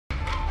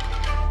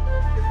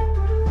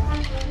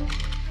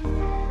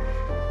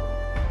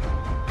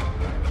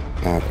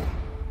არა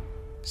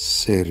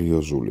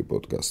სერიოზული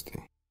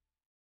პოდკასტი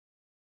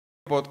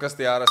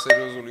პოდკასტი არა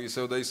სერიოზული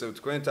ისევ და ისევ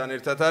თქვენთან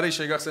ერთად არის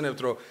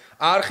შეგახსენებთ რომ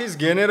არხის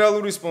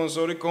გენერალური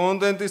სპონსორი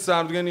კონტენტის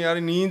წარმოდგენი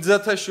არის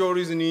ნინძათა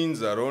შორის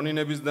ნინძა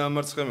რონინების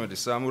დამარცხებელი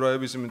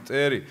სამურაების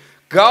მტერი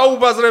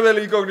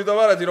გაუბაზრებელი ინკოგნიტო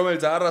ვარათი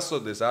რომელიც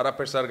არასოდეს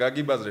არაფერს არ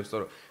გაგიბაზრებს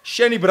თორე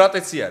შენი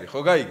ბრატეცი არის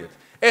ხო გაიგეთ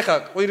ეხა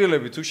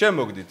ყვირილები თუ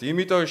შემოგდით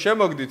იმიტომ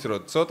შემოგდით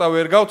რომ ცოტა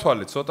ვერ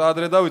გავთვალეთ ცოტა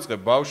ადრე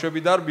დავიწყებ ბავშვები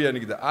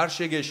დარბიანიქ და არ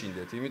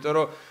შეგეშინდეთ იმიტომ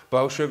რომ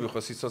ბავშვები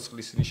ხო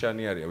სიცოცხლის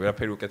ნიშანი არიან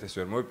ვერაფერი უკეთეს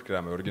ვერ მოვიფიქრე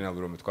ამე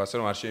ორიგინალური რომ თქვა ასე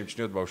რომ არ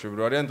შეიმჩნიოთ ბავშვები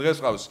რო არიან დღეს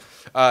ყავს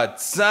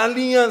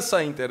ძალიან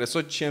საინტერესო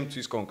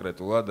ჩემთვის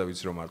კონკრეტულად და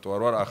ვიცი რომ მარტო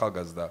არ ვარ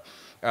ახალგაზრდა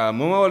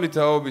მომავალი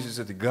თაობის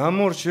ისეთი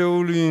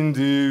გამორჩეული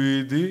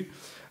ინდივიდი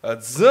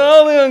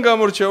ძალიან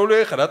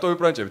გამორჩეული ეხლა რატო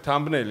ვიპრანჭები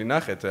თამბნელი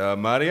ნახეთ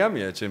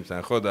მარიამია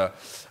ჩემთან ხო და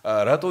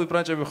რატო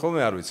ვიპრანჭები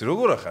ხოლმე არ ვიცი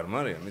როგორ ახარ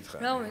მარიამ მითხრა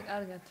რა მე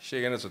კარგად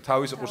შეგენაცო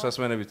თავის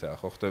ყურსასმენებითაა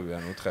ხო ხტები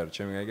ანუ უთხარ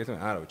ჩემი გაიგეთ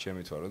არა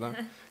ჩემი თვარო და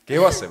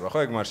გევასება ხო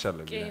ეგ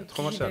მარშალებია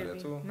ხო მარშალია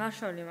თუ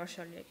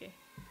მარშალია კი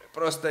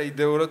პროსტა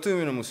იდეურად თუ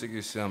იმენა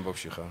მუსიკის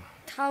ამბავში ხარ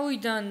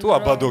თავიდან თუ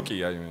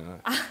აბადოკია იმენა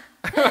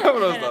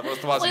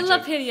просто вазичек.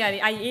 ყველაფერი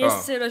არის. აი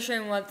ეს რო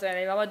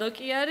შემოაწერე,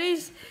 აბადოკი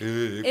არის.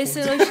 ეს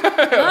რო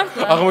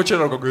მართლა.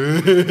 აღმოჩენა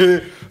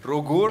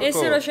როგორ? ეს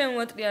რო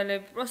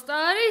შემოატრიალებ, просто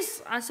არის,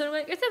 ასე რომ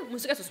გაიკეთებ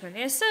მუსიკას უსმენ.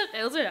 ეს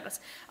ყველაზე რაღაც.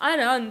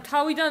 არა,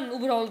 თავიდან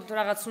უბრალოდ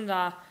რაღაც უნდა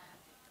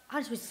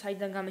არის ვიცი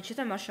საიდან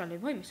გამეჩეთა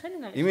მარშალები, იმის საიდან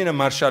გამეჩეთა? იმენა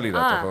მარშალი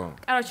რატო ხო?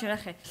 კაროჩე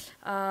ნახე.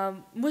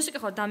 მუსიკა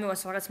ხო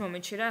დამევასა რაღაც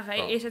მომენტში რა, აი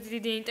ესეთი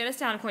დიდი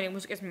ინტერესი არ მქონია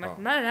მუსიკის მიმართ,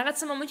 მაგრამ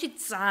რაღაცა მომენტში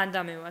ძალიან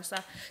დამევასა.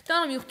 და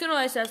რომ მივხვდი რომ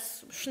ეს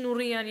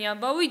შნურიანი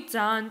ამბავი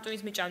ძალიან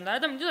ტვინს მიჭამდა რა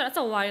და მივხვდი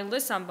რაღაცა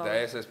wild-ეს ამბავი. და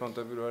ეს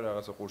პონტები რო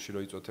რაღაცა ყურში რო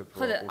იწოთებ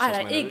ხო არა,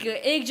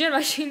 ეგ ჯერ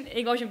მაშინ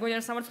ეგ ბავშვი მგონია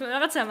სამართლე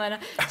რაღაცა, მაგრამ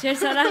ჯერ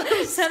სანა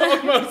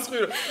სამართლე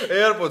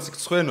AirPods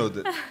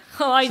გცხვენოდე.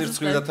 ხო აი ეს.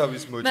 სირცხვიდა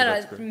თავის მოჭრა.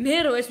 მაგრამ მე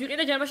რო ეს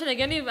ვიყიდე ჯერ მაშინ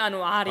ეგენი ანუ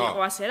არ იყო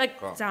ასე და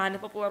ძალიან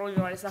პოპულარული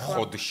არის ახლა.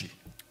 ხოდში.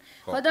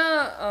 ხო და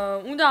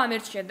უნდა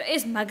ამერჩია და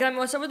ეს მაგრამ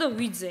მოსაბო და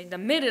ვიძე და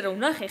მე რო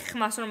ვნახე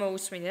ხმას რომ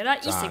მოусმინე რა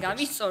ისე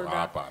გამისწორდა.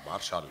 აბა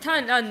მარშალი.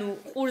 თან ანუ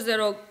ყურზე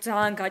რო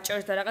ძალიან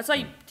გაჭერს და რაღაც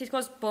აი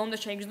თითქოს ბოლომდე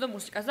შეიგრძნო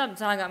მუსიკას და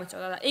ძალიან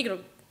გამისწორდა და ეგ რო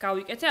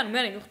გავიკეთე ანუ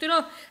მე მივხვდი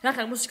რომ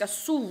რახან მუსიკას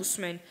სულ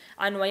უსმენ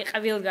ანუ აი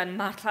ყველგან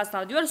მართლაც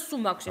დავდივარ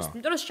სულ მაქვს ეს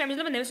იმიტომ რომ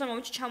შემიძლია ნებისმიერ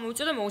მომენტში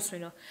ჩამოვიწო და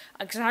მოусმინო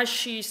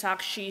გზაში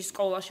სახში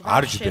სკოლაში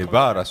არ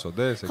ჯდება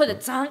არასოდეს ხო და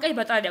ძალიან კაი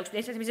ბატარეა აქვს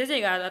ესეთ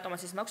მიზეზი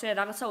რატომაც ის მაქვს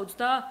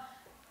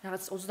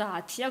რაღაცა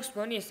 30 აქვს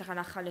მგონი ეს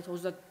ახლა ახალეთ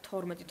 32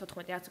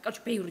 14 რაც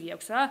კაცო ბევრი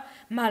აქვს რა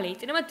მალე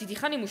იტირება დიდი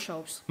ხანი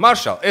მუშაობს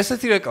მარშალ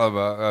ესეთი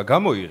რეკლამა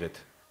გამოიღეთ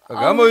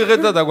გამოიღეთ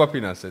და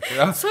დაგვაფინანსეთ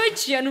რა.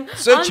 სოიჩი ანუ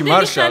სოიჩი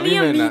მარშალ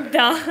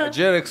იმენა.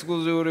 ჯერ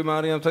ექსკლუზიური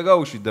მარიამთან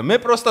გავუშვით და მე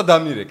პროსტა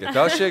დამირეკეთ.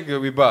 და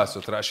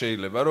შეგვიბაასოთ რა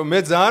შეიძლება რომ მე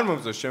ძალიან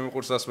მომწონს ჩემი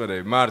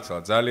ყურსასმენები მართლა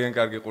ძალიან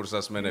კარგი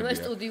ყურსასმენებია. ნუ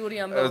სტუდიური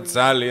ამბავი.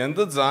 ძალიან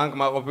და ძალიან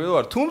კმაყოფილი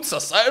ვარ. თუმცა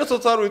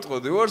საერთოდ არ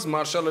ვიტყოდი ვარს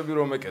მარშალები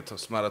რომ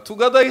ეკეთოს, მაგრამ თუ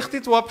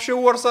გადაიხდით ვაფშე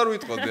უარს არ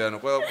ვიტყოდი ანუ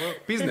ყველა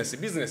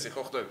ბიზნესი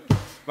ხო ხტები.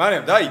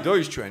 მარიამ დაიდო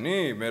ის ჩვენი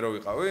მე რო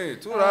ვიყავი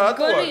თუ რა თუ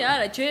გონი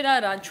არა ჯერ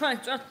არა ჩვენ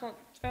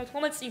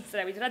ხომ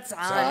წინწრებით რა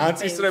ძალიან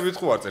წინწრებით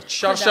ხო არ წერ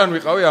შარშან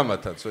ვიყავი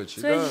ამათაც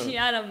სოჩი და სოჩი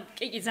არა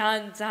კი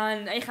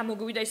ძალიან ეხა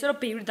მოგვიდა ისე რომ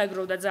ბევრი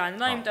დაგროვდა ძალიან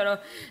რა იმიტომ რომ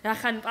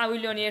რახან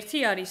პავილიონი ერთი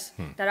არის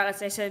და რაღაც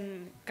ესე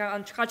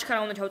ხაჩქარა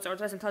უნდა ჩავწეროთ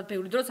ესე თათ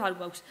ბევრი დროც არ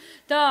გვაქვს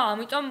და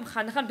ამიტომ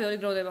ხანდახან ბევრი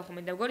გროვდება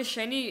ხომ და მგონი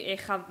შენი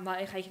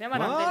ეხა იქნება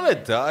რამდენი მალე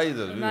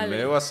დაიდო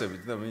მე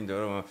ვასებით და მინდა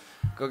რომ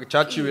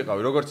ჩატში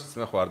ვიყავი როგორც იცი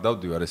მე ხო არ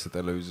დავდივარ ესე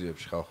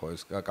ტელევიზიებში ხალხო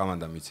ეს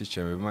კამანდა მიცის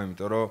ჩემებმა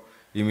იმიტომ რომ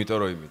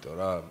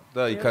რა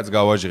და იქაც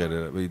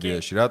გავაჟღერე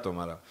იდეაში რატომ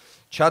არა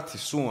ჩატი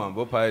სულ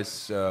ამბობ აი ეს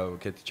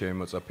კეთი ჩემი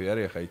მოწაფე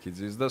არის ახლა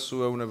იქიძის და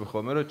სულ ეუბნები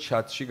ხოლმე რომ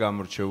ჩატში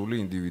გამორჩეული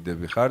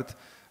ინდივიდები ხართ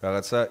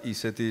რაღაცა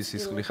ისეთი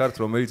სისხლი ხართ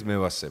რომელიც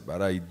მევასება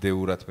რა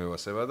იდეურად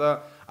მევასება და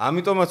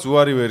ამიტომაც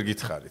უარი ვერ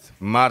გითხარით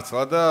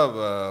მართლა და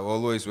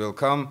always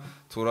welcome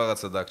თუ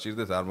რაღაცა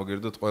დაგჭირდეთ არ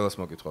მოგერდოთ ყველას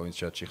მოკითხვა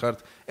ვინც ჩატში ხართ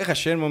ეხლა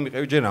შენ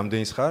მომიყევი ჯერ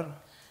რამდენის ხარ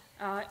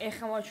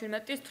ეხლა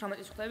მოვაჩვენეთ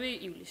 18-ის ხვდები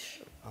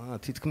ივლისში.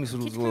 თითქმის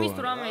რუძლო. თითქმის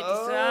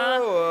 18-ის რა.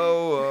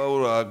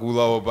 აუ,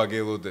 გულაობა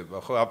გელოდება,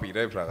 ხო,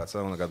 აპირებ რაღაცა,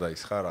 უნდა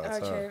გადაისხა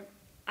რაღაცა.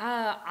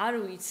 არ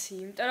ვიცი,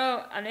 იმიტომ რომ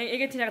ანუ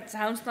ეგეთი რაღაც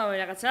ძალიან უცნაური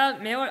რაღაცა,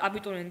 მე ვარ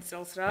აბიტურიენტი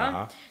წელს რა.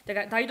 და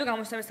დაიდო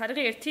გამოსწავლის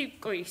თარიღი 1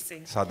 კვირის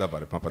წინ.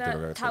 სადაბარებ მაპატირო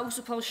რაღაცა.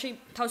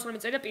 თავისუფალი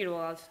წერია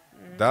პირველად.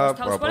 და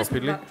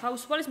პროფილი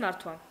თავისუფალის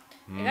მართვა.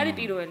 ეგ არის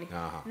პირველი.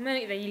 მე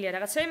და ილია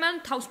რაღაცა, მან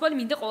თავისუფალი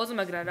მინდა ყველაზე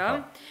მაგრა რა.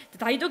 და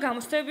დაიდო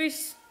გამოსწავლის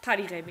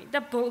თარიღები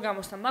და ბოლო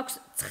გამოსვლა მაქვს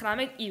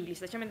 19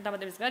 ივლისს და ჩემი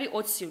დამატების გარი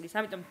 20 ივლისს.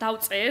 ამიტომ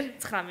დავწერ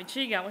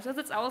 19-ში გამოსვლა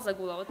და წავალ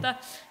საგულავად და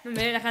ნუ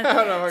მე რახან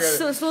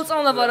სულ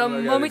წამლაბა რომ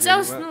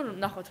მომიწევს, ნუ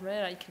ნახოთ მე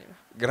რა იქნება.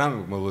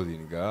 გრამი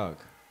მოლოდინი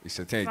გააქვს?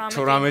 ისეთი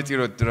 18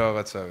 რო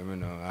რაღაცა,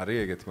 იმენა არის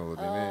ეგეთი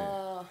მოლოდინი?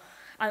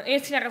 ანუ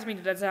ერთი რაღაც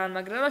მინდოდა ძალიან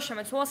მაგრამ რომ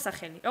შემეცვალა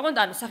სახელი. ოღონდ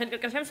ანუ სახელი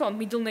კერკერ შემეცვალა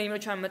middle name რო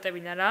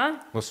ჩამეტებინა რა.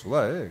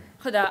 მოსულა ეგ?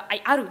 ხო და აი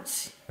არ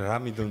ვიცი. რა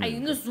middle name? აი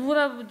ნუ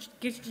ზურა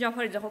გიჩი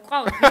ჯაფარიძე ხო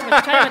ყავს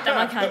ჩამეტა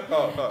მაგან.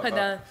 ხო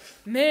და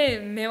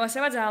მე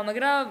ვასება ძალიან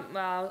მაგრამ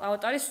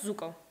ავატარის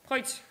ზუკო. ხო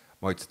იცი?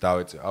 მოიც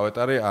დავეწე.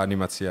 ავატარი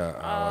ანიმაცია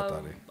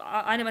ავატარი.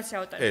 ანიმაცია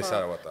ავატარი. ეს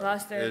არ ავატარი.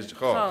 ეს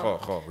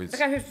ხო, ვიცი.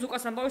 და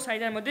ზუკოს ამბავი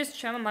საიდან მოდის?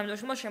 ჩემო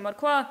მამიდაშვილმა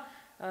შემარქვა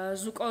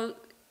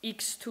ზუკო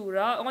X2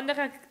 რა. ოღონდ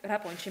ახლა რა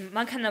პონჩი?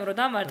 მანქანამ რო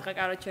დამარტყა,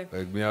 კაროჩე.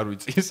 მე არ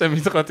ვიცი, ისე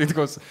მითხრა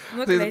თითქოს.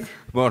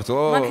 მარტო.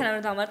 მანქანამ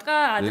რო დამარტყა,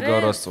 ადრე. ეგ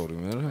არასწორი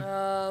მე რა.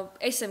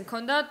 ესე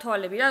მქონდა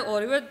თვალები და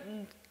ორივე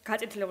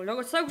გაწითლებული,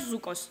 როგორც აქვს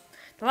ზუკოს.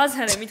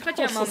 ლაზარე მითხრა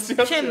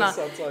ჩემმა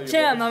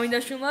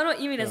მამიდაშვილმა რომ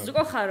იმინა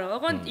ზუკო ხარო,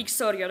 ოღონდ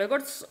X2-ია,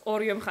 როგორც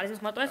ორივე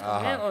მხარეს მარტო ეს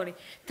ხოლმე ორი.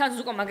 თან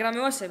ზუკო მაგრამ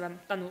მევასება,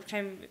 ანუ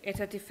ჩემ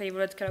ერთ-ერთი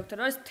favorite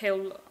character არის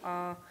თელ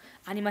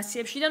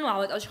ანიმაციებში და ნუ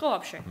ავატარში ხო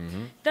ვაფშე.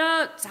 და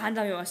ძალიან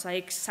დამევასა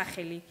ეგ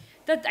სახელი.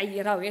 და აი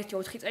რავი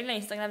 1-4 წელი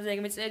ინსტაგრამზე ეგ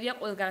მეწერია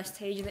ყველგან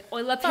stage-ზე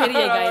ყველაფერი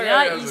ეგაი რა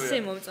ისე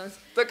მომწონს.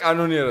 და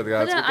კანონიერად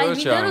გააწყო და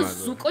ჩამა.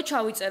 ზუკო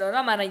ჩავიწერო რა,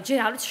 მაგრამ ჯერ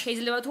არ ვიცი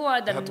შეიძლება თუ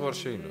არა და ხატვარ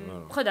შეინო.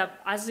 ხო და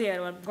აზია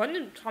რა, მგონი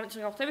 18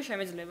 გავხდები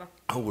შემეძლება.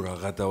 აუ რა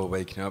გადაობა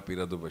იქნება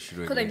პირადობაში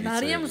რო ეგ. ხო და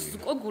მარიამ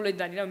ზუკო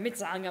გულედანი რა, მე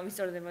ძალიან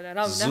გამისწორდება და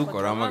რა ვინახოთ. ზუკო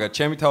რა მაგა,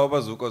 ჩემი თავობა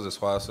ზუკოზე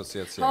სხვა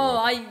ასოციაცია. ხო,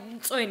 აი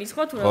წვენის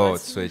ხო თუ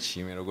რაღაც. ხო, წვეჩი,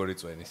 მე როგორი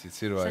წვენის,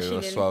 იცი რა, აი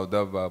სვავდა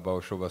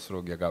ბავშვობას რო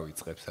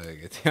გაგავიწყებს აი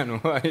ეგეთი. ანუ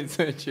აი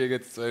წვეჩი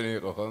ეგეთი წვენი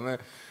იყო ხოლმე.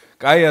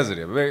 კაი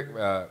აზრია, მე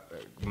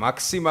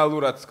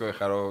მაქსიმალურად თქვი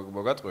ხარ რომ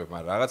მოგატყვევ,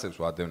 მაგრამ რაღაცებს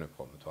ვადევნებ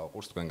ხოლმე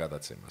თვალყურს თქვენ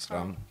გადაცემას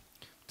რა.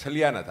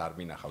 მთლიანად არ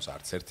მინახავს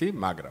არც ერთი,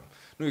 მაგრამ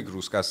ნუ იქ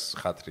რუსკას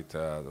ხათრით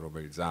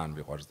რომელიც ძალიან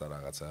მიყვარს და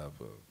რაღაცა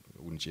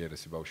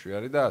უნიჭიერესი ბავშვი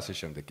არის და ასე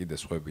შემდეგ კიდე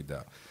სხვები და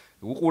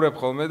უყურებ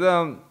ხოლმე და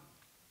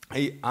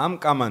აი ამ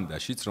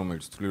კომანდაშიც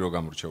რომელიც თვლი რომ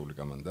გამორჩეული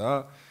კომანდაა,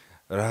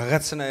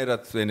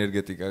 რაღაცნაირად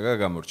ენერგეტიკა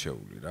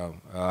გამორჩეული რა.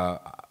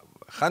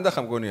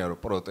 ხანდახან მგონია რომ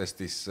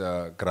პროტესტის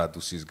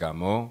გრადუსის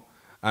გამო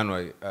ანუ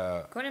აი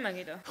გონი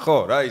მაგიტო ხო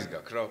რა ის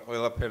გაქვს რა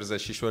ყველაფერზე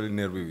შიშველი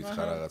ნერვივით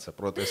ხარ რაღაცა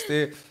პროტესტი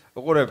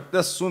უყურებ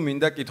და სულ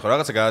მინდა კითხო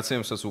რაღაცა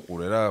გადაცემასაც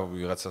უყურე რა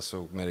ვიღაცას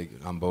მე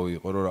ამბავი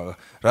იყო რომ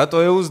რატო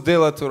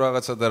ეუზდელა თუ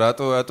რაღაცა და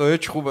რატო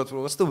ეჩხუბა თუ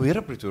რაღაცა და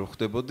ვერაფრით ვერ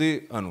ხვდებოდი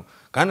ანუ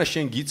განა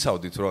შენ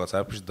გიცავდი თუ რაღაცა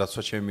არაფერს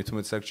დაცვა ჩემი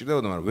მithumetes არ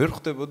გჭირდებოდა მაგრამ ვერ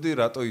ხვდებოდი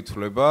რატო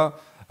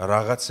ითვლება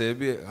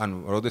რაღაცეები,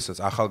 ანუ, როდესაც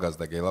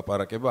ახალგაზრდა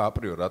გელაპარაკება,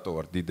 აპრიორ რატო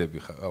ვარ დიდები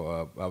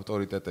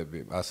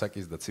ავტორიტეტები,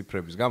 ასაკის და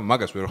ციფრების გამო,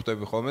 მაგას ვერ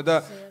ხვდები ხოლმე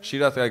და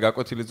ხშირად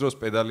გაკვეთილი დროს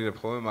პედალირებ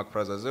ხოლმე მაგ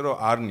ფრაზაზე,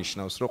 რომ არ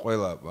ნიშნავს, რომ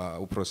ყველა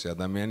უფროსი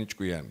ადამიანი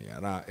ჭკვიანია,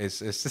 რა.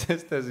 ეს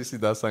თეზისი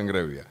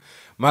დასანგრევია.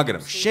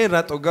 მაგრამ შენ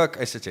რატო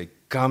გაქვს ესეთი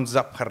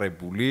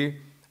გამძაფრებული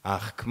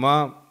აღქმა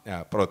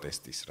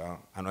პროტესტის რა.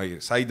 ანუ აი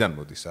საიდან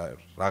მოდის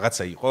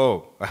რაღაცა იყო?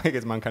 აი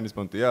ეგეც მანქანის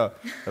პონტია?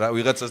 რა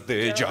ვიღაცას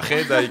ეჯახე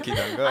და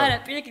იქიდან გა? არა,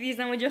 პირიქით ის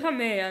დამოჯახა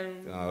მე, ანუ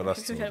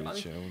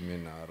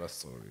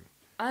არასწორი.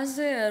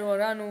 აზე რო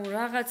რა, ანუ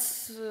რაღაც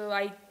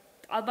აი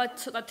ალბათ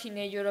ცოტა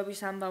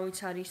თინეიჯერობის ამბავიც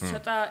არის,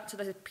 ცოტა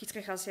ესე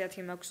ფიცხი ხასიათი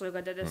მაქვს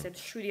ზოგადად ესე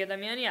შვირი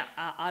ადამიანი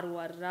არ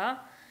ვარ რა.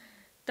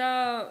 და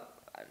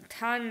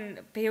თან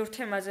ბევრ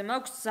თემაზე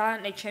მაქვს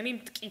ძალიან ჩემი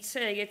მტკიცე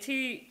ეგეთი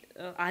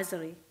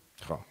აზრი.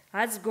 ხო.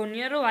 რაც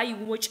გონია რომ აი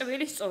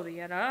უოჭველი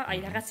სწორია რა. აი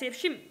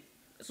რაღაცეებში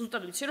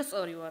ზუსტად ვიცი რომ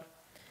სწორი ვარ.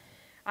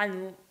 ანუ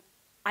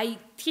აი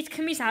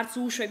თითქმის არც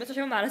უშვება თუ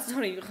შემო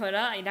არასწორი ხო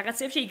რა. აი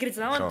რაღაცეებში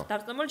იგრძნავ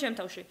დარწმუნებული ჩემ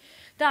თავში.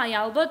 და აი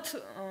ალბათ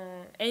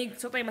ეგ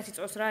ცოტა იმას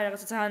იწვევს რა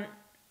რაღაცა ძალიან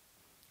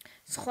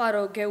სხვა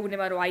რო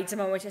გეუბნება რომ აი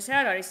ძმაოც ესე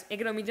არ არის. ეგ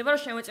რომ მიდება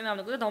რომ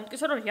შემოეწინააღმდეგო და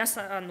დამტკიცო რომ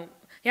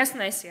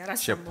ясно ესეა რა.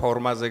 შე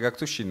ფორმაზე გაქვს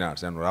თუ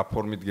შინაარსი? ანუ რა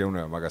ფორმით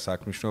გეუბნება მაგას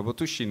აქ მნიშვნელობა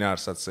თუ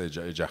შინაარსაც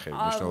ეჯახები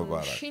მნიშვნელობა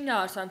არა?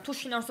 შინაარს ან თუ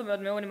შინაარსობად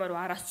მეუბნება რომ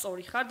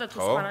არასწორი ხარ და თუ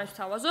სხვანაირად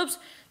თავაზობს,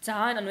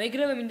 ძალიან ანუ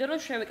ეგრევე მინდა რომ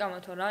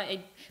შევეკამათო რა.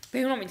 ეგ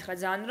ბევრმა მითხრა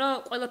ძალიან რომ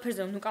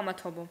ყველაფერზე ნუ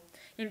კამათობო.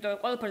 იმიტომ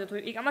ყველაფერზე თუ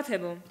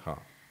იკამათებო. ხო.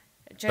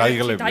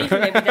 დაიღლები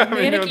და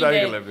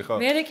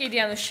მე კიდე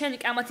ანუ შენი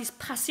კამათის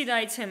ფასი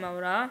დაიცემავ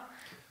რა.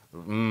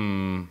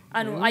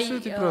 ანუ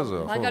აი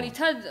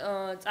მაგალითად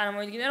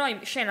წარმოიდგინე რომ აი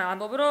შენ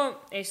ამბობ რომ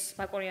ეს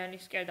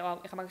ბაკურიანის კი და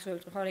ეხლა მაგას ვერ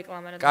ვიტყვი ხო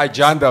რეკლამა რა. კაი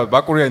ჯანდა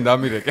ბაკურიანი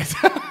დამირეკეთ.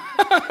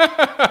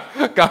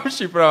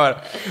 გამშიფრა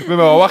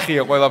მე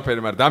ვახია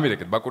ყველაფერი მაგრამ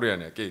დამირეკეთ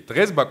ბაკურიანია კი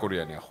დღეს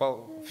ბაკურიანია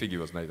ხვალ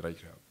ფიგივოს ნაიდრა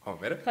იქნება. ხო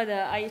მე. ხო და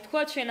აი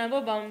თქვა შენ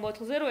ამბობ ამ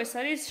ბოთლზე რომ ეს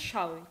არის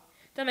შავი.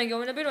 და მე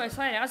გეუბნები რომ ეს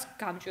არის რაღაც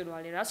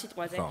გამჭვირვალე რა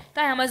სიტყვაზე.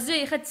 და ამაზე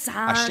ეხა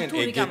ძალიან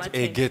თური გამართე.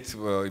 ეგეთ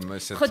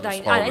იმასეთ ხო და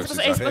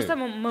ეს პროსტა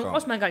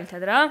მოყავს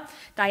მაგალითად რა.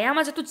 და აი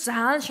ამაზე თუ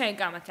ძალიან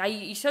შეგამართე.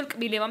 აი ისე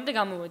კბილებამდე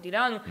გამოვედი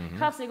რა. ანუ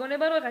ხალხს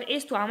ეგონება რომ ეხა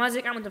ეს თუ ამაზე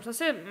გამოდებს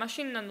ასე,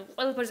 მაშინ ანუ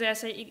ყველაფერზე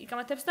ასე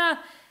იკამათებს და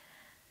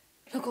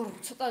როგორ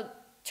ცოტა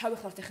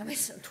ჩავიხართ ეხა მე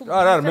თუ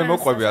არა მე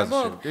მოყვები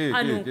ასე.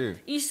 კი.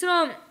 ის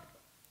რომ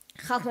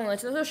ხალხმა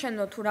მოეწონა რომ შენ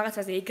თუ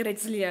რაღაცაზე ეგრე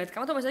ძლიერად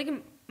გამოდებ, ესე იგი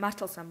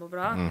მართალს ამბობ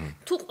რა.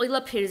 თუ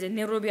ყველაფერზე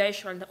ნერვები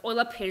აიშალა და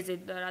ყველაფერზე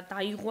რა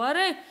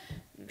დაიღვარე,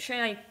 შენ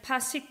აი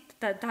ფასით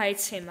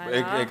დაეცემა რა.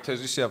 ეგ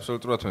თეზისი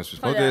აბსოლუტურად მესმის.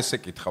 მოდი ესე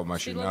კითხავ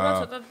მაშინ.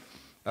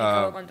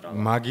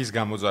 მაგის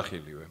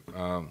გამოძახილივე.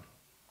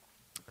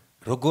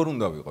 როგორ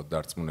უნდა ვიყოთ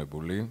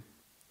დარწმუნებული?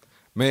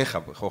 მე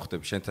ხო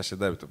ხდები შენთან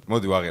შედარებით.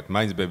 მოდი ვაღიარეთ,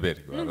 მაინც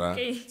ბებერი ვარ რა.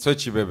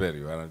 ცოტში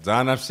ბებერი ვარ.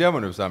 ძალიან არ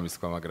სიამოვნებს ამის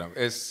თქვა, მაგრამ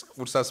ეს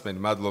ყურსასმენი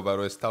მადლობა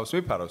რომ ეს თავს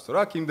მიფარავს, თუ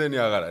რა იმდენი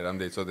აღარ არის,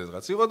 რამდენი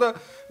წოდესღაც იყო და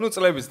ნუ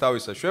წლების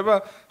თავისა შვება,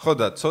 ხო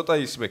და ცოტა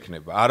ის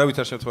მექნება.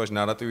 არავითარ შემთხვევაში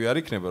ნარატივი არ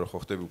იქნება, რომ ხო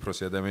ხდები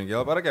უფროსი ადამიანი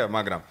გელაპარაკება,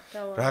 მაგრამ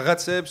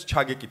რაღაცეებს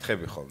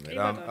ჩაგეკითხები ხოლმე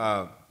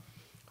რა.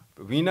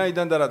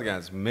 ვინაიდან და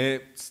რადგანაც მე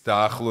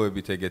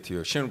დაახლოებით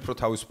ეგეთიო, შენ უფრო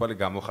თავისუფალი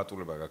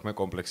გამოხატულება გაქვს, მე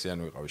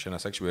კომპლექსიანი ვიყავი, შენ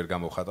ასაკში ვერ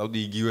გამოხატავდი,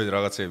 იგივე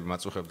რაღაცეები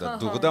მაწუხებდა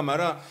დუღდა,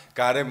 მაგრამ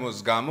გარემოს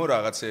გამო,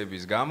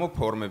 რაღაცეების გამო,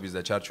 ფორმების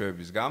და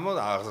ჩარჩოების გამო,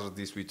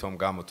 აღზრდის ვითომ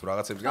გამო თუ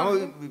რაღაცების გამო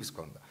ის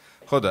ქონდა.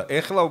 ხო და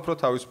ეხლა უფრო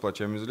თავისუფლად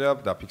შემიძლია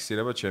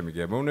დაფიქსირება ჩემი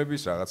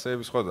გემოვნების,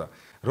 რაღაცეების, ხო და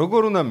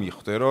როგორ უნდა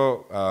მიხვდე, რომ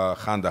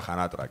ხანდახან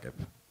ატრაკებ?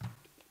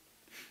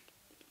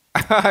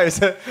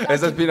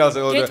 ესეც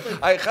ფინალზე ვოდა.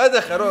 აი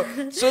ხანდახან რომ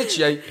სოჩი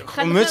აი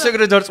მეც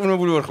ეგრე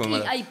დარწმუნებული ვარ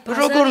ხოლმე, მაგრამ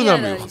როგორ უნდა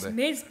მივხვდე?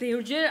 მეც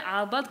ბევრჯერ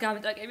ალბათ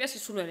გამიტაკებია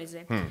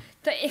სისულელეზე.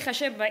 და ეხა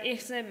შეიძლება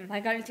ესე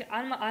მაგალითი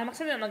არ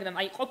მახსენდება, მაგრამ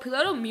აი ყოფილა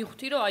რომ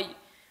მივხვდი რომ აი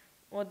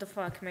what the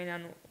fuck man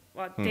ანუ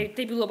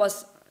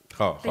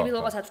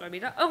დებილობას აწვევი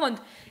და ოღონდ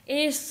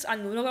ეს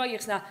ანუ როგორ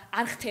აღიხსნა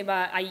არ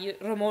ხდება აი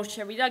რომ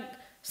მორჩები და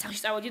სახში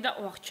წავედი და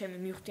ოღ ჩემი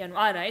მივხვდი ანუ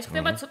არა ეს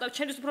ხდება ცოტა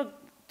ჩემთვის უფრო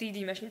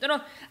დიდი იმაში, იმიტომ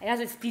რომ აი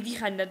ასეც დიდი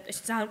ხანი და ეს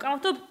ძალიან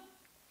ვკამავთობ,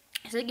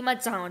 ესე იგი მათ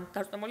ძალიან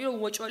დარწმუნებული რომ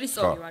უოჭველი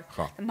სწორი ვარ.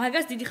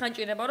 მაგას დიდი ხანი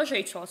ჭირდება რომ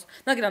შეიცვალოს.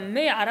 მაგრამ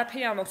მე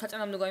არაფერი არ მაქვს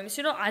საწინააღმდეგო იმისი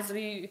რომ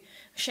აზრი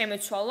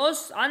შემეცვალოს,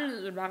 ან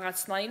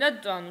რაღაცნაირად,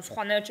 ანუ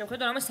სხვანაირად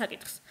შევხედო რამე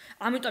საკითხს.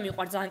 ამიტომ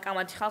მიყვარ ძალიან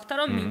კამათი ხალხთან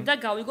რომ მინდა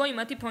გავიგო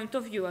იმათი point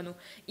of view, ანუ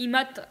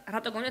იმათ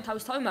რატო გონია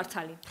თავისთავი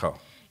მართალი. ხო.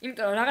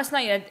 იმიტომ რომ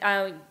რაღაცნაირად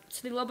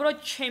ცდილობ რომ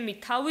ჩემი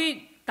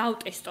თავი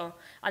დავტესტო.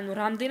 ანუ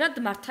რამდენად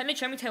მართალია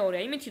ჩემი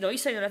თეორია. იმით რომ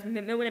ისე რომ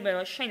მეუბნება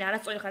რომ შენ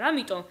არასწორი ხარ,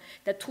 ამიტომ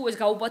და თუ ეს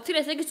გაუბათილე,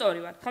 ესე იგი სწორი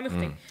ვარ. ხო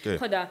მიხდი?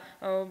 ხო და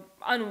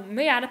ანუ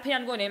მე არაფერი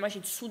არ მგონია იმაში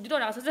ცუდი რომ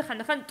რაღაცაზე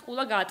ხანდახან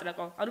ტყულა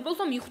გაატრაკო. ანუ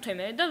უბრალოდ მიხვდე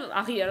მე და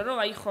აღიარა რომ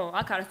აი ხო,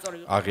 აქ არასწორი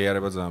ვარ.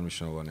 აღიარება ძალიან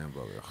მნიშვნელოვანი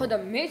ამბავია, ხო. ხო და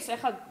მეც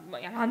ახლა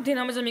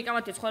რამდენამეზე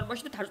მიკამათია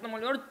ცხოვრებაში და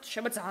დარწმუნებული ვარ რომ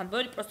შეიძლება ძალიან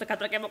ბევრი პროსტა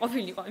გატრაკება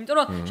ყოფილიყო. იმიტომ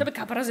რომ შეიძლება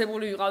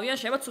გაბრაზებული ვიყავი ან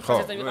შეიძლება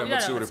ცუცაზე ვიყავი და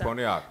ემოციური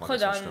ფონი აქვს, ხო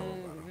და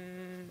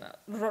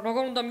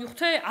როგორ უნდა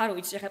მივხვდე, არ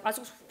ვიცი, ახლა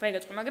პასუხს ვერ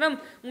გეტყვი, მაგრამ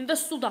უნდა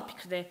სულ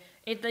დაფიქრდე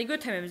ერთ და იგივე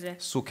თემებზე.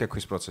 სულ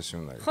ქეკვის პროცესი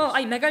უნდა იყოს. ხო,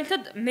 აი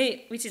მაგალითად მე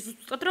ვიცი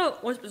ზუსტად რომ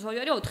 2+2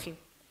 არის 4.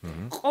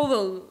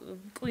 ყოველ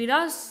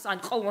კვირას, ან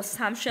ყოველ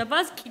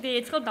სამშაბათს კიდე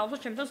ერთხელ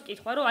დავსვათ ჩემთვის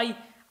კითხვა, რომ აი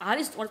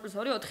არის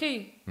 2+2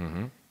 4?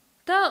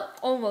 და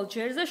ყოველ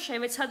ჯერზე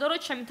შევეცადო რომ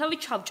ჩემი თავი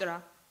ჩავჭრა.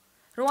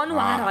 რომ ანუ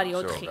არ არის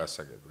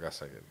 4.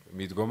 გასაგები.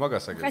 მიდგომა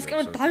გასაგები. ეს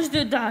კერძო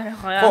დაждდა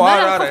ხო,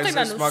 არა,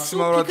 ეს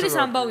მაქსიმალურად ფიქრის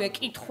ამბავია,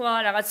 კითხვა,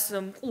 რაღაც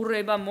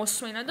ყურება,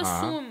 მოსვენა და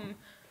სულ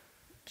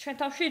შენ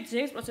თავში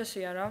ძიების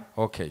პროცესია რა.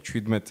 ოკეი,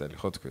 17 წელი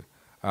ხო თქვი.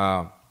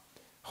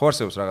 ხო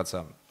არსებობს რაღაცა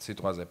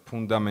სიტყვაზე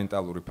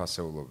ფუნდამენტალური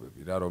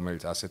ფასეულობები რა,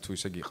 რომელიც ასე თუ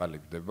ისე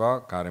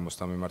გიყალიბდება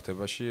გარემოსთან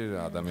მიმართებაში,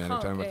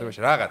 ადამიანებთან მიმართებაში,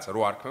 რაღაცა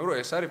რო არქმევ, რომ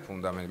ეს არის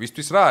ფუნდამენტი.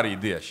 ვისთვის რა არის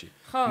იდეაში?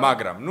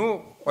 მაგრამ ნუ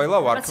ყველა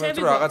ვარქმევთ,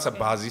 რომ რაღაცა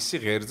ბაზისი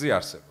ღერძი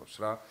არსებობს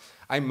რა.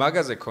 აი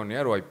მაგაზე ქონია,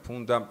 რომ აი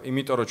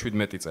იმიტომ რომ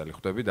 17 წელი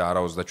ხვდები და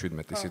არა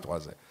 37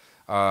 სიტყვაზე.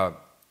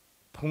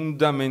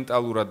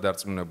 ფუნდამენტალურად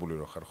დარწმუნებული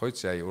რო ხარ, ხო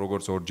იცი, აი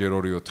როგორც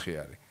 2x2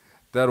 არის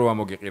და რო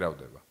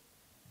ამოგიყირავდება.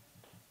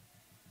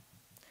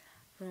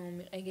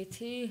 რომ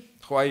ეგეთი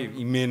ხო აი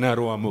იმენა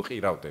რო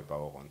ამოყირავდება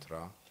ოღონდ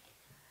რა.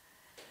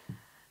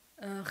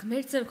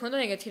 ღმერთზე მქონდა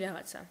ეგეთი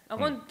რაღაცა.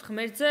 ოღონდ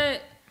ღმერთზე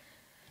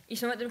ის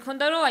მომენტი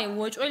მქონდა რომ აი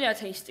უოჭველი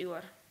ათეისტი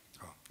ვარ.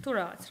 თუ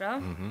რაღაც რა.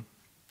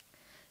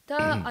 და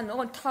ანუ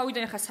ოღონდ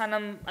თავიდან ხა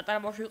სანამ პატარა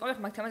ბავშვი ვიყავი,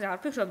 მაგ თემაზე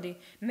არ ფიქრობდი.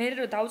 მე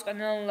რო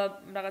დაუწყენე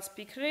რაღაც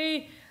ფიქრი,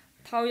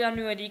 თავიდან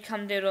მივედი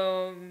იქამდე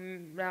რომ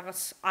რაღაც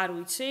არ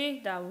ვიცი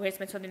და ვერც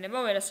მეცოდინება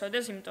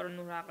ვერასოდეს, იმიტომ რომ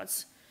ნუ რაღაც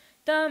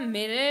და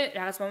მე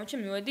რაღაც მომენტში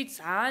მივედი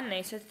ძალიან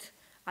ესეთ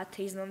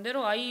ათეიზმამდე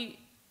რომ აი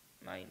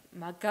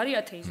მაგარი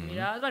ათეიზმი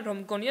რა და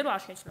რომ მგონია რომ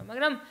არ შეიცნო,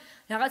 მაგრამ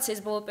რაღაც ეს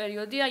ბოლო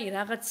პერიოდი აი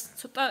რაღაც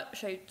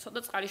ცოტა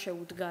წყალი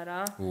შეუდგა რა.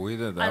 უი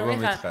და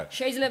დავამითხარ.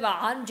 შეიძლება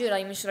არ მჯერა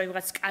იმის რომ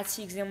რაღაც კაცი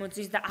იგზე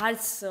მოძის და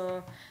არც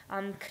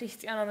ამ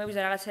ქრისტიანობის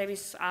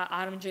რაღაცების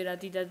არ მჯერა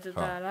დიდად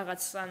და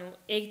რაღაც ანუ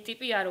ეგ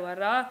ტიპი არ ვარ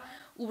რა.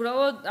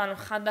 უბრალოდ ანუ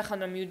ხანდახან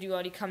რომ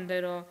მივდივარ იქამდე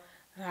რომ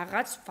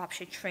რაღაც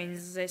ვაფშე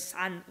ჩვენზეს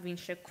ან ვინ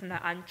შექმნა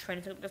ან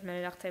ჩვენი თეორიას მე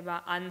რა ხდება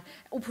ან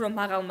უფრო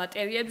მაღალ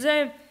მატერიებზე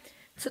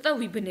ცოტა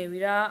ვიბნევი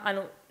რა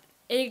ანუ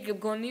ეგ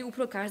გონი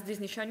უფრო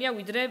გასდის ნიშანია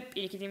ვიდრე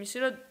პირიქით იმისი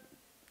რომ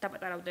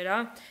დაპატარავდე რა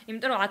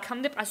იმიტომ რომ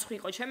აქამდე პასუხი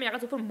იყო ჩემი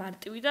რაღაც უფრო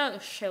მარტივი და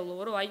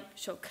შევლოვო რომ აი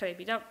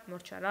შევქრები და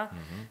მორჩა რა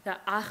და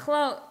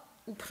ახლა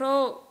უფრო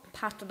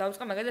ფართო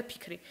დავიწყე მაგაზე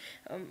ფიქრი.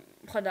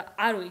 ხო და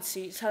არ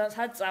ვიცი,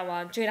 სადაც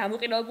წავა, ჯერ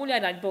ამოყირებული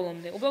არ არის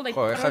ბოლომდე. უბრალოდ აი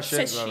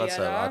პროცესია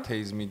რა.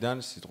 ათეიზმიდან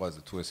სიტყვაზე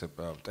თუ ესე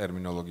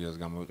ტერმინოლოგიას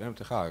გამოვიყენებთ,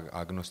 ხა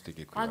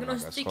აგნოსტიკი ქვია.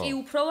 აგნოსტიკი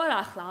უფრო ვარ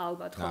ახლა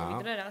ალბათ, ხო,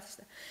 ვიდრე რაღაც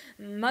ისე.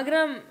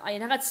 მაგრამ აი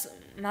რაღაც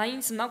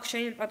მაინც მაქვს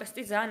შენი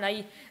პროტესტი ძალიან აი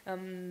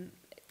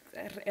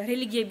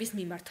რელიგიების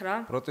მიმართ რა.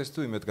 პროტესტი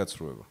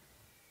იმედგაცრუება.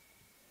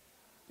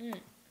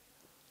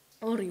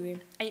 ორივე.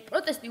 აი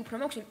პროტესტი უფრო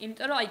მაქვს,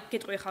 იმიტომ რომ აი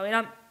გეტყვი ხავე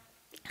რა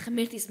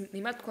ღმერთის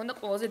მიმართ ქონდა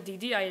ყველაზე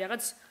დიდი აი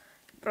რაღაც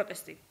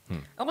პროტესტი.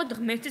 ოღონდ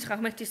ღმერთის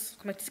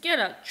კი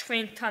არა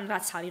ჩვენთან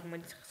რაც არის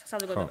ღმერთის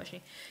საზოგადოებაში.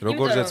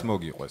 როგორზეც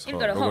მოგიყვეს ხო?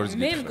 როგორიც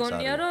მე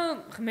მგონია რომ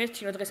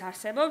ღმერთი რო დღეს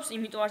არსებობს,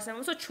 იმიტომ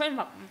არსებობს რომ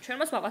ჩვენ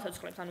მას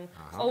ვაყასოცხლებთ. ანუ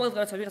ყოველდღე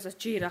როცა ვიღაცას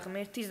ჯერა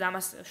ღმერთის და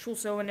ამას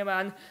შულს ეუბნება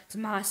ან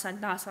ძმას ან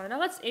დას ან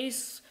რაღაც ეს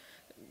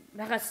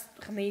რაღაც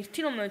ღმერთი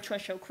რომელიც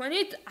ჩვენ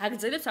შევქმნით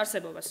აგრძელებს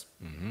არსებობას.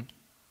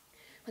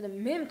 ხოდა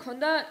მე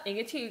მქონდა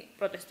ეგეთი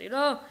პროტესტი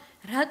რომ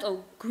რატო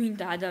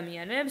გვინდა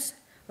ადამიანებს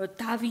რომ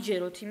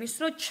დავიჯეროთ იმის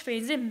რომ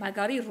ჩვენზე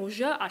მაგარი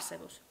როჟა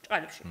არსებობს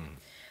ჭყალებში.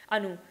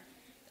 ანუ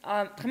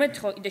ღმერთი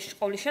ხო იდეში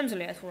ყოველი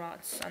შემძლეა თუ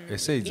რაღაც ანუ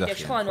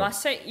იდეში ხო ანუ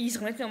ასე ის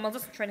ღმერთი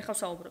რომელზეც ჩვენ ხავ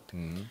საუბრობთ.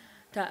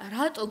 და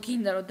რატო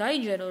გინდა რომ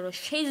დაიჯერო რომ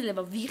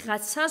შეიძლება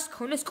ვიღაცას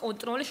ქონდეს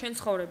კონტროლი შენ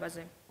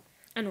ცხოვრებაზე.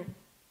 ანუ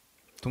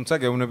თუმცა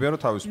გეუბნებია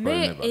რომ თავისუფალი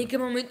ნება. მე ეგ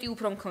მომენტი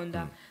უფრო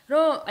მქონდა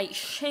რომ აი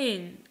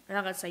შენ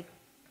რაღაც აი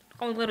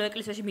ყოველდღე რო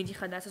ეკლესიაში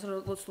მიდიხარ და ასე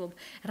რომ ვოცლობ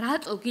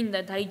რატო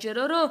გინდა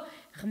დაიჯერო რომ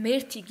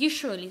ღმერთი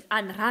გიშველის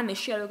ან რამე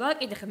შეარო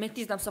გააკეთე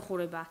ღმერთის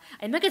დამსახურება.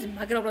 აი მაგას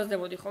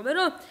მაგრაბრაზდებოდი ხოლმე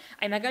რომ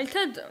აი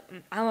მაგალითად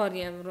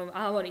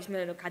ავარიის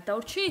მერე რომ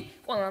გადავრჩი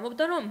ყველა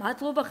ამბობდა რომ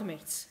მადლობა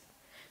ღმერთს.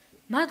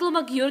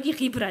 მადლობა გიორგი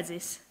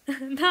ღიბრაძეს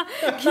და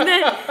კიდე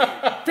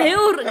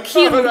ბევრ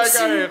ქირურგს.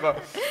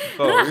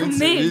 რა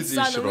მე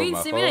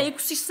მე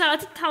 6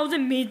 საათი თავზე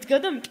მედგა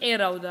და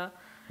მკერავდა.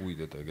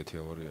 უიდე და ეგეთი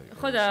ავარია იყო.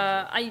 ხო და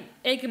აი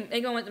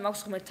ეგ მომენტი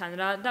მაქვს ღმერთთან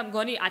რა და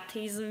მგონი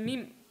ათეიზმი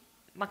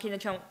მაქინა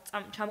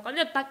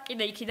ჩამყალია და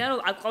კიდე იქიდან რომ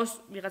აკვავს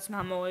ვიღაც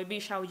მამაოები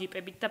შავი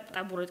ჯიპებით და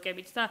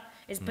ტაბურეტკებით და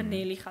ეს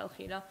ბნელი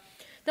ხალხი რა.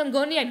 და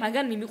მგონი აი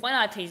მაგან მიმიყვანა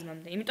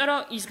ათეიზმამდე. იმიტომ რომ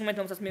ის ღმერთი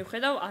რომელსაც მე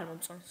ვხედავ არ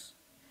მომწონს.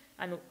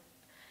 ანუ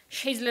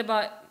შეიძლება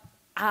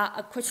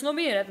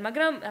ქვეცნობიერად,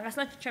 მაგრამ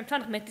რაღაცნაირად ჩემთან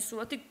ღმერთის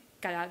სურათი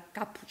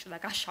გაფუჭდა,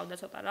 გაშავდა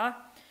ცოტა რა.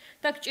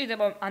 და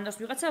გჭირდება ანდას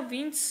ვიღაცა,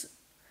 ვინც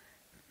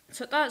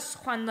ცოტა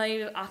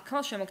სხვანაირ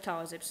ახალ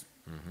შემოგთავაზებს.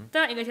 და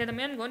ეგეთი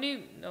ადამიანი მგონი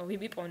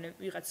ვიპოვნე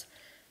ვიღაც.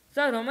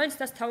 და რომელიც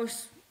დას თავის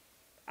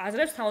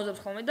აზრებს თავაზობს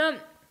ხოლმე და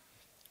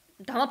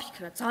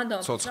დამაფიქრა, ძალიან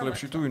დამაფიქრა.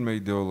 ცოცხლებში თუ ვინმე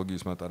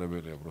იდეოლოგიის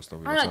მატარებელია პროსტა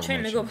ვიღაცა. არა, ჩვენ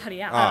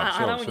მეგობარია,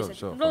 არავინ ისე.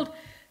 უბრალოდ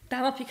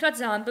დამაფიქრა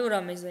ძალიან ბევრ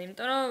რამეზე,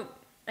 იმიტომ რომ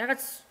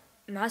რაღაც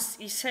მას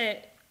ისე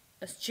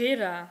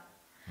სჯერა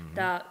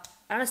და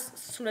არის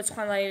სულაც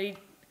ხანაირი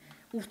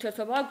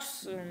ურთიერთობა აქვს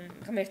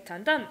ღმერთთან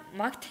და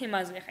მაგ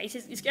თემაზე ხა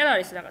ის კი არ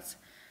არის რაღაც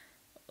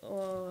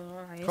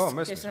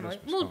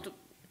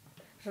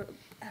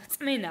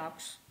წმენა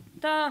აქვს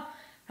და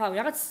რავი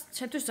რაღაც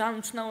ჩემთვის ძალიან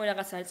უცნაური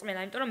რაღაც არის წმენა,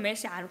 იმიტომ რომ მე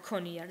ესე არ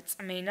მქონია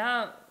წმენა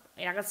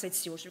რაღაც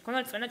ეციურში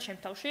მქონდა წმენა ჩემ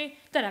თავში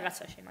და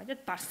რაღაცაში მაგათ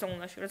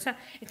ბარსელონაში როცა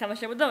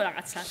ეთამაშებოდა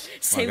რაღაცა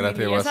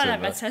სევილიასა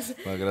რაღაცას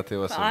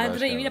მაგრათევასა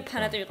ადრე იმენა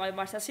ფანატი ვიყავი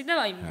ბარსასი და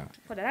აი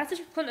ხო და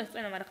რაღაცაში მქონდა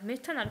წმენა მაგრამ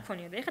მერთან არ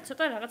მქონია და ეხლა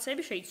ცოტა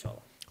რაღაცეები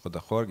შეიცვალა ხო და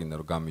ხო არ გინდა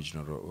რომ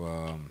გამიჯნო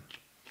რომ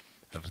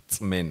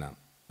წმენა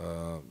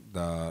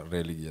და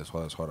რელიგია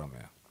სხვა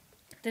რამეა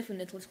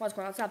დეფინიტურად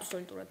სხვა რაღაცა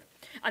აბსოლუტურად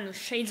ანუ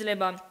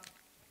შეიძლება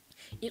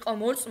იყო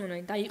მორწმუნე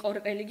და იყო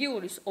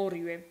რელიგიურის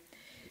ორივე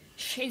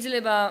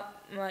შეიძლება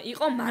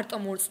იყო მარტო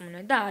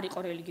მორწმუნე და არ იყო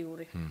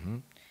რელიგიური.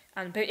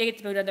 ანუ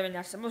ეგეთი ბევრი ადამიანი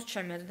არსებობს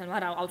ჩემი აზრით, ანუ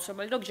არა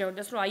აუცილებელი რომ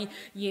გჯეროდეს რომ აი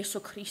იესო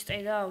ქრისტე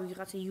და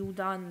ვიღაცა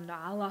იუდა და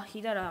ალაჰი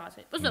და რაღაცა.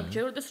 პროსტო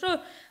გჯეროდეს რომ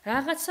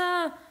რაღაცა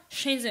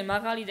შენზე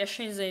მაღალი და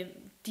შენზე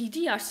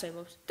დიდი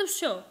არსებობს. და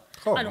всё.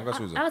 ანუ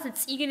რაღაცა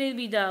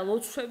წიგნები და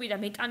ლოცვები და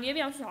მეტანიები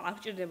ამას არ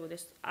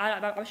გჭირდებოდეს.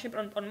 არა ბავშვი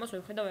პრონტონმოს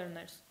ვერ ხედავ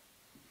ვერანაირს.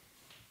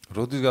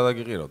 როდის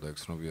გადაგიყირავდა ეგ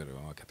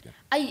ცნობიერება მაკეთკენ?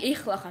 აი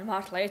ეხლა ხარ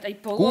მართლა ერთ აი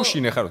ბოლო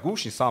გუშინ ხარ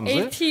გუშინ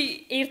 3-ზე?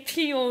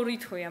 1-2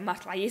 თვეა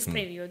მართლა ეს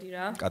პერიოდი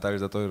რა.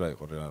 კატალიზატორი რა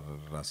იყო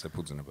რა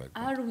შეფუძნება ეგ?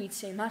 არ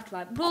ვიცი მართლა.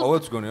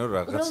 ყოველთვის გონია რომ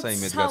რაღაცა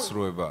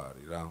იმედგაცრუება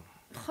არის რა.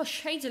 ხო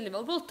შეიძლება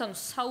უბრალოდ ამ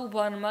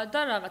საუბარმა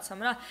და რაღაცამ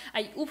რა.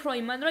 აი უფრო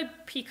იმან რომ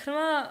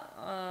ფიქრმა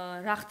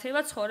რა ხდება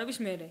ცხოვრების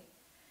მერე.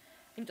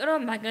 იმიტომ რომ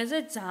მაგაზე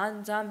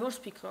ძალიან ბევრს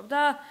ფიქრობ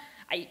და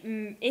აი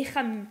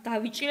ეხა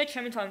დავიჭირე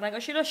ჩემი თვალ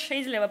მაგაში რომ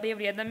შეიძლება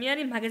ბევრი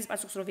ადამიანი მაგაზე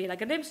პასუხს რო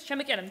ვერაგდებს,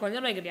 ჩემი კი არა მგონია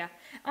რომ ეგრეა.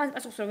 ამას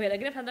პასუხს რო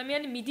ვერაგდებს,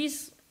 ადამიანი მიდის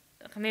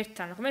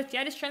ღმერთთან. ღმერთი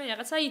არის ჩვენი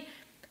რაღაცა აი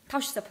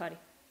თავშესაფარი.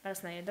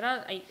 რაღაცნაირად რა,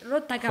 აი რო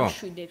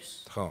დაგამშვიდებს.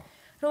 ხო.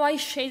 რომ აი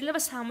შეიძლება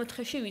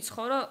 64-ში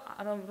ვიცხოვრო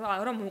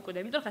რომ მომკვიდე,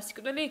 იმიტომ რომ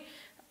ხასიკვდელი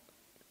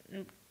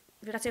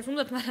ვიღაცებს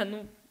უნდათ, მაგრამ ნუ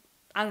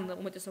არ უნდა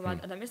უმეტესობა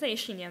ადამიანს და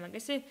ეშინია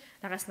მაგისი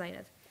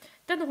რაღაცნაირად.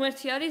 და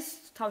ღმერთი არის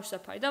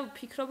თავშესაფარი და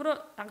ვფიქრობ რომ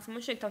რაღაც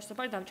მომენტში ეგ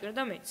თავშესაფარი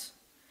დამჭირდა მეც.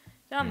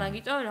 და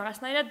მაგიტომ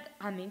რაღაცნაირად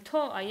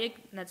ამინთო აი ეგ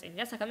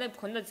ნაწილია, საკამდე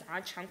მქონდა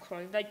ძალიან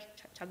ჩამქრალი და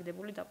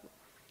ჩაგდებული და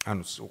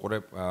ანუ უყურე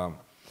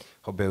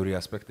ხო ბევრი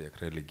ასპექტი აქვს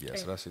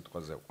რელიგიას რა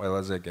სიტყვაზე.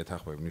 ყველაზე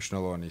გეთახვევი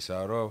მნიშვნელოვანი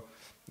ისაა რომ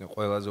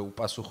ყველაზე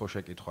უპასუხო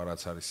შეკითხვა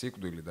რაც არის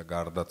სიკვდილი და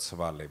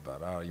გარდაცვალება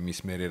რა იმის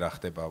მერე რა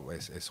ხდება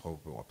ეს ხო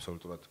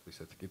აბსოლუტურად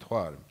ისეთი კითხვა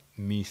არის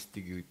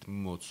მისტიკით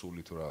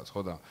მოცული თუ რაღაც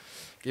ხო და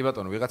კი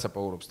ბატონო ვიღაცა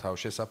პაურობს თავ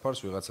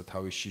შესაფარს ვიღაცა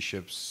თავის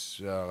შიშებს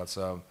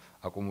რაღაცა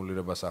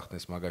აკუმულირებას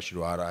ახდენს მაგაში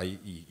რომ არა აი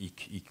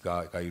იქ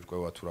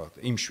გაირკვევა თუ რაღაც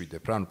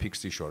იმშვიდებ რა ანუ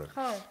ფიქსი შორე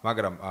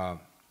მაგრამ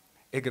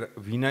ეგ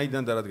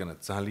ვინაიდან და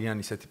რადგანაც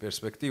ძალიან ისეთი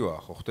პერსპექტივაა,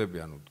 ხო ხდები,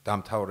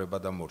 დამთავრება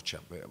და მორჩა.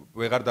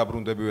 ვეღარ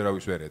დაბრუნდები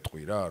ვერავის ვერ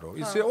ეტყვი რა, რომ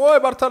ისე,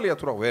 მართალია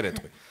თუ რა ვერ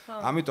ეტყვი.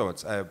 ამიტომაც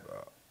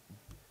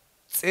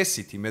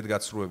წესით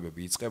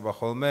იმედგაცრუებები იწყება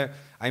ხოლმე,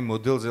 აი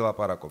მოდელზე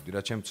ლაპარაკობდი,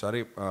 რა ჩემთვის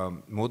არის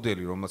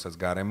მოდელი, რომელსაც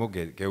გარემო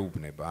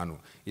გეუბნება.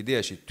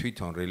 იდეაში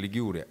თვითონ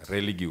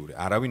რელიგიური,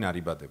 არავინ არ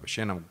იბადება.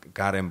 შენ ამ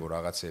გარემო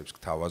რაღაცეებს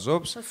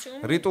გთავაზობს,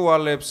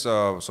 რიტუალებს,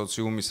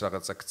 სოციუმის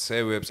რაღაცა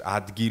ქცევებს,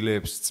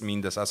 ადგილებს,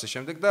 წმინდას ასე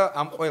შემდეგ და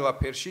ამ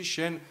ყველაფერში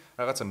შენ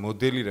რაღაცა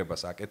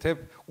მოდელირებას აკეთებ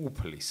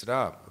უფლის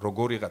რა,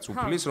 როგორიღაც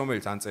უფლის,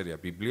 რომელიც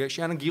ანწერია ბიბლიაში,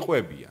 ან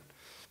გიყვებიან.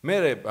 მე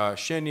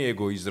შენი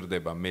ეგო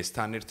იზრდება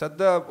მესთან ერთად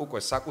და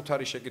უკვე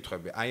საკუთარი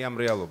შეკითხვები აი ამ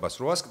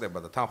რეალობას რო ასკდება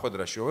და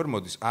თანხwebdriverში ვერ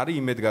მოდის, არის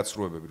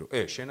იმედგაცრუებები, რომ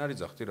შენ არის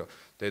ძახთი, რომ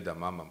დედა,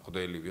 მამა,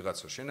 მღვდელი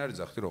ვიღაცა, შენ არის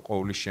ძახთი, რომ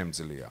ყოვლის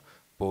შემძლეა,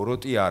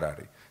 ბოროტი არ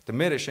არის. და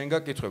მე შენ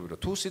გაკითხები, რომ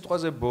თუ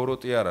სიტყვაზე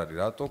ბოროტი არ არის,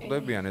 რატო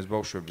ყდებიან ეს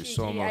ბავშვები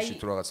სომალში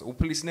თუ რაღაცა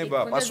უფლისნება,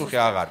 პასუხი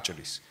აღარ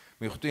ჭრის.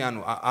 მიხვდი,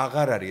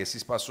 აღარ არის ეს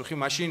ის პასუხი,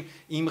 მაშინ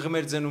იმ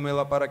ღმერთზე ნუ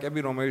მელაპარაკები,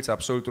 რომელიც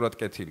აბსოლუტურად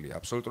კეთილია.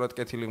 აბსოლუტურად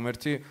კეთილი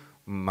ღმერთი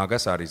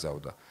მაგას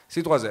არიზავდა.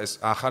 სიტყვაზე ეს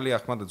ახალი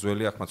ახმა და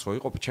ძველი ახმაც რო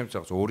იყო,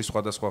 ჩემთვის ორი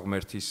სხვადასხვა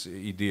ღმერთის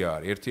იდეა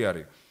არის. ერთი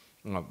არის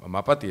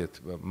მაპატიეთ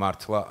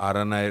მართლა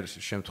არანაირ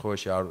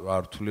შემთხვევაში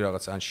არ რთული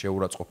რაღაც ან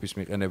შეურაცხყოფის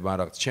მიყენება ან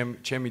რაღაც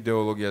ჩემ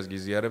იდეოლოგიას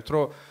გიზიარებთ,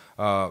 რომ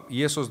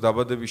იესოს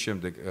დაბადების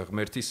შემდეგ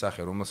ღმერთის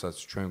სახე, რომელსაც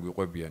ჩვენ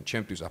გვიყვებიან,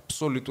 ჩემთვის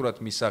აბსოლუტურად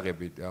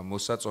მისაღები,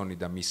 მოსაწონი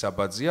და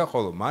მისაბაძია,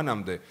 ხოლო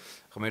მანამდე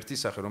ღმერთის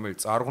სახე,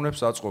 რომელიც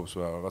წარღვნებს აწყობს,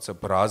 რაღაცა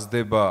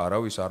ბრაზდება,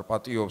 არავის არ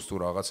პატიობს თუ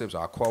რაღაცებს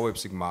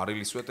აქვავებს, იქ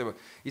მარილის სვეტება.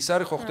 ის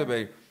არის ხო ხდება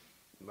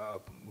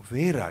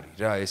ვერ არის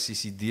რა ეს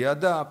ის იდეა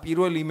და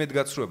პირველი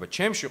იმედგაცრუება.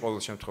 ჩემში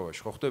ყოველ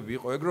შემთხვევაში ხო ხდები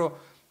იყო ეგ, რომ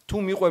თუ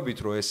მიყვებით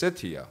რომ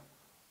ესეთია,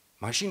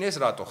 მაშინ ეს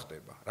რატო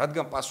ხდება?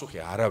 რადგან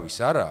პასუხი არავის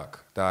არ აქვს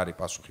და არის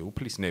პასუხი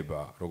უფლისნება,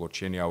 როგორც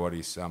შენი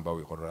ავარიის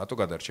ამბავი იყო, რატო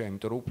გადარჩა?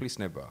 იმიტომ რომ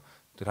უფლისნება.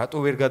 რატო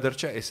ვერ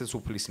გადარჩა ესეც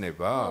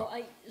უფლისნება?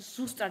 აი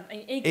ზუსტად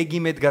ეგ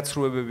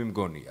იმედგაცრუებები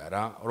მგონია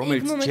რა,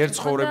 რომელიც ჯერ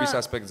ცხოვრების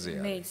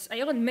ასპექტზეა.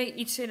 მე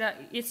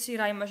იცი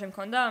რა იმაში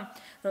მქონდა,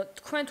 რომ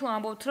თქვენ თუ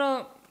ამბობთ, რომ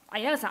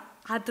აი რაღაცა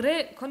ადრე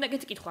მქონდა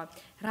ეგეთი კითხვა,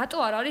 რატო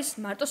არ არის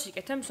მარტო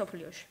სიკეთე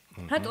მსოფლიოში?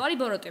 რატო არის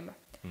ბოროტება?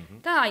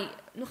 და აი,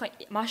 ხა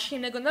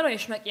მაშინ მეგონა რომ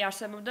ეშმაკი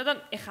არსებობდა და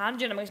ეხა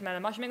ამჯერად მაგის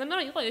მაგრამ მაშინ მეგონა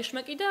რომ იყო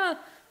ეშმაკი და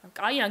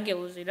კაი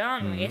ანგელოზი რა,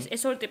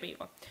 ეს ორი ტიპი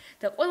იყო.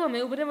 და ყველა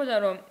მეუბნებოდა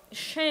რომ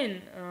შენ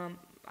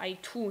აი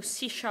თუ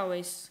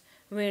სიშავეს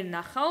ვერ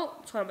ნახავ,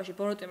 ცხოვრებაში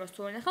ბოროტებას თუ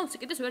ვერ ნახავ,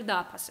 სიკეთეს ვერ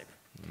დააფასებ.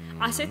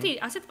 ასეთი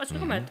პასუხი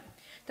მომართ.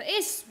 და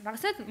ეს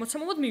მაგასთან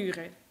მოცემულად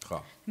მივიღე. ხო.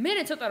 მე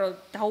ცოტა რომ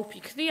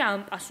დაუფიქრდი ამ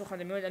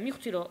პასუხამდე, მე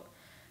მივხვდი რომ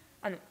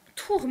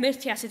თუ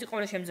ღმერთი ასეთი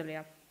ყოველ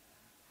შემძლეა.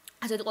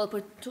 ასეთი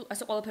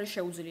ყოველფერი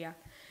შეუძლია.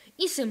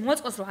 ისე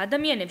მოაწყოს რომ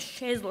ადამიანებს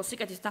შეეძლოს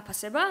სიკეთის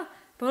დაფასება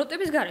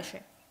ბოროტების გარეშე.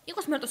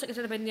 იყოს მარტო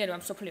სიკეთე და ბედნიერება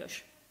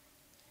მსოფლიოში.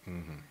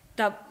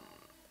 და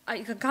აი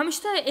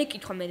გამიშთა ეგ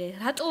კითხვა მე,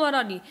 რატო არ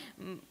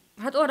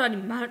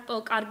არის მარტო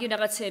კარგი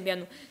რაღაცეები,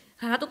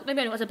 რატო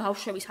ყდებიან რაღაცა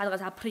ბავშვები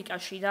სადღაც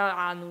აფრიკაში და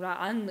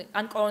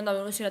ან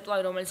კორონავირუსი რატო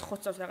არის რომელიც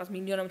ხოცავს რაღაც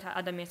მილიონობით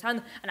ადამიანს, ან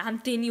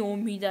ამდენი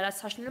ომი და რა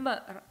საშინელება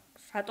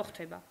რატო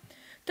ხდება?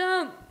 და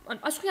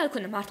პასუხი არ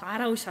ქონდა, მართლა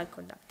არავის არ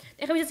ქონდა.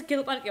 ეხლა ვისაც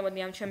გელაპარაკებოდი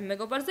ამ ჩემი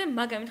მეგობარზე,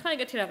 მაგამ მითხრა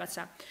ეგეთი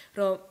რაღაცა,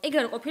 რომ ეგ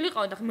არ ყოფილიყო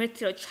და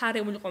ღმერთი რომ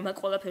ჩარეულიყო მაგ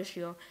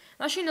ყველაფერშიო.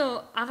 მაშინ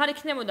აღარ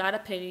იქნებოდა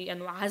არაფერი,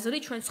 აზრი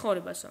ჩვენ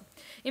ცხოვრებასო.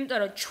 იმიტომ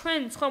რომ ჩვენ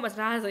ცხოვრებას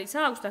რა აზრიც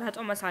აქვს და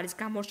რატომაც არის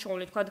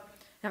გამორჩეული, თქვა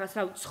რაღაც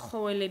რა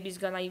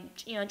ცხოველებისგან, აი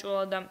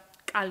ჭიანჭველა და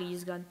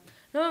კალიისგან.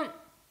 რომ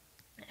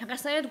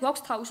რაღაცნაირად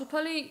გვაქვს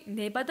თავისუფალი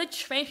ნება და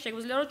ჩვენ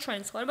შეგვიძლია რომ ჩვენ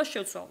ცხოვრებას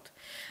შევცვალოთ.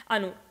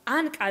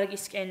 ან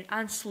კარგისკენ,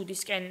 ან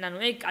სუდისკენ,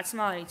 ეგ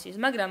კაცმა არ იცის,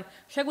 მაგრამ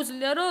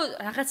შეგვიძლია რომ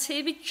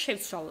რაღაცეები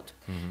შევცვალოთ.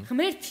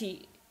 ღმერთი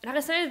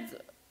რაღაცნაირად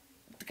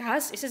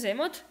დგას ესე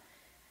ზემოთ.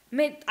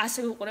 მე ასე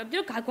ვუყურებდი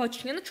რომ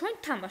გაგვაჩნია და ჩვენ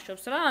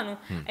თამაშობს რა,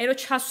 აი რომ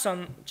ჩასვამ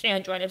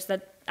ჭიანჭველებს და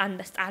ან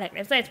და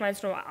სტარაკნებს და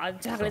ერთმანეთს რომ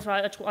ძაღლებს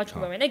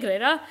აჩქუბავენ ეგრე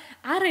რა,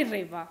 არ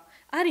ერევა.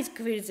 არის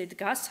გვერდზე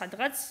დგას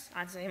სადღაც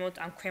ან ზემოთ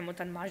ან ქვემოთ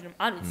ან მარჯვნივ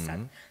არ ვიცი სად.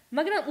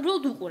 მაგრამ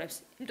უბრალოდ უყურებს,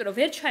 იმიტომ რომ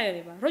ვერ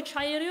ჩაერევა. რო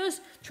ჩაერიოს,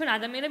 ჩვენ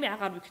ადამიანები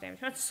აღარ ვიქნებით.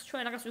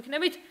 ჩვენ რაღაც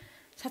ვიქნებით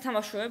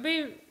სათამაშოები,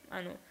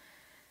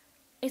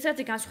 ეს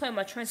არის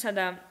განსხვავება ჩვენსა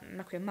და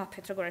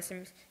მაფეთ როგორ არის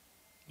იმის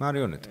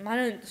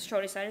მარიონეტს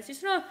შორის არის ის,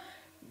 რომ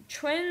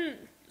ჩვენ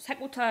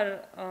საკუთარ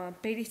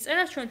ბედის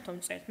წერას ჩვენ თვითონ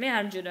წერთ. მე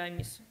არ მჯერა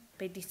იმის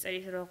ბედის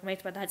წერის რომ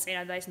ღმერთმა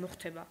დაწერა და ეს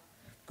მოხდება.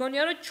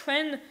 გონია რომ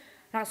ჩვენ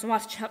რაღაც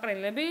ვართ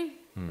ჩაყრილები,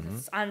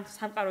 ან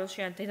სამყაროში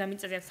ან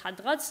დედამიწაზე ან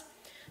სადღაც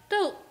და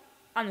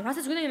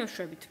რასაც გვინდა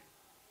იმეშვებით.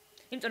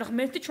 იმიტომ რომ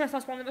ღმერთი ჩვენ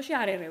სასწაულებაში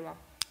არ ერევა.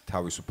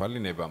 თავისუფალი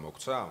ნება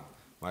მოგცა?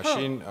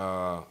 მაშინ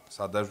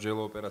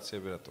სადარჯელო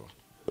ოპერაციები რატო?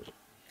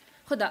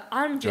 ხო და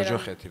არ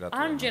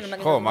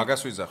მჯერა. ხო,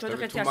 მაგას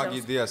ვიზახდები, თუ მაგ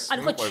იდეას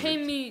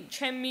მოყვებით.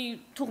 ჩემი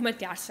თუ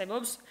ღმერთი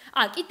არსებობს,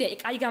 კიდე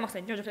კაი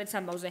გამახსენე ჯოჯოხეთის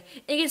ამბავზე.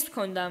 ეგეც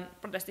მქონდა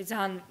პროტესტი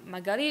ძალიან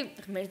მაგარი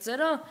ღმერთზე,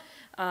 რომ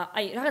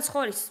აი რაღაც ხო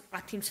არის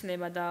 10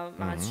 მცნება და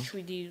რაღაც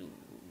 7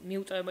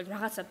 მიუწევებელი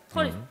რაღაცა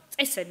ხო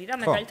წესები რა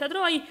მაგალითად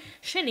რომ აი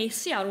შენ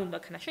ისი არ უნდა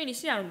ქნა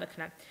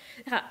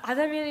ეხლა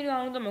ადამიანი რა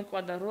არ უნდა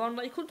მოკლა და რა არ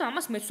უნდა იქო და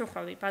ამას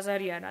მეცხრავი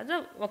ბაზარი არა და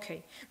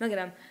ოკეი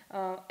მაგრამ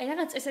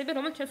რაღაც წესები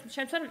რომელიც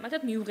ჩემს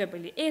მათად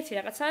მიუღებელი ერთი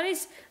რაღაც არის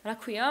რა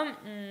ქვია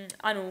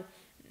ანუ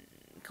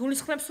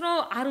გულისხმობს რომ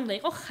არ უნდა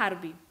იყოს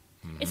ხარბი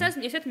ეს არის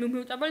ესეთ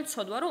მიუღებელი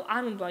ცოდვა რომ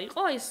არ უნდა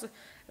იყოს ეს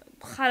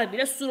ხარები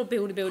რა სულ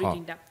ბევრი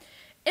გინდა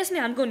ეს მე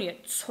არ მგონია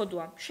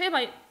ცოდვა შეიძლება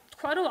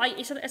თქვა რომ აი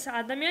ეს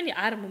ადამიანი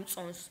არ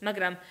მომწონს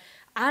მაგრამ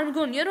არ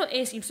მგონია რომ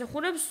ეს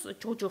იმსახურებს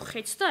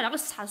ჯოჯოხეთს და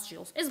რაღაც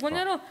სასჯელს ეს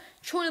მგონია რომ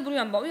ჩვეულებრივი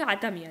ამბავი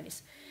ადამიანის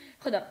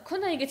ხო და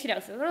ქონდა იგეთი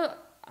რაღაცა რომ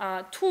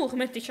თუ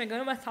ღმერთი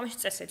შეგარო თამაში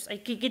წესებს აი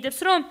გიგედებს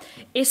რომ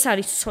ეს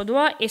არის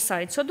ცოდვა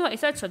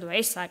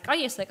ესაა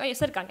კაი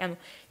ანუ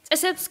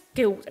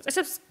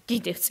წესებს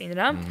გიდევს წინ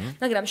რა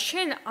მაგრამ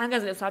შენ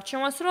ანგაზრდებს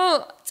არჩევანს რომ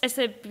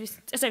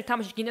წესები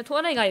თამაში გინდა თუ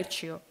არა ეგ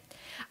აირჩიო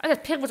აი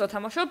ფეხბურთს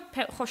თამაშობ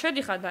ხო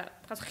შედიხარ და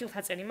ხილს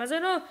აწერ იმაზე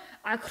რომ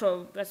აქ რომ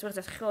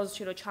რაღაცა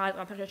ხილში რომ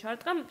ჩაარტყამ ფეხში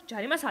ჩაარტყამ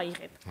ჯარიმას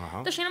აიღებ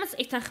და შენ ამას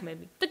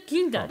ეთანხმები და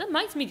გინდა და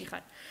მაინც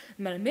მიდიხარ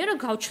მაგრამ მე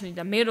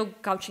რომ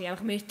გავჩნი ამ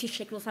ღმერთის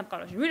შექმნილ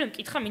სამყაროში ვინ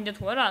მკითხა მინდა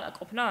თუ არა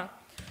ყოფნა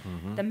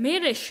და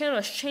მე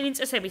შენი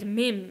წესებით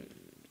მე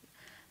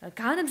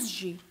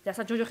განაბსჯი და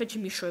საჯოჯოხეთში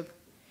მიშვებ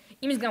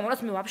იმის გამო რაც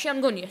მე ვაფშე არ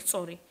მგონია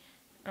სწორი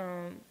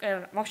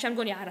ვაფშე არ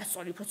მგონია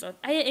არასწორი უბრალოდ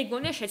აი ეგ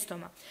გონია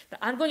შეცდომა და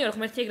არ მგონია რომ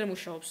ღმერთი ეგრე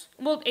მუშაობს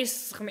უბრალოდ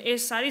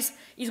ეს არის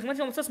ის ღმერთი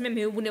რომელსაც მე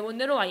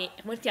მეუბნებოდი რომ აი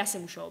ღმერთი ასე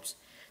მუშაობს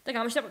და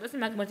გამოჩნდა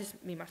პროტესტი მაგ ღმერთის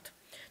მიმართ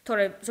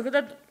თორე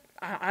ზოგადად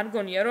არ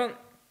მგონია რომ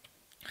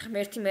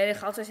ღმერთი მე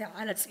ხალხს ესე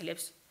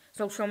ანაწილებს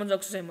ზოგს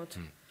შემოძოგს ზემოთ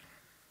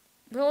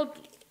უბრალოდ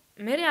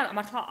მე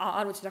მართლა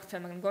არ ვიცი რა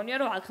ხდება მაგრამ მგონია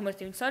რომ აქ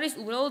ღმერთი ვინც არის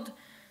უბრალოდ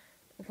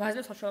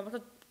ვაზნებს საშუალებათა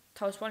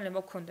თავისუფალი ნება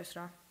გქონდეს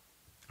რა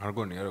არ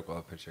გონია რომ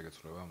ყველაფერი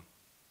შეგეცვლება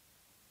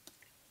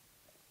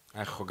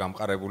აი ხო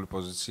გამყარებული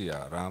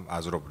პოზიციაა რა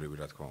აზრობრივი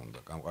რა თქმა უნდა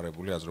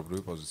გამყარებული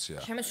აზრობრივი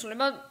პოზიციაა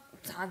შემეცვლება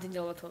ძალიან დიდი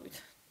ალბათობით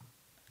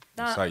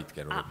და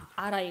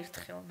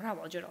არაერთხელ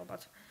მრავალჯერ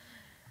ალბათ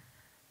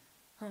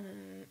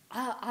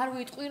არ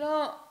ვიტყვი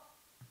რომ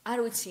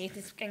არ ვიცი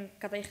ერთისკენ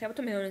გადაიხება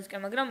თუ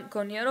მეორისკენ მაგრამ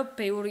გონია რომ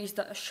ბევრი ის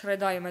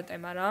შრედა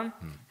ემატება რა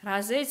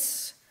რაზეც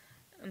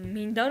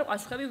მინდა რომ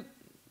პასუხები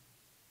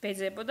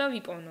ვეძებო და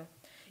ვიპოვნო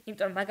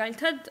იმიტომ რომ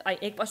მაგალითად აი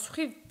ეგ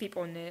პასუხი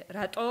ვიპოვნე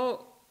რატო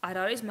არ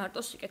არის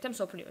მარტო სიკეთე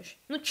მსოფლიოში.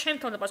 ნუ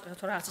ჩემთან და პასუხი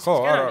თუ რა არის ხო,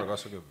 არა,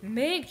 გასაგებია.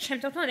 მე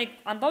ჩემთან ეგ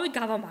ამბავი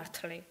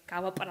გავამართლე,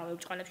 გავაპარავე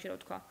ბჭყალებში რა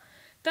თქვა.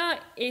 და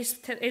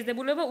ეს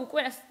დებულება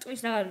უკვე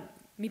წვნის რა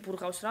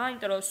მიფურღავს რა,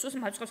 იმიტომ რომ სულს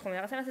მაწყობს ხოლმე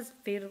რაღაცას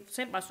ვერ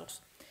სენ პასუხს.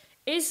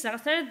 ეს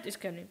რაღაცნაირად ის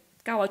გქონი,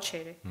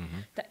 გავაჩერე.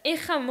 და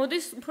ეხა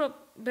მოდის უფრო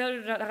ბევრი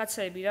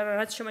რაღაცები რა,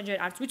 რაც შემაჯერ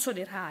არც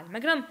ვიცოდი რა არის,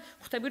 მაგრამ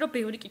ხვდები რომ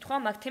ბევრი კითხვა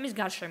მაგ თემის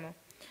გარშემო.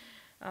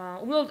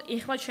 უბრალოდ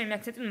ეხლა ჩემი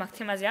აქცენტი მაგ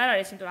თემაზე არ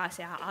არის, იმიტომ რომ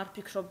ასე არ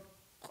ფიქრობ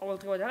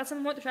ყოველდღიურად რაღაცა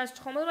მომენტში არის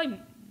ხომ რომ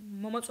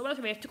მომოწობრად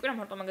ერთი კვირა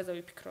მარტო მაგაზე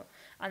ვიფიქრო.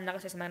 ან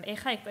რაღაც ეს მაგრამ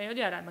ეხა ეგ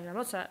პერიოდი არ არის, მაგრამ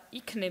როცა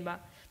იქნება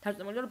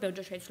დარწმუნებული რომ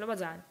ბევრჯერ შეიძლება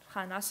ძალიან.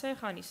 ხან ასე,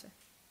 ხან ისე.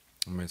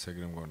 მეც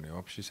ეგრე მგონია,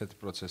 ვაფშე ესეთი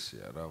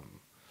პროცესია რა.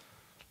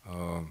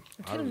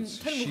 არ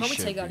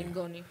ვიცი. ეგ არის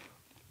მგონი.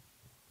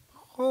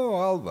 ხო,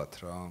 ალბათ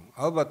რა.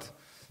 ალბათ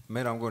მე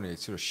რა მგონია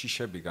იცი რომ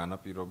შიშები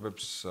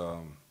განაპირობებს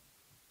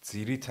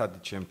ძირითადი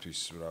ჩემთვის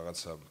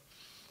რაღაცა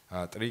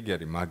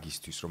ტრიგერი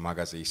მაგისტვის რომ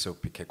მაგაზე ისევ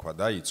ფიქექვა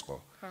დაიწყო.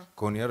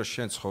 გონია რომ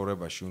შენ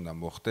ცხოვრებაში უნდა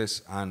მოხდეს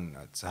ან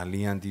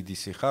ძალიან დიდი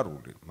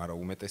სიხარული, მაგრამ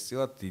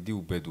უმეტესწილად დიდი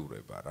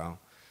უბედურება რა.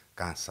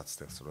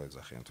 განსაცდელს რო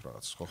ეძახიან თუ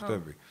რაღაც ხო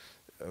ხდები,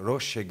 რომ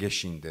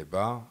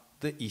შეგეშინდება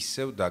და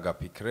ისევ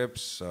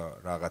დაგაფიქრებს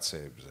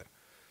რაღაცეებზე.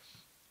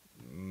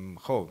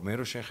 ხო, მე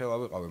რო შენ ხელა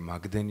ვიყავე,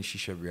 მაგდენი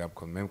შიშები არ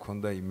მქონდა, მე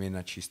მქონდა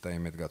იმენაჩის და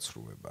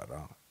იმედგაცრუება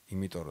რა.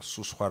 იმიტომ რომ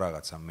სულ სხვა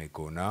რაღაცა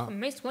მეგონა.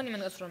 მეც მგონი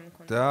იმედგაცრუება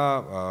მქონდა. და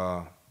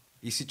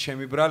ისი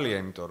ჩემი ბრალია,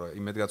 იმიტომ რომ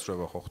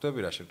იმედგაცრუება ხო ხდები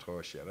რა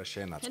შემთხვევაში არა,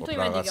 შენ აწყობ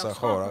რაღაცა,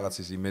 ხო,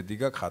 რაღაცის იმედი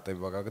გაქვს,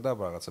 ხატება გაქვს და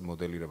რაღაცა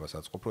მოდელირებას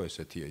აწყობ, რომ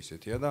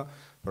ესეთია და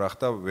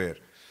ბრახტა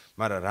ვერ.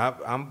 მაგრამ რა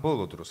ამ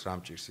ბოლო დროს რა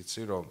მჭირს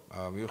იცი რომ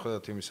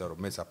მიუხედავად იმისა რომ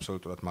მეც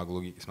აბსოლუტურად მაგ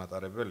ლოგიკის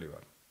მატარებელი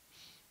ვარ.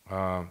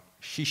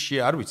 შიში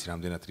არ ვიცი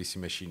რამდენად რისი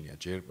მეშინია,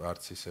 ჯერ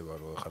არც ისე ვარ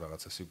რომ ხა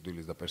რაღაცა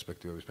სიკვდილის და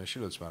პერსპექტივების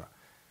მეშინოც, მაგრამ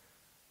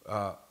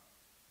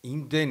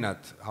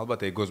იმდენად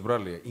ალბათ ეგოს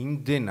ბრალია,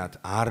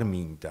 იმდენად არ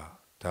მინდა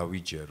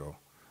დავიჯერო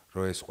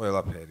რომ ეს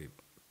ყველაფერი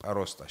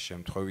პროსტა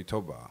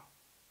შემთხვევითობაა.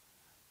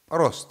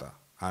 პროსტა,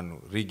 ანუ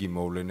რიგი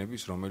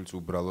მოვლენების, რომელიც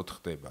უბრალოდ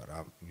ხდება რა,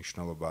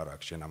 მნიშვნელობა არ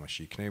აქვს, შენ ამაში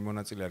იქნები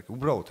მონაწილე არ იქ,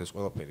 უბრალოდ ეს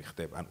ყველაფერი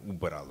ხდება, ან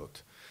უბრალოდ.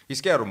 ის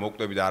კი არა რომ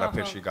მოკვდები და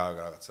არაფერში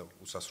რაღაცა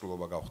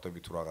უსასრულობა გავხდები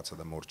თუ რაღაცა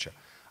და მორჩა.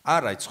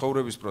 არა,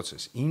 ცხოვრების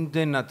პროცესი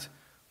იმდენად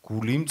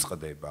გული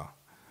მწყდება,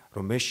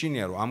 რომ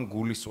მეშინია რომ ამ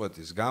გულის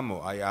წვეთის გამო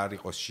აი არ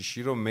იყოს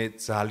შიში რომ მე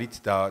ძალით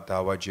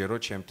დავაჯერო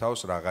ჩემ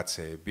თავს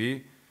რაღაცეები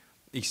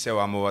ისევ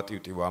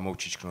ამოვატივტივო,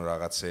 ამოვჩიჩქნო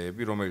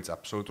რაღაცეები, რომელიც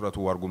აბსოლუტურად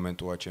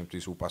უარგუმენტოა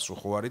ჩემთვის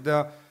უპასუხოარი და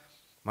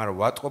მაგრამ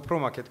ვატყობ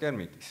რომ აქეთკენ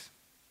მიდის.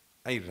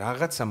 აი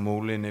რაღაცა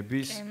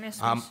მოვლენების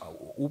ამ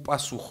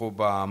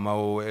უპასუხობა,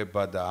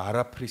 ამაოება და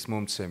არაფრის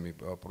მომცემი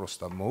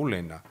პროსტა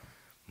მოვლენა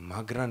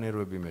მაგრა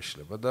ნერვები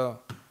მეშლება და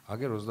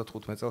აგერ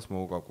 35 წელს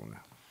მოუკაკუნე.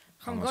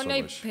 ხო,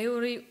 მგონია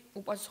ბევრი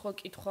უპასუხო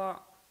კითხვა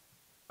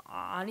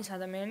არის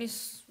ადამიანის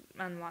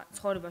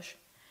ცხოვრებაში.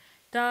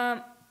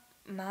 და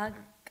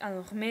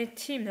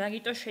ღმერთი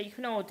მაგიტო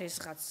შეიქმნა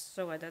ოდესღაც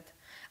ზოგადად.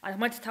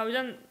 ღმერთი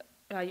თავიდან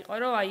რა იყო,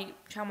 რომ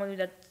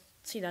ჩამოვიდა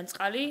ციდან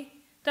წყალი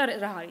და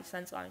რა არის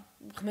ამ წყალი?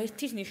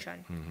 ღმერთის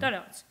ნიშანი და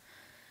რაღაც.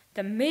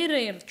 და მე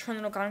ჩვენ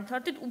რო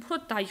განვთარდით, უფრო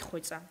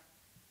დაიხვეწა.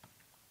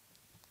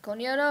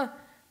 გონია რომ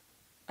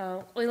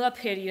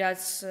ყველაფერი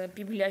რაც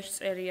ბიბლიაში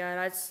წერია,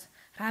 რაც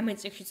რამე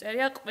წიგნში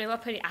წერია,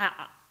 ყველაფერი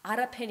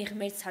არაფერი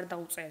ღმერთს არ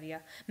დაუწერია.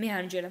 მე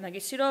ამჯერა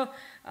მაგისი რომ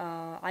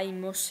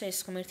მოსეს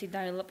ღმერთი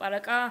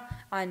დაელაპარაკა,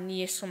 ან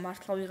იესო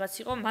მართლა ვიღაც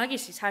იყო,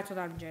 მაგისი საერთოდ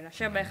არ ამჯერა.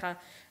 შეიძლება ხა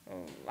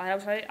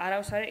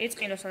არავის არ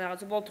ეწყინოს ან რაღაც,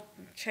 უბრალოდ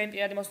ჩემი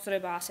პირადი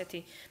მოსწრება ასეთი.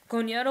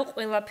 მგონია რომ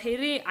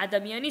ყველაფერი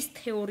ადამიანის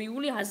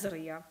თეორიული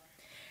აზრია.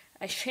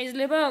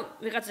 შეიძლება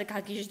ვიღაცა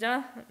გაგიჟდა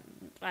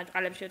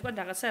ყალებში ვთქვა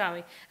რაღაცა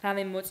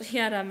რამე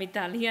მოწია, რამე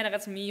დალია,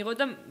 რაღაც მიიღო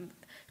და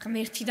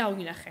ღმერთი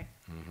დავინახე.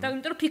 და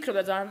იმიტომ რომ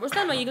ფიქრობდა ძალიან პოს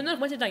და იგონა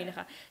ღმერთი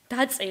დაინახა.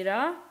 დაწერა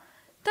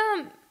და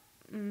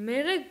მე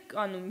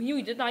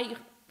მივიდა და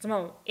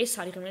ძმაო, ეს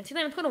არის ღმერთი და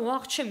მე მეთქვა რომ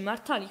ვახ, ჩემი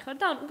მართალი ხარ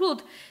და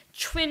უბრალოდ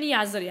ჩვენი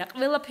აზრია,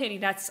 ყველაფერი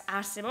რაც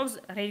არსებობს,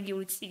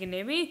 რელიგიური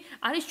წიგნები,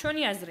 არის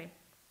ჩვენი აზრი.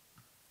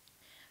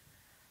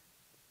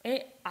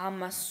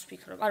 ამას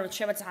ვფიქრობ. არა,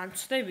 შეიძლება ძალიან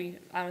ვწდები.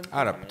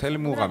 არა, მთელი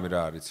მუღამი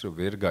რა არის, რომ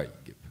ვერ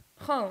გაიგებ.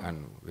 ხო.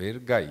 ვერ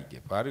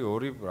გაიგებ. არის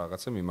ორი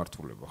რაღაცა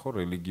მიმართულება, ხო,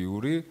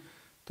 რელიგიური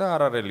და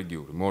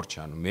არარელიგიური.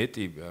 მორჩა,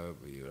 მეტი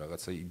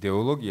რაღაცა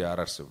იდეოლოგია არ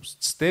არსებობს.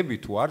 ცდები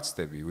თუ არ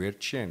ცდები,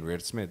 ვერც შენ,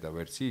 ვერც მე და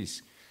ვერც ის,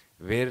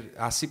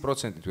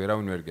 100%-ით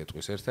ვერავინ ვერ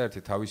გეტყვის. ერთ-ერთი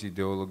თავის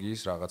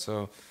იდეოლოგიის რაღაცა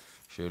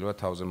შეიძლება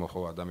თავზე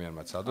მოხო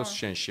ადამიანმა ცადოს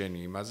შენი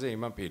იმაზე,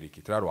 იმან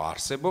პირიქით, რა რომ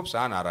არსებობს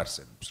ან არ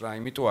არსებობს. რა,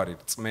 იმიტომ არის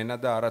წმენა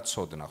და არა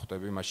ცოდნა.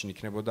 ხვდები, მაშინ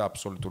იქნებოდა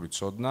აბსოლუტური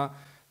ცოდნა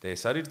და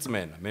ეს არის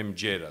წმენა. მე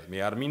მჯერა, მე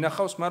არ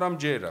მინახავს, მაგრამ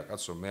მჯერა,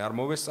 კაცო, მე არ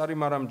მოვესწარი,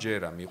 მაგრამ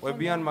მჯერა,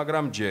 მიყვებიან,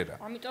 მაგრამ მჯერა.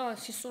 ამიტომ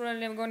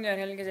სისულელე მგონია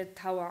რელიგიაზე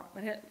თავა.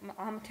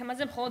 ამ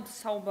თემაზე მხოლოდ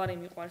საუბარი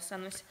მიყვარს,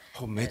 ანუ ეს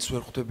ხო, მეც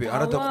ვერ ხვდები,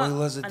 არა და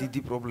ყველაზე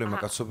დიდი პრობლემა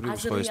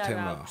კაცობრიობის ხო ეს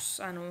თემა.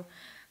 ანუ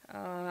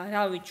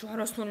რავი,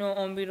 ჯვაროსნული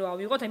ომი რო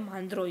ავიღოთ, აი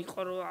მანდრო იყო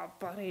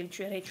რომ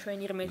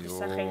ჩვენი ღმერთის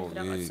სახელით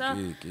რაღაცა.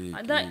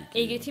 და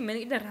ეგეთი მე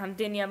კიდე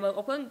რამდენი ამბავი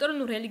ყოფილა, იმიტომ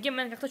რომ რელიგია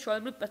მე გახდა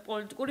ჩვეულებრივი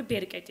პოლიტიკური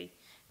ბერკეტი.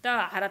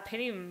 და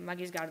არაფერი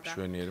მაგის გარდა.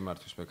 ჩვენიერი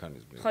მართვის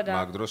მექანიზმი.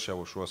 მაგ დროს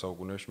შუა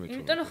საუკუნეებში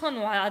მithunდა. იმიტომ რომ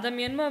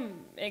ადამიანმა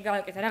ეგ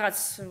გააკეთა რაღაც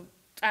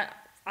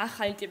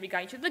ახალი ტიპი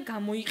გაიჩნდა და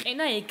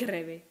გამოიყენა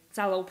ეგრევე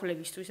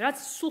ძალაუფლებისთვის, რაც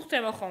სულ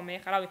ხდება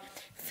ხოლმე. ხა რავი,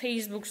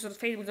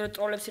 Facebook-ზე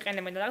ტროლებს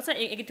იყენებენ და რაღაცა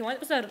ეგეთი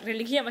მომენტი და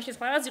რელიგია მაშინ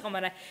სხვა რაღაც იყო,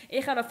 მაგრამ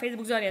ეხლა რა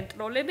Facebook-ზე არიან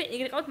ტროლები,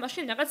 ეგრე ყავთ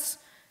მაშინ რაღაც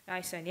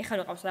აი ესენი, ეხლა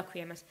რო ყავს რა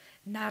ქვია მას,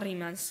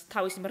 ნარიმანს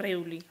თავის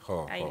მრევლი. ხო,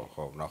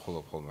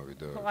 ნახულობ ხოლმე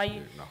ვიდეოებში,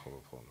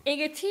 ნახულობ ხოლმე.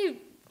 ეგეთი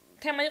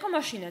თემა იყო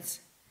მაშინაც.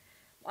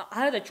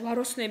 არა და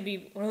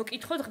ჯვაროსნები რო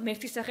კითხოთ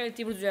ღმერთის სახელით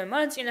იბრძვიან,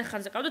 მაგრამ წინა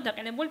ხანზე ყავდა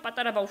დაყენებული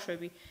პატარა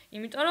ბავშვები.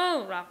 იმიტომ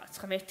რომ რაღაც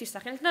ღმერთის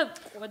სახელით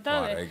და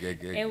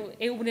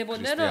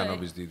ეუბნებოდნენ რომ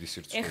ქრისტიანობის დიდი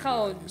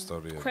სირცხვევა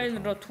ისტორია. თქვენ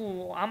რო თუ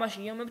ამაში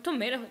იომებთ,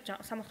 მე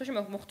სამხატვროში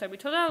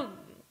მოხვდებითო და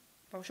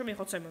ბავშვები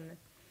იხოცებოდნენ.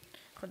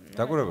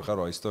 დაგვირები ხარ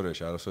რა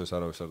ისტორიაში არასოდეს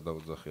არავის არ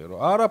დაუძახია რომ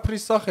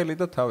არაფრის სახელი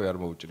და თავი არ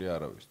მოუჭრია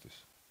არავისთვის.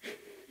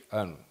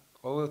 ანუ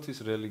ყოველთვის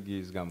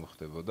რელიგიის გამო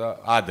ხდებოდა,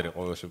 ადრე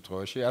ყოველ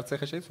შემთხვევაში, არც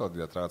ეხა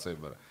შეიცვალდათ რაღაცები,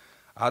 მაგრამ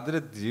ადრე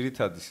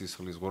ძირითადი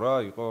სისხლის ღრა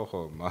იყო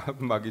ხო,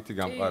 მაგითი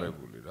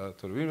გამყარებული რა,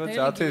 თორე ვინმე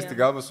ათეისტი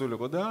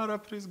გამოსულიყო და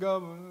არაფრის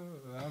გამო,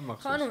 არ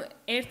მახსოვს. ხო, ანუ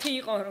ერთი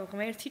იყო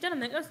ღმერთი და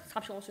მე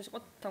სამშობლოს იყო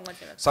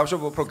თავგაწერა.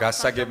 სამშობლო უფრო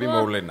გასაგები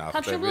მოვლენა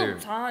ხდები.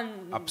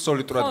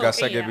 აბსოლუტურად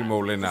გასაგები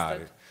მოვლენა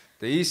არის.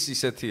 და ის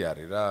ისეთი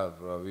არის რა,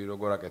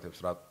 როგორ აკეთებს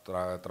რა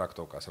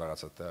ტრაქტოკას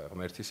რაღაცა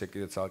ღმერთის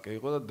ეკიდე ცალკე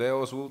იყო და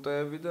დეოს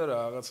ვულტეები და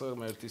რაღაცა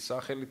ღმერთის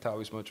სახელი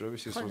თავის მოჭრების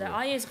სისხლზე. ხო და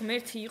აი ეს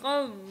ღმერთი იყო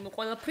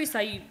ყველაფრის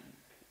აი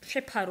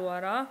შეფარო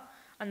არა,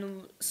 ანუ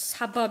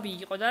საბაბი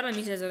იყო და რა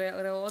მიზეზი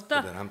რეალურად და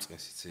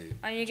რამწყეს იცი?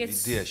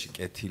 იდეაში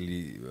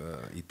კეთილი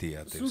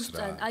იდეა დევს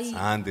რა.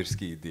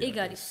 ანდერსკი იდეა. ეგ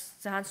არის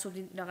ძალიან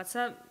სუდი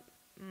რაღაცა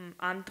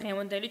ამ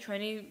დღევანდელი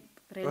ჩვენი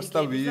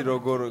Просто ვი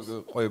როგორ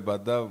ყვება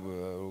და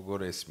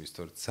როგორ ესმის,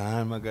 თორე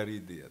ძალიან მაგარი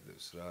იდეა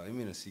დევს რა.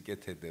 იმენას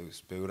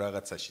იკეთედევს ბევრ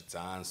რაღაცაში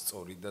ძალიან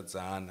სწორი და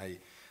ძალიან აი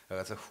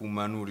რაღაცა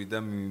ჰუმანური და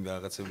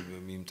რაღაცა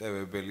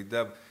მიმტევებელი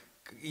და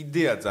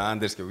იდეა ძალიან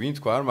დერსკე. ვინ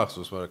თქვა არ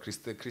მახსოვს, მაგრამ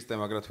ქრისტე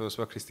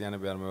მაგრათველოსება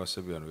ქრისტიანები არ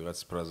მევასებიან ვიღაც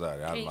ფრაზა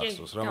არის, არ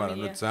მახსოვს რა,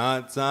 მაგრამ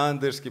ძალიან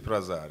დერსკი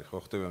ფრაზა არის, ხო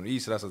ხდებიან.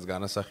 ის რასაც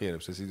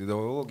განასახიერებს ეს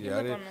იდეოლოგია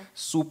არის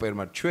სუპერ,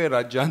 მაგრამ ჩვენ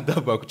რა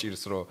ჯანდაბა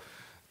გვჭირს რომ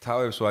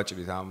თავებს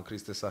ვაჭრით ამ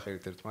ქრისტეს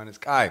სახელით ერთმანეთს.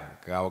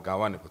 კაი,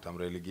 გავანებოთ ამ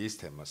რელიგიის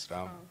თემას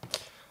რა.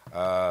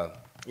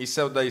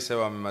 ისევ და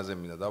ისევ ამ იმაზე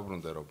მინდა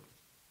დავბრუნდე, რომ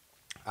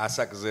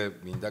ასაკზე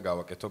მინდა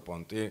გავაკეთო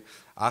პონტი.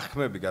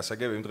 ახმები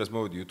გასაგები, იმ დღეს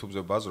მოვიდი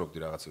YouTube-ზე ბაზრობდი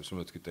რაღაცებს,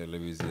 მეთქი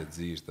ტელევიზია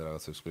ძირს და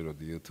რაღაცებს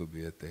ვყიროდი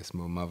YouTube-ზე, ეს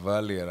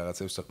მომავალია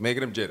რაღაცებს. მე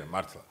ეგრე მჯერე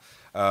მართლა.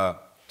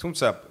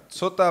 თუმცა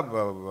ცოტა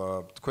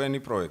თქვენი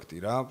პროექტი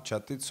რა,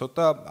 ჩატი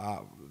ცოტა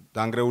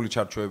დანგრეული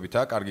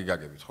ჩარჩოებითაა, კარგი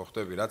გაგებით, ხო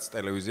ხდები, რაც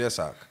ტელევიზიას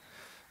აქვს.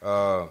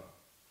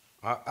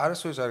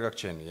 არასოდეს არ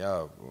გაგჩენია,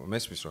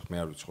 მესმის რომ მე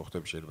არ ვიცი, ხო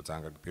ხდები, შეიძლება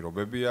ძალიან კარგი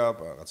პირობებია,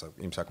 რაღაცა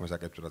იმ საქმეს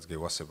აკეთებ, რაც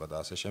გევასება და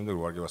ასე შემდეგ,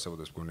 რო არ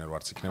გევასებოდეს გუნერ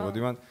ვარც იქნებოდი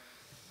მან.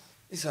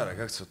 ის არა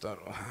გაქვს ცოტა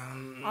რომ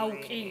აუ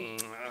კი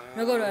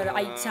როგორ არა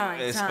აი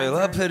ძალიან ეს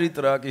ყველაფერი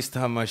ტრაკის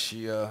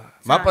თამაშია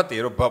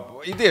მაპატიე რომ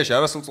იდეაში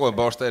არასრულწლოვანი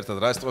ბავშვთან ერთად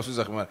რა ეს თავს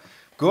ვიზახი მაგრამ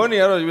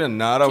გონია რომ იმენ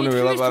ნარავნი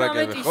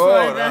ველაპარაკები ხო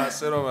რა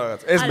ასე რომ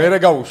რაღაც ეს მერე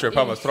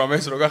გავუშვებ ამას რომ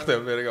ეს რო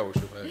გახდება მერე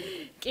გავუშვებ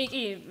კი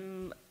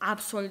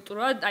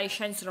აბსოლუტურად აი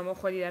შენს რომ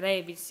მოხვედი და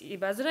რეების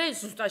იბაზრე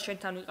ზუსტად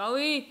შენთან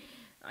ვიყავი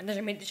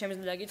даже მე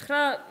შემიძლია გითხრა,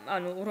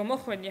 ანუ რომ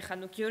მოხვედი ხა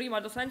ნუ გიორგი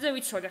მარტოსანიძე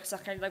ვიცოდი ხა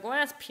სახელი და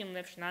გვარას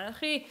ფილმებში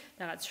ნახი,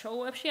 რაღაც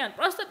შოუებში, ან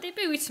პროსტო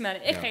ტიპი ვიცი,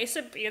 მაგრამ ეხა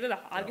ესე პირდა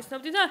არ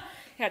გიცნობდი და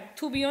ეხა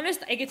to be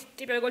honest, ეგეთი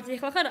ტიპი როგორც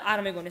ეხლა ხარ არ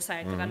მეგონე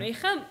საერთოდ, ანუ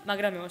ეხა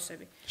მაგრამ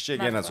მეოსები.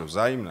 შეგენაცო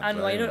ზაიმნა.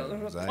 ანუ აი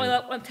ყველა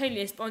მთელი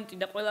ეს პონტი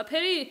და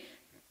ყველაფერი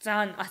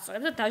ძალიან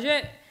ასწორებს და даже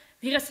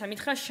ვიღაცა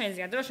მითხრა შენზე,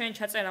 რომ შენ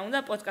ჩაწერა უნდა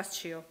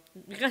პოდკასტშიო.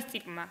 ვიღაც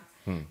ტიპმა.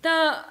 და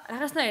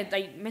რაღაცნაირად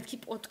აი მეთქი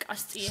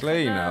პოდკასტი ეხლა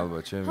სლეინა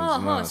ალბათ ჩემი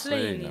ძმა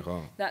სლეინა ხო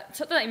და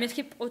ცოტა აი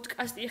მეთქი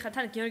პოდკასტი ეხლა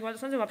თან გიორგი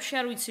მარტოსანიძე ვაფშე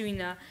არ ვიცი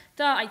ვინა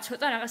და აი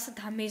ცოტა რაღაცა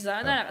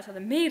დამეზარა და რაღაცა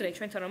და მე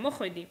ჩვენთან რომ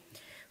მოხვედი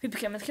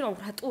ვიფიქრე მეთქი რომ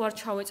რატო არ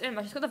ჩავეწერ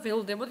მაშინ თქო და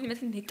ველოდებოდი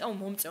მეთქი ნეტაო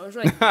მომწევს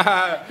რა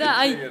და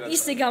აი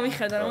ისე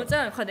გამიხედა რომ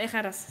მოწევ ხო და ეხლა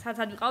რა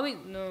სათად ვიყავი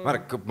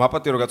მაგრამ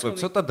მაპატი რო გაწევ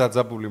ცოტა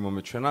დაძაბული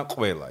მომეჩვენა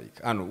ყველა იქ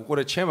ანუ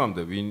უყურე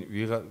ჩემამდე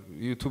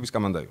YouTube-ის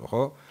კომანდა იყო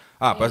ხო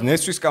ბას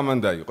ნესვის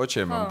კომანდა იყო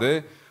ჩემამდე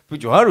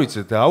ბიჭო არ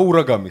ვიცი და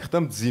აურა გამიხდა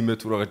მძიმე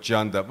თუ რაღაც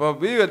ჯანდაბა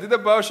მივედი და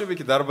ბავშვები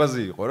კი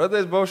დარბაზი იყო რა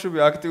და ეს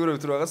ბავშვები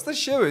აქტიურებთ რაღაც და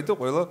შევედი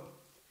ყველა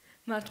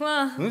მართლა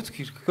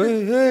მეთქი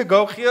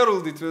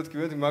გავხიარულდით მეთქი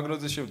მე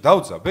მაგნოზე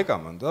დავძა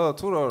ბეკამან და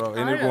თუ რა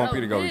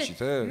ენერგოვამპირი გავიჩით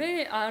მე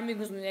არ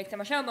მიგუზნია ეგ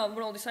თამაში აბა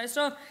უბრალოდ ის არის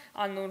რომ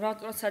ანუ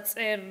როცა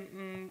წერ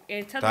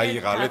ერთად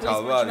დაიღალეთ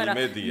ალბათ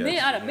იმედია მე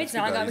არა მე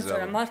ძალიან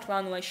გამიწვია მართლა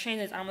ანუ აი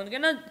შენზე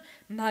წარმოდგენა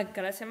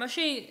მაგრას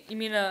ემაში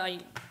იმენა აი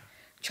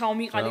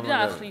ჩაომიყალიბ და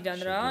ახლიდან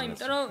რა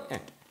იმიტომ რომ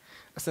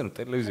ასე რომ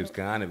ტელევიზიებს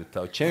განანებით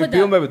თავ ჩემი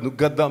ფილმებით ნუ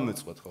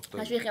გადამეწყვეთ ხო ხტო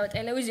მაშინ ხება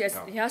ტელევიზიას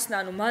იასნა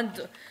ანუ მან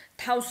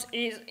თავს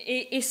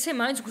ესე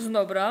მაინც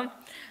გზნობ რა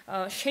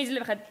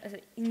შეიძლება ხა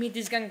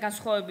იმედისგან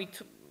განსხვავებით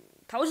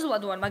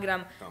თავისუფლად ვარ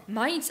მაგრამ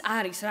მაინც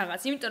არის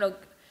რაღაც იმიტომ რომ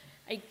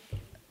აი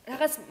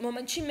რაღაც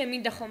მომენტში მე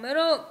მინდა ხოლმე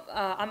რომ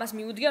ამას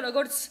მიუდგა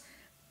როგორც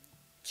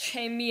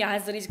ჩემი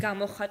აზრის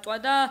გამოხატვა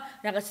და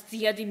რაღაც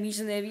ძიადი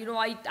მიზნები რომ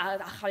აი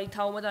ახალი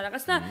თაობა და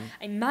რაღაც და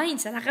აი მაინც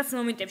რაღაც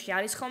მომენტებში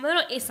არის ხოლმე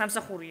რომ ეს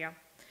სამსახურია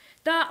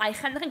და აი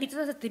ხანდახან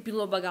გიწევს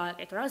დებილობა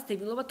გააკეთო რაღაც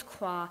დებილობა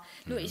თქვა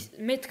ნუ ის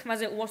მე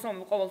თქმაზე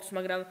უარსამო ყოველთვის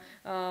მაგრამ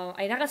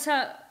აი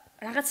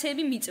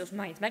რაღაცები მიწევს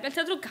მაინც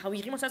მაგალითად რომ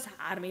გავიღიმო სადაც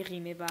არ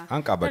მეღიმება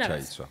ან კაბა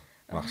ჩაიცვა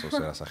მახსოვს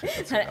რა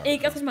სახეთაც ეგ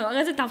ახლა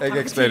მაგაზე დავთვალე ეგ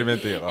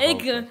ექსპერიმენტი იყო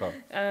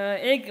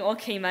ეგ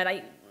ოკეი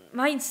მაგრამ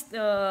მაინც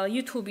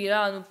YouTube-ი რა,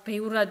 ანუ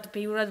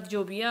ბევრად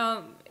ჯობია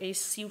ეს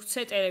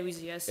სივრცე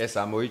ტელევიზიას. ეს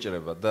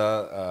ამოიჭრება და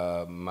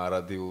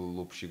მარადილ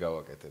ლუპში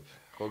გავაკეთებ.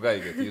 ხო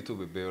გაიგეთ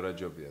YouTube-ი ბევრად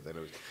ჯობია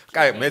ტელევიზია.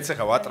 კაი, მეც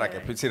ახლა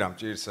ვატრაკებ, ვიცი რა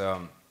მჭირს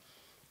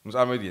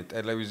წარმოვიდგინე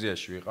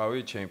ტელევიზიაში ვიყავი,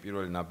 ჩემი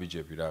პირველი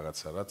ნაბიჯები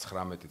რაღაცა რა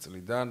 19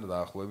 წლიდან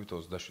დაახლოებით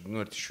 27,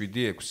 ნუ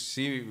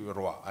 7-6-8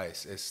 აი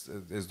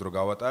ეს დრო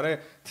გავატარე,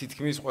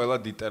 თითქმის ყველა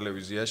დიდ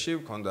ტელევიზიაში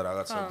მქონდა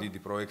რაღაცა დიდი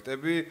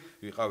პროექტები,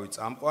 ვიყავი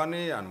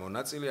წამყვანი, ან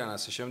მონაწილე, ან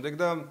ასე შემდეგ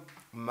და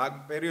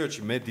მაგ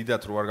პერიოდში მე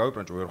დიდად რო არ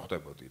გავიბრანჭო ვერ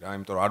ხვდებოდი რა,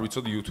 იმიტომ რომ არ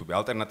ვიცოდი YouTube-ი,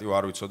 ალტერნატივა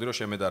არ ვიცოდი რომ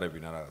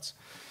შემედარებინა რაღაც.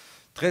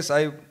 დღეს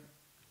აი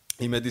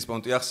იმედის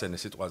პონტი ახსენე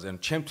სიტყვაზე, ანუ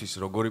ჩემთვის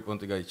როგორი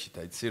პონტი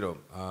გაიჩიტა, იცი რომ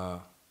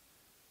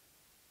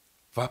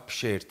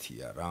ვაფშე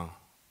ერთია რა.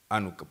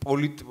 ანუ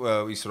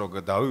ის რო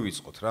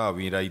დავივიწყოთ რა,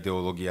 ვინ რა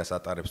იდეოლოგიას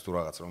ატარებს თუ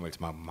რაღაც, რომელიც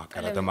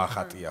მაგარა და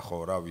მახატია ხო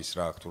რა, ვის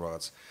რა აქვს თუ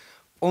რაღაც.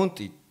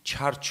 პონტი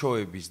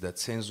ჩარჩოების და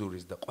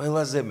ცენზურის და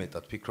ყველაზე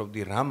მეტად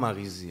ფიქრობდი რა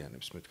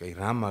მაღიზიანებს, მე თქვი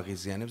რა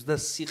მაღიზიანებს და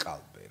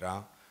სიყალბე რა.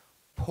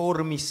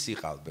 ფორმის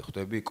სიყალბე,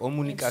 ხვდები,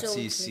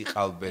 კომუნიკაციის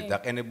სიყალბე,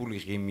 დაყენებული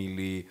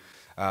ღიმილი,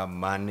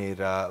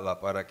 მანერა,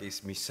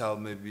 ლაპარაკის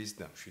მისალმების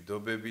და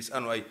მშვიდობების,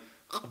 ანუ აი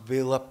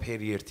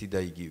ყველაფერი ერთი და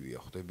იგივეა,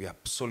 ხვდები,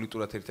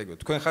 აბსოლუტურად ერთი და იგივე.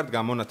 თქვენ ხართ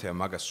გამონათეა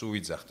მაგას სულ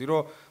ვიძახდი,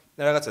 რომ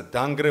რაღაცა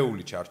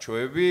დანგრეული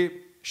ჩარჩოები,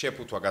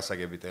 შეფუთვა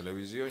გასაგები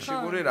ტელევიზიონში,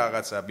 გური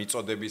რაღაცა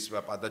მიწოდების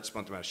პადაჩის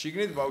პონტი, მაგრამ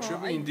შიგნით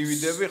ბავშვები,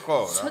 ინდივიდები, ხო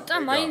რა. ცოტა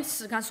მაინც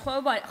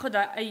განსხვავება, ხო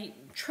და აი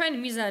ჩვენ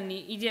მიზანი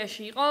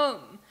იდეაში იყო,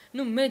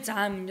 ნუ მე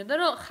ძალიან მინდა და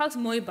რომ ხალხს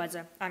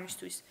მოებაძა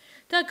ამისთვის.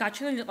 და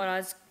გაჩვენილი იყო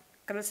რაღაც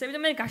გადაცემები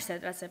და მე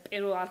გაშთადა რაღაცა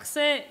პირველ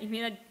არხზე,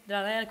 იმენა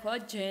რა თქვა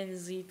Gen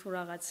Z თუ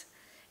რაღაც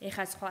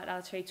ეხა სხვა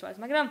რაღაც შეიცვალეს,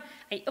 მაგრამ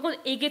აი იყო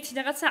ეგეთი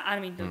რაღაცა არ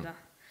მინდოდა.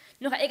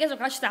 ნუ ხა ეგეც რო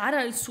გაჩნდა არ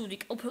არის სუდი,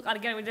 უფრო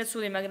კარგი არ მინდა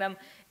სუდი, მაგრამ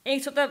ეგ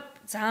ცოტა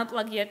ძალიან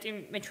პლაგიატი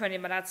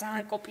მეჩვენება რა,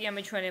 ძალიან კოპია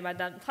მეჩვენება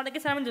და თან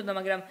ეგეც არ მინდოდა,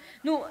 მაგრამ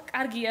ნუ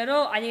კარგია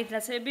რომ აი ეგეთი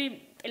რაღაცები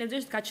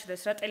ტელევიზიაში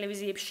გაჩნდეს რა,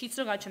 ტელევიზიებშიც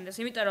რო გაჩნდეს,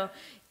 იმიტომ რომ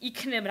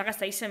იქნებ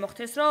რაღაცა ისე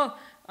მოხდეს, რომ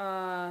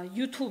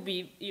YouTube-ი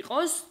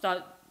იყოს და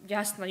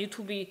ясно,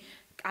 YouTube-ი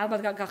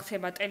ალბათ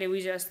გახდება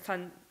ტელევიზიასთან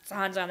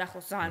ძალიან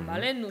ახლოს ძალიან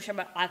მალე, ნუ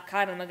შეიძლება აქ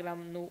არა, მაგრამ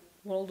ნუ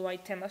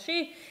worldwide თემაში,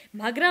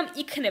 მაგრამ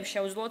იქნებ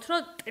შეუძლოთ,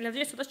 რომ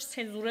ტელევიზიაში ცოტა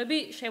ცენზურები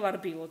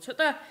შევარბილოთ.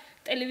 ცოტა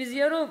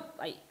ტელევიზია რომ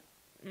აი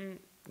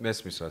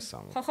მესმის რას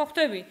სამო. ხო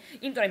ხვდები?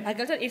 იმიტომ რომ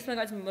მაგალითად ეს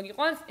მაგალითად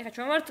მოგიყვანს, ეხლა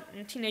ჩვენ ვართ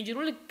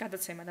თინეიჯერული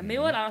გადაცემა და მე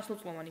ვარ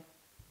არასრულწლოვანი.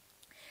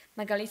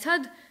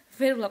 მაგალითად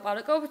ვერ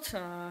ვლაპარაკობთ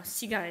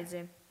სიგარეტზე,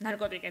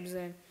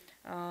 ნარკოტიკებზე.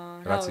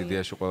 რაც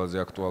იდეაში ყველაზე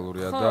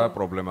აქტუალურია და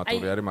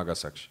პრობლემატური არის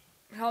მაგასაკში.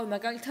 რავი,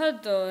 მაგალითად,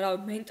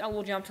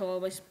 მენტალური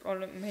ჯანმრთელობის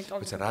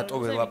მენტალური. ეს რატო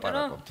ვერ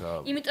ლაპარაკობთ?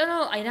 იმიტომ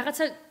რომ აი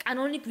რაღაცა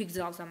კანონი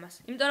გვიგზავს ამას.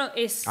 იმიტომ რომ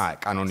ეს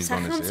კანონის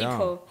დონეზეა?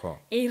 ხო.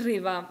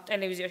 ერევა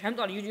ტელევიზიაში,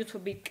 ამიტომ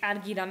YouTube-ი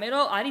კარგი რამე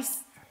რომ არის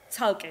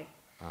ცალკე.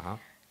 აჰა.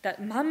 და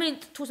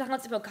მომენტ თუ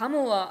სახელმწიფო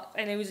გამოვა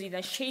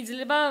ტელევიზიიდან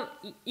შეიძლება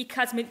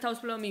იქაც მეტი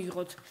თავისუფლება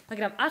მიიღოთ,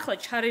 მაგრამ ახლა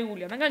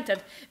ჩარეულია, მაგალითად,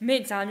 მე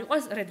ძალიან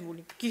მიყვარს Red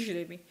Bull-ი,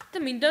 გიჟრები და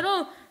მინდა რომ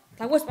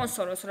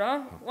დაგვესპონსოროს რა.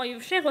 აი,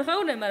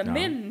 შეხვეხეულე, მაგრამ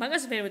მე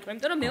მაგას ვერ ვიტყვი,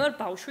 იმიტომ რომ მე ვარ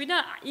ბავშვი და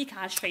იქ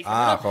არ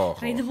შეიძლება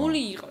რომ Red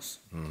Bull-ი იყოს.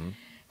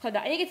 ხო და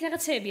ეგეთი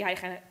რაღაცები, აი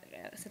ხა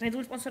Red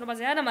Bull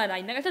სპონსორობაზე არა, მაგრამ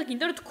აი მაგალითად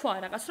გინდა რომ თქვა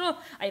რაღაც, რომ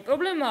აი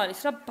პრობლემა არის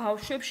რა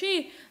ბავშვებში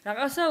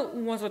რაღაცა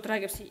უაზრო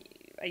დრაგებს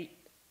აი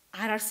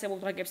არ არსებულ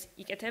დრაგებს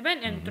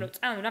იკეთებენ, ანუ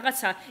წამო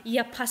რაღაცა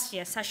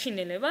იაფასია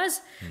საშინელებას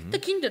და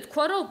გინდა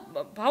თქვა რომ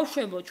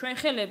ბავშვებო, ჩვენ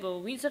ხელებო,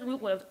 ვინც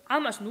ვიყურებთ,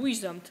 ამას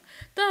ნუიზამთ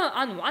და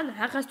ანუ ან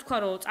რაღაც თქვა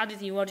რომ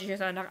წადით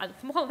ივარჯიშეთ ან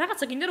ხო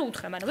რაღაცა გინდა რომ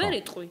უთხრა, მაგრამ ვერ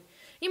იტყვი.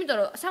 იმიტომ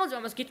რომ სახელმწიფო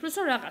ამას გითხრას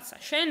რომ რაღაცა,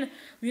 შენ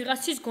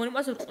ვიღაცის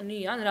გონებას რყვნი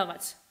ან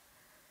რაღაც.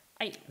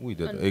 აი,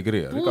 უიდა ეგრე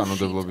არის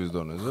კანონმდებლობის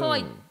დონეზე.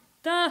 ხო,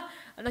 და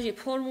ანუ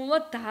ფორმულა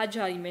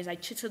დააჯარიმეს, აი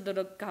ჩეცდო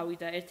რომ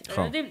გავიდა ერთი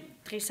პერიოდი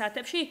დღის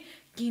საათებში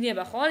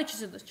გინება ხო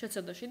არის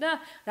ჩეცდოში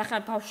და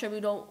რახან ბავშვები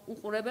რომ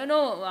უყურებენო,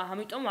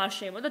 ამიტომ არ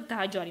შეიძლება და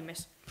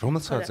დააჯარიმეს.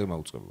 რომელ საათზე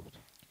მაუწყებლობთ?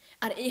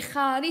 არა,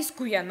 ეხა არის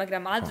გვიან,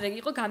 მაგრამ ადრე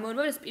იყო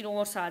გამეორება ეს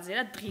პირველ საათზე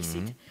რა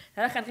დღისით. და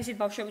რახან დღისით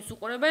ბავშვებიც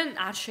უყურებენ,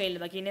 არ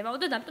შეიძლება გინებაო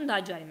და ამიტომ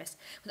დააჯარიმეს.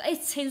 და ეს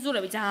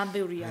ცენზურები ძალიან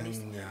ბევრი არის.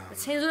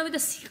 ცენზურები და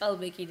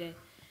სიყალბე კიდე.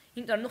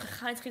 იმიტომ რომ ნუ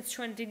ხარისხით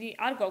ჩვენ დიდი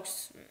არ გვაქვს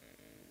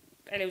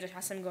ტელევიზიაში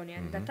ასე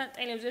მგონიან და თან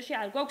ტელევიზიაში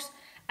არ გვაქვს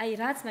აი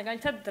რაც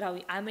მაგალითად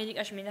რავი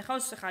ამერიკაში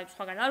მინახავს ხა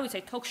სხვაგან არ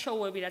ვიცი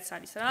თოქ-შოუები რაც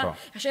არის რა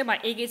შეიძლება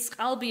ეგეც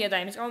ყალბია და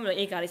იმის გამო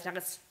ეგ არის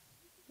რაღაც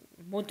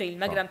მოდელი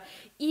მაგრამ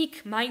იქ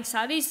მაინც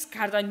არის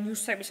გარდა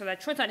ნიუსებისა და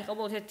ჩვენთან იყო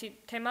ბოლოს ერთი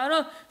თემა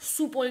რომ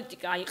სუ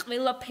პოლიტიკა აი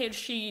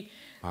ყველაფერში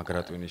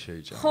მაგრატვინი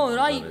შეიჭრა ხო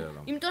რა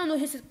იმიტომ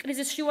რომ ეს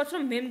კრიზისში ვართ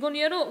რომ მე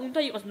მგონია რომ უნდა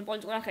იყოს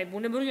პოლიტიკური არხები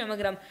ბუნებრივია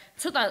მაგრამ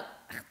ცოტა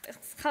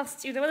ხალხს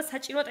სჭირდება და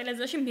საჭიროა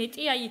ტელევიზიაში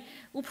მეტი აი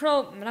უფრო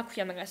რა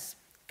ქვია მაგას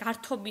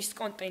გართობის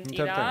კონტენტი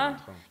რა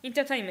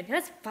ინტერტეინმენტი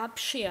რაც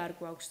ვაფშე არ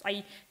გვაქვს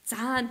აი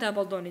ძალიან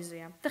დაბალ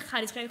დონეზეა და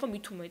ხარისხიანი ხო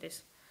მით უმეტეს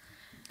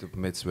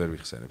მეც ვერ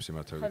ვიხსენებ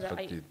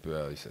სიმართლედ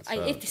ისეც აი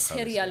ერთი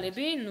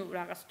სერიალები ნუ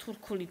რაღაც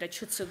თურქული და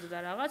ჩცდ და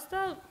რაღაც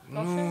და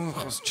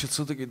ხო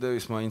ჩცდ კიდე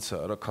ის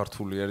მაინცაა რა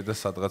ქართული არის და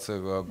სადღაც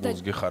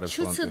გულს გიხარებს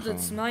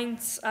ჩცდ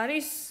მაინც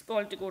არის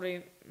პოლიტიკური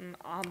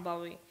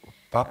ამბავი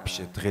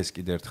ვაფშე დღეს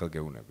კიდე ერთხელ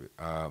გეუნები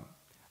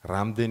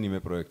რამდენიმე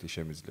პროექტი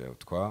შემიძლია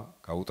თქვა,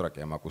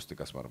 გაუტრაკე ამ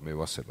აკუსტიკას, მაგრამ მე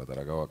ვასება და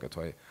რა გავაკეთო,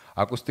 აი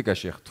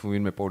აკუსტიკაში თუ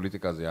ვინმე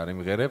პოლიტიკაზე არ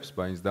იმღერებს,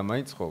 მაინც და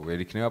მაინც ხო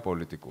ვერ იქნება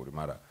პოლიტიკური,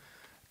 მაგრამ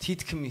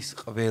თითქმის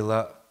ყველა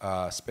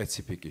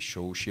სპეციფიკის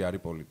შოუში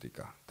არის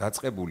პოლიტიკა.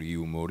 დაწყებული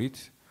იუმორით,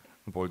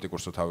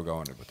 პოლიტიკურსო თავი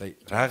გავანებოთ. აი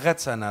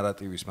რაღაცა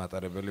ნარატივის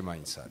მატარებელი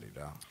მაინც არის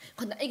რა.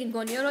 ხო და ეგ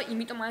მგონია რომ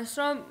იმიტომ არის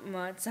რომ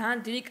ძალიან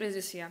დიდი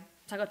კრიზისია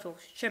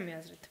საქართველოში, ჩემი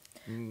აზრით.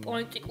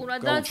 პოლიტიკურად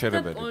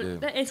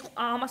და ეს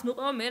ამას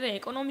მოყვა მე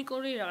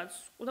ეკონომიკური რაღაც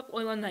და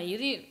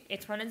ყველანაირი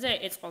ერთმანეთზე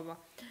ეწყობა.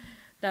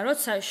 და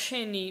როცა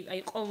შენი აი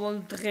ყოველ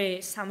დღე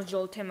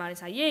სამჯოლ თემა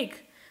არის აი ეგ,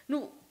 ნუ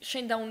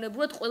შენ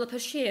დაუნებურად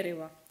ყველაფერში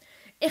ერევა.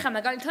 ეხლა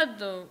მაგალითად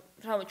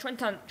რა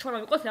ჩვენთან ჩვენ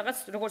ვიყოთ რაღაც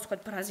როგორც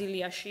ვთქვათ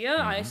ბრაზილიაშია,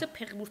 აი ესე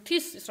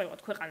ფეხბურთის ის რა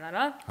ვიყოთ ქვეყანა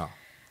რა.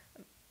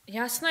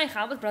 ясно, ეხლა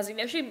ალბათ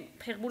ბრაზილიაში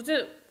ფეხბურთზე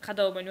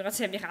ხადაობენ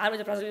ვიღაცები, ეხლა არ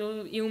ვიცი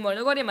ბრაზილიური იუმორი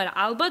როგორია, მაგრამ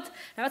ალბათ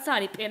რაღაც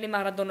არის პელე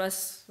მარადონას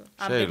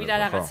ამბები და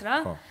რაღაც რა.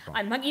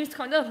 ან მაგ იმის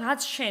თქმა უნდა,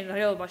 რაც შენ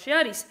რეალობაში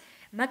არის,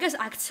 მაგას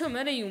აქცევ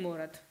მე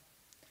იუმორად.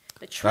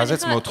 და ჩვენ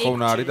რაზეც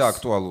მოთხოვნა არის და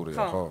აქტუალურია,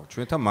 ხო?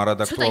 ჩვენთან მარად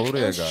აქტუალური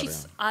ეგ არის.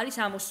 არის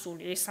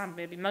ამოსული ეს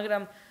ამბები,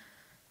 მაგრამ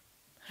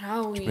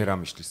რავი მე რა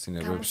მიშლის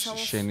წინებებს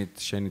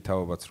შენი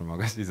თავობაც რომ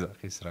მაგას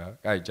იზახის რა.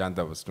 აი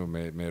ჯანდაბაც ნუ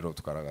მე რო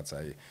თქვა რაღაც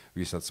აი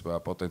ვისაც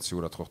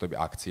პოტენციურად ხო ხდები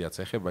აქციაც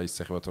ეხება ის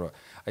ეხება თუ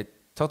აი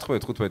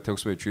 14 15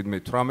 16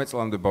 17 18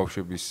 წლამდე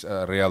ბავშვების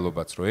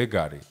რეალობაც რო ეგ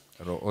არის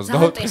რომ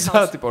 24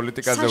 საათი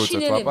პოლიტიკაზე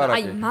უწევთ ლაპარაკი.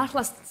 აი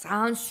მართლაც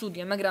ძალიან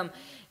სუდია, მაგრამ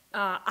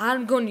არ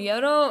მგონია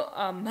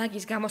რომ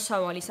მაგის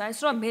გამოსავალი არის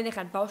რომ მე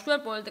ხარ ბავშვი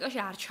ვარ პოლიტიკაში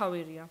არ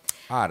ჩავერია.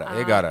 არა,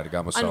 ეგ არ არის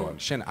გამოსავალი.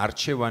 შენ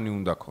არჩევანი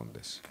უნდა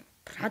კონდეს.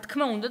 რა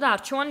თქმა უნდა და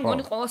არჩევანი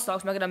მგონი ყოველს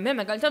აქვს, მაგრამ მე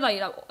მაგალითად აი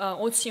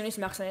 20 ივნის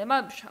მახსენდება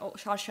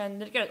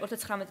შარშანდერი კი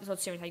 2019 წლის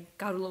 20 ივნის აი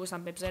გარულობის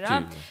ამბებზე რა.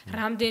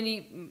 რამდენი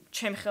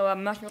ჩემხელა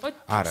მაშინ ვიყავით?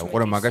 არა,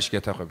 უყურე მაგაში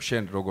გეთახმებ.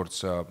 შენ როგორც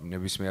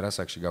ნებისმიერ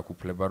ასაკში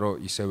გაკუფლება რომ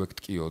ისევე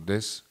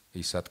გტკიოდეს,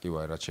 ის ატკივა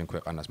რაც შენ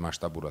ქვეყანას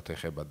მასშტაბურად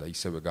ეხება და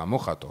ისევე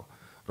გამოხატო,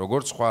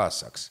 როგორც სხვა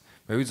ასაკს.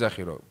 მე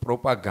ვიძახი რომ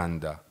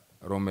პროპაგანდა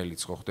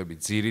რომელიც ხო ხდები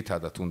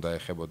ძირითადად უნდა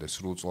ეხებოდეს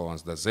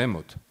სრულწლოვანს და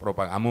ზემოთ,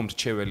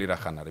 ამომრჩეველი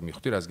რახან არის,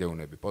 მიხვდი რას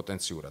გეუბნები,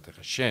 პოტენციურად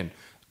ახლა შენ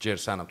ჯერ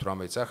სანამ თუ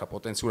რამეც ახლა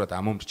პოტენციურად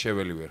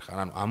ამომრჩეველი ვერ ხარ,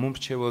 ანუ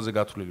ამომრჩეველზე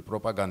გათვლილი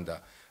პროპაგანდა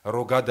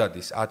რო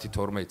გადადის 10,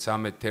 12,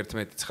 13,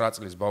 11, 9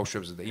 წლის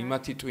ბავშვებზე და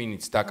იმათი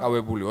ტვინიც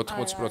დაკავებული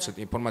 80%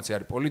 ინფორმაცია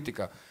არის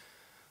პოლიტიკა,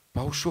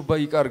 ბავშვობა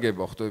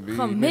იკარგება, ხვდები?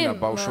 იმენა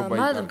ბავშვობა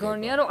იკარგება. მაგრამ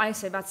გონია რომ აი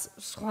ესებაც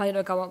სხვა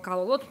რა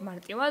გავალოთ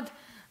მარტივად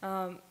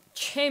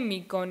ჩემი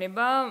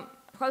გონება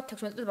ხო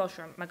 16 წლის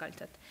ბავშვია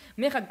მაგალითად.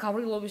 მე ხა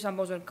გავრილობის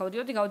ამბავზე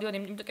გავდიოდი,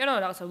 იმიტომ რომ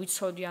რაღაცა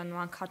ვიცოდი, ანუ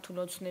ან ქართული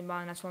ოცნება,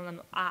 ან ასე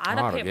ანუ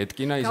არაფერი. არა,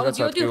 ეთკინა ის რაც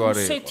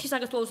აქტივარი. რუსეთის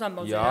საქართველოს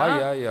ამბავზე რა.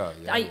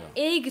 აი,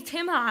 ეგ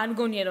თემა არ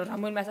გონია რომ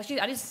რომელიმე ასაკში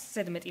არის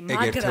ზედმეტი,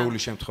 მაგრამ ეგ ერთეული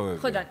შემთხვევებია.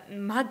 ხო და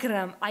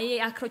მაგრამ აი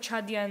აქ რო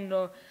ჩადიან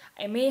რომ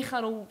მე ხა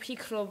რო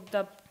ვფიქრობ და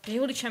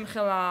ბევრი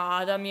ჩემხელა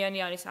ადამიანი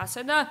არის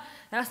ასე და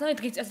რაღაცნაირად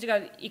დღის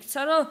წესრიგი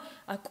იქცა რომ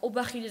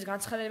კობახიძის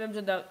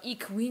განცხადებებზე და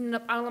იქ ვინ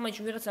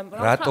პარლამენტში ვიღაცა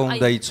რატო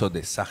უნდა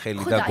იცოდეს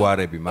სახელი და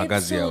გვარები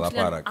მაგაზია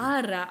ლაპარაკი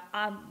არა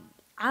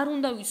არ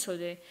უნდა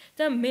ვიცოდე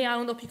და მე არ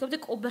უნდა ვფიქრობდე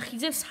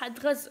კობახიძემ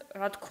სადღაც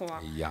რა თქვა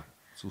ია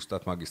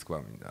ზუსტად მაგის თქვა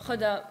მინდა ხო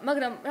და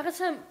მაგრამ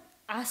რაღაცა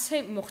ასე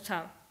მოხდა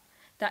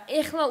და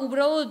ეხლა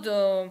უბრალოდ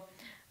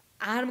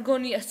არ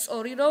მგონია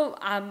სწორი რომ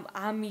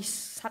ამის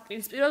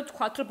საპირისპირო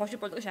თქვათ რომ ბავშვი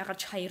პოლიტიკაში აღარ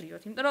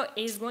ჩაირიოთ, იმიტომ რომ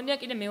ეს გონია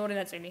კიდე მეორე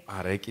ნაწილი.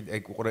 არა,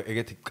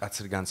 ეგეთი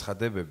კაცრი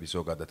განცხადებები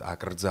ზოგადად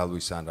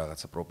აკრძალვის ან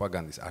რაღაცა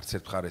პროპაგანდის არც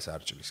ერთ მხარეს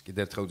არ ჭრის. კიდე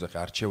ერთხელ ვძახი,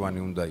 არჩევანი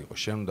უნდა იყოს,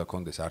 შენ უნდა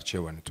კონდეს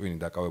არჩევანი, ტვინი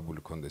დაკავებული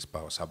კონდეს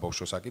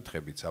საბავშვო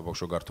საკითხებით,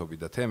 საბავშვო გართობით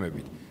და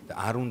თემებით და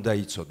არ უნდა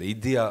იცოდე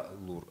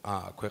იდეალურ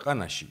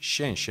ქვეყანაში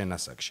შენ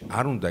ასაკში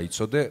არ უნდა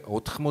იცოდე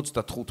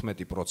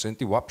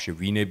 95% ვაფშე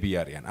ვინები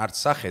არიან, არც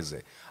სახეზე,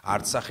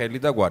 არც სახელი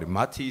და გვარი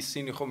მათი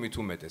ისინი ხო მით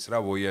უმეტეს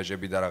რა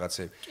ვოიაჟები და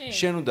რაღაცები.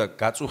 შენ უნდა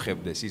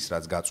გაწუხებდეს ის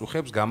რაც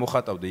გაწუხებს,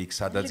 გამოხატავდე იქ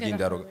სადაც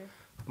გინდა რომ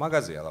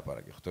მაგაზია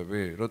ლაპარაკი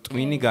ხვდები, რომ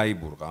ტვინი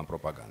გაიბურღა ამ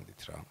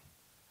პროპაგანდით რა.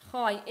 ხო,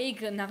 აი ეგ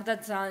ნახდა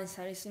ძალიან ის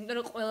არის, იმიტომ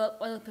რომ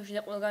ყველაფერში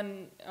და ყველგან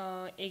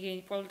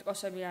ეგენი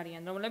პოლიტიკოსები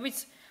არიან, რომლებიც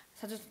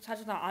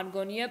საერთოდ არ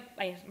მგონია,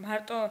 აი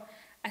მარტო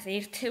ასე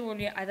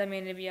ერთეული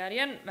ადამიანები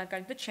არიან,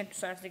 მაგალითად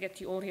ჩემთვის არის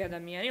ეგეთი ორი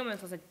ადამიანი,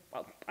 რომელსაც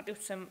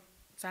პატივცემ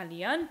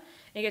ძალიან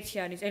ეგეთი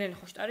არის ელენე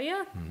ხოშტარია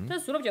და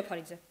ზურაბ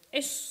ჯაფარიძე.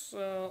 ეს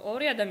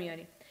ორი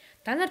ადამიანი.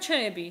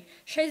 დანარჩენები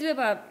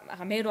შეიძლება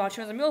მე რო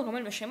არჩევანზე მივალ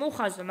რომელიმე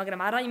შემოუხაზო, მაგრამ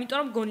არა იმიტომ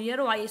რომ მგონია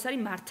რომ აი ეს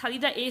არის მართალი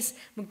და ეს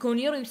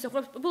მგონია რომ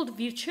იმსახურებს უბრალოდ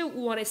ვირჩევ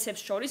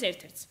უარესებს შორის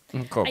ერთ-ერთს.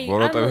 ხო,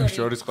 ბოროტების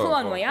შორის ხო. ხო,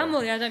 ანუ აი ამ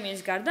ორი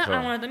ადამიანის გარდა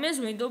ამ ადამიანს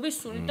ვენდობის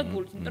სუნით და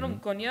გულით, იმიტომ რომ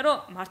მგონია რომ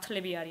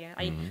მართლები არიან,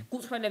 აი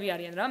გულწრფელები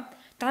არიან რა.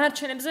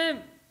 დანარჩენებზე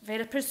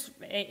ვერაფერს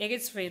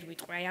ეგეც ვერ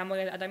ვიტყვი, აი ამ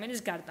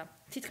ადამიანის გარდა.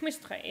 თითქმის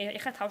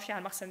ეხლა თავში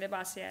არ მახსენდება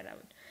ასე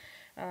არავინ.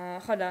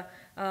 ხო და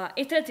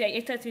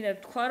ერთ-ერთი მინდა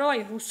თქვა, რომ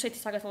აი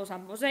რუსეთის საქართველოს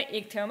ამბავზე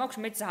ეგ თემა მაქვს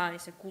მე ძალიან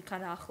ესე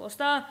გულთან ახლოს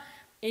და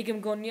ეგ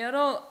მგონია,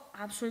 რომ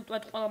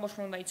აბსოლუტურად ყველა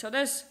ბავშვი უნდა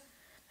იცოდეს.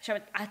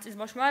 შევეთ 10 წლის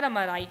ბავშვმა არა,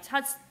 მაგრამ აი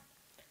ცაც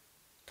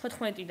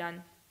 14-დან,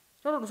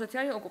 რომ რუსეთი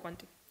არის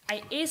ოკუპანტი. აი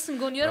ეს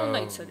მგონია რომ უნდა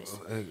იცოდეს.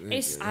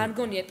 ეს არ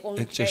მგონია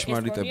პოლიტიკა. ეს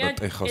ჭეშმარიტება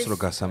ტეხავს რომ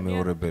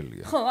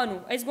გასამეორებელია. ხო, ანუ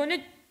ეს მგონია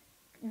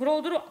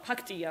უბრალოდ რომ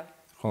ფაქტია.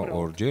 ხო,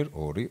 2-ჯერ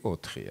 2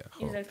 4-ია,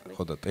 ხო.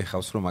 ხო და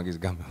ტეხავს რომ მაგის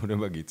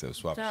გამეორება გიწევს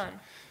ვაფშე.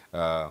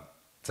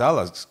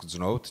 ძალას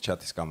გძნობთ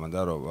ჩატის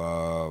კომანდა რომ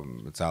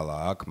ძალა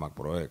აქვს მაგ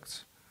პროექტს.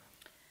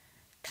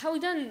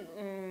 თავიდან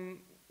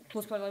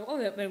ფლუსპარლავი ყო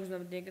ვერ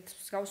გძნობდი ეგეთ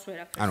გავს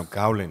ვერაფერს. ანუ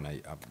გავლენა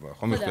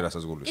ხო მიხვდი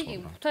რასაც გულისხმობ. იგი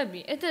ხვდები,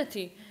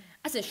 ერთ-ერთი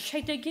ასე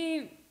შედეგი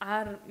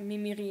არ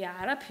მიმიღია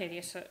არაფერი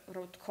ეს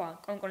რო თქვა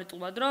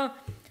კონკრეტულად რომ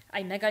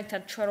აი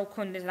მაგალითად ჩვენ რო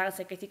გქონდეს რაღაც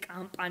ეგეთი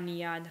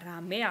კამპანია ან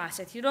რამე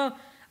ასეთი რომ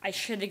აი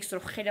შედეგს რო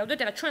ხედავდეთ,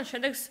 ეხლა ჩვენ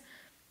შედეგს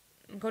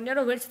მგონია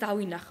რომ ვერც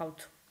დავინახავთ.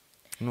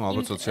 ნუ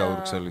ალბათ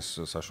სოციალური ქსელის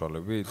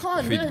საშუალებით,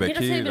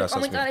 ფიდბექი,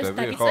 რასაც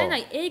მიხვდები, ხო.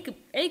 აი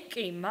ეგ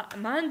კი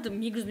მანდ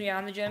მიგზნია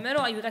ამჯერმე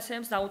რომ აი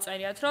ვიღაცებს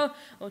დაუწერიათ რომ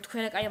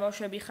თქვენ კაი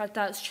ბავშვები ხართ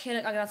და შენ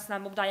კაგრაც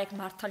ნამობ და აი აქ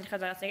მართალი ხარ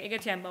რაღაც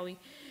ეგეთი ამბავი.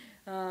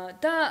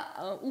 და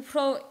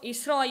უფრო ის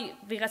რომ აი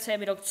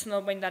ვიღაცები რო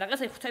გცნობენ და რაღაც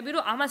აი ხვდები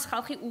რომ ამას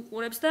ხალხი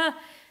უყურებს და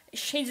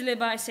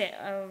შეიძლება ესე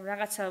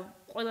რაღაცა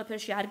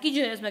ყველაფერში არ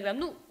გიჯერებს, მაგრამ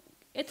ნუ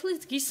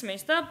ეთლით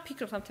გისმენს და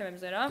ფიქრობთ ამ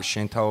თემებზე რა.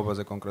 შენ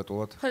თაობაზე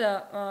კონკრეტულად? ხო და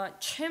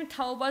ჩემ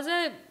თაობაზე,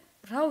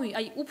 რავი,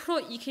 აი უფრო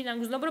იქიდან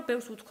გზნობ რომ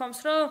ბევრს უთქვამს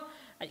რომ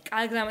აი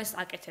კარგ რამეს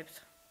აკეთებთ.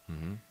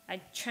 აი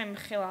ჩემ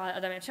ხელა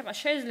ადამიანს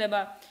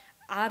შეიძლება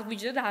არ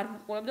ვიჯდა და არ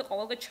ვუყურებდი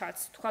ყოველდღე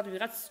ჩატს. თქვა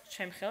ვიღაც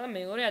ჩემ ხელა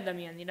მეორე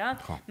ადამიანი რა.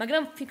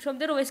 მაგრამ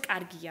ფიქრობდი რომ ეს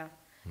კარგია.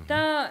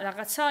 და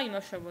რაღაცა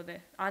იმაშვებოდე.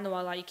 ანუ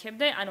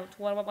ალაიქებდე, ანუ თუ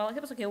არ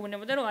ვაბალაკებს,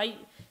 გეუბნებოდე რომ აი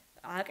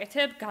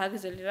აკეთებ,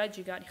 გააგზელი რა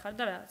ჯიგარი ხარ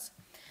და რაღაც.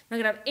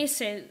 მაგრამ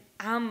ესე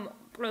ამ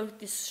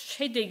პროექტის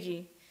შედეგი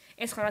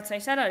ეს რაღაცა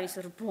ის არ არის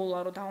რბოლა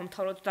რომ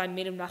დავამთავროთ და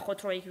მე ვნახოთ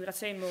რომ იქ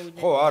ვიღაცა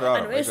მოვიდნენ. ხო, არა,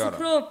 ანუ ეს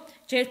უფრო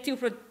ჯერთი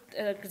უფრო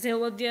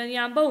გზელოდიანი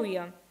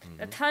ამბავია.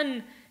 და თან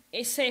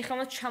ესე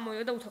ეხლა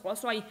ჩამოიო და უთაყვას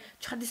რომ აი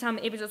ჩადის ამ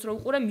ეპიზოდს რო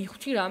უყურე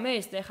მიხვდი რამე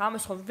ეს და ეხლა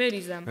ამას ხო ვერ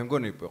იზამ. მე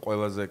მგონი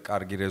ყველაზე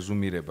კარგი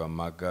რეზუმირება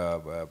მაგ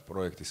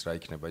პროექტის რა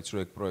იქნება, იცი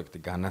რომ ეგ პროექტი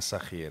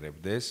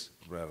განასახიერებდეს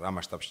რა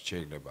მასშტაბში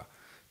შეიძლება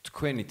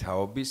თქვენი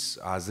თაობის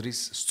აზრის,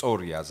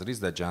 სწორი აზრის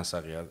და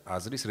ჯანსაღი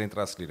აზრის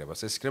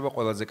რენტრანსლირებას. ეს იქნება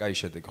ყველაზე კაი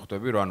შედეგი,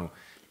 ხვდები, რომ ანუ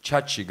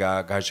ჩატში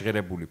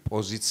გაჟღერებული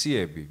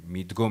პოზიციები,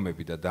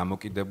 მიდგომები და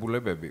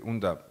დამოკიდებულებები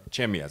უნდა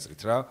ჩემი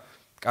აზრით რა,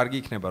 კარგი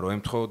იქნება რომ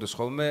ემთხოვოდეს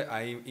ხოლმე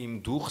აი იმ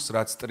დუხს,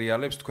 რაც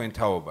ტრიალებს თქვენ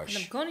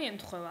თაობაში. მგონი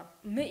ემთხვევა.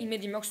 მე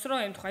იმედი მაქვს რომ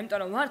ემთხვევა, იმიტომ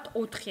რომ ვართ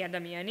 4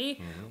 ადამიანი,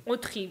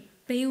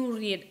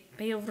 4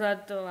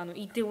 ბევრად, ანუ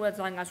იდეურად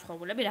ძალიან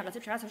განსხვავებულები,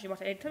 რაღაცებში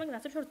ვართ ერთად,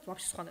 რაღაცებში ვართ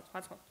ვაფშე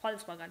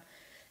სხვადასხვაგან.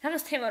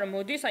 რაღაც თემა რომ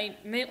მოდის, აი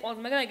მე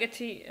ყოველთვის მაგრამ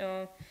ეგეთი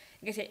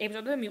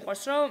ეპიზოდები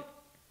მიყვარს, რომ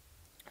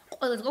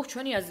ყველას გვაქვს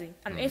ჩვენი აზრი.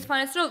 ანუ ეს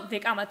ფანეს რომ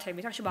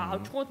ვეკამათებით, ახლა შეიძლება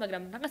ავჭყოთ,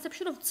 მაგრამ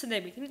რაღაცებში რომ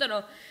ვცდებით, იმიტომ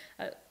რომ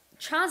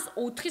ჩანს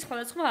 4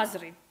 სხვადასხვა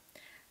აზრი.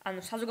 ანუ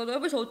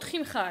საზოგადოების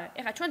 4 მხარე.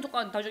 ეხლა ჩვენ თუ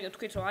დავჯერდეთ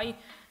თქვით რომ აი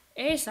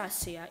ეს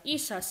ასეა,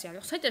 ის ასეა,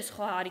 საერთოდ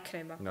სხვა არ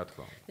იქნება. რა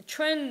თქმა უნდა.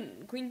 ჩვენ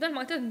გვინდა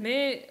მაგათ მე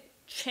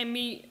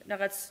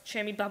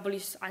ჩემი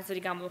ბაბლის აზრი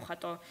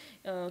გამოვხატო.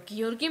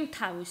 გიორგიმ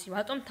თავისი,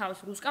 ვატომ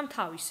თავისი, რუსკამ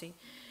თავისი.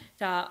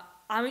 და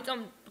ამიტომ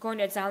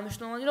მგონია ძალიან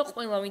მნიშვნელოვანი რომ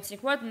ყველა ვინც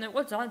იქ ვართ, უნდა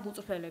იყოს ძალიან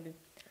გულწრფელები.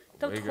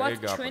 და თქვათ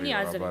ჩვენი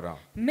აზრი.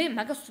 მე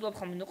მაგას ვცდილობ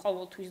ხოლმე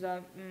ყოველთვის და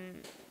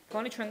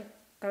მგონი ჩვენ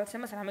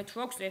გადაცემას რამე თუ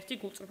აქვს ერთი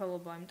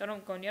გულწრფელობა, იმიტომ რომ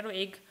მგონია რომ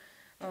ეგ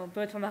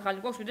ბევრად მაღალი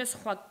გვაქვს ვიდრე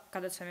სხვა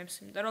გადაცემებს,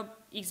 იმიტომ რომ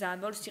იქ ძალიან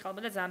ბევრი სიყალბე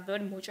და ძალიან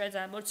ბევრი მოჭრა,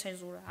 ძალიან ბევრი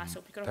ცენზურა, ასე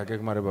ვფიქრობ.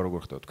 დაგეგმარება როგორ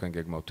ხდება თქვენ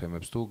გეგმავთ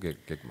თემებს თუ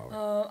გეგმავთ?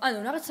 ანუ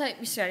რაღაცა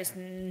ისე არის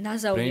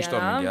ნაზავია რა.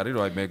 ბრეინსტორმინგი არის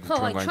რომ აი მე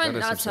ჩვენ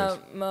გაინტერესებს.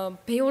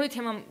 ბევრი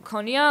თემა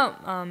მქონია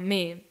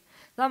მე.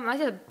 და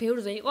მაგათ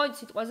ბევრზე იყო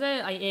სიტყვაზე,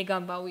 აი ეგ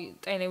ამბავი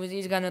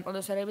ტელევიზიისგან და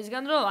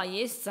პროდიუსერებისგან, რომ აი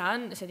ეს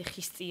ძალიან ესეთი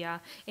ხისტია,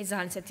 ეს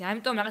ძალიან ესეთი.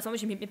 ამიტომ რაღაც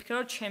მომენტში მიფიქრე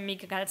რომ ჩემი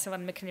გადაცემა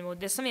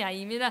მექნებოდეს, მე აი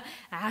იმედა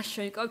არ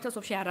შევიკავებ თავს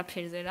ვაფშე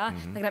არაფერზე რა.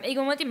 მაგრამ ეგ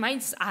მომენტი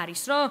მაინც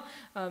არის, რომ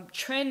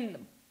ჩვენ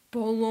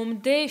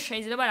ბოლომდე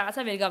შეიძლება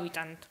რაღაცა ვერ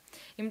გავიტანოთ.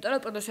 იმიტომ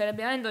რომ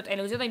პროდიუსერები არიან და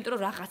ტელევიზია და იმიტომ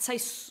რომ რაღაცა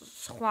ის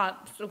სხვა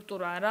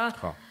სტრუქტურაა რა.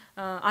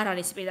 არ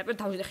არის პირდაპირ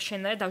დავждე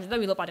ხშენარე დავждდა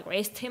ვილაპარაკო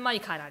ეს თემა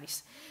იქ არ არის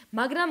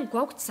მაგრამ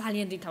გვაქვს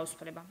ძალიან დიდი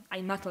თავისუფლება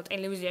აი მართლა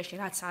ტელევიზიაში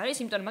რაც არის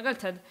იმიტომ რომ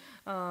მაგალითად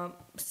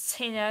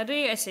სცენარი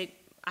ესე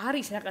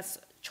არის რაღაც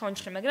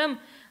ჩონჩხი მაგრამ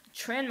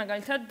ჩვენ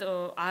მაგალითად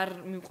არ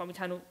მივყვებით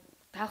ანუ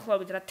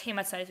დაახლოებით რა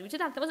თემაც არის ვიცი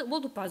და ამ თემაზე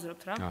უბრალოდ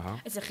ვბაზრობთ რა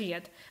ესე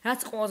ღიად რაც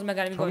ყველაზე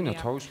მაგარი მიგონია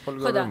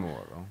თავისუფლება რა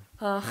მოა რა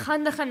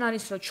ხანდახან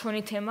არის რომ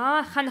ჩვენი თემა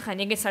ხანდახან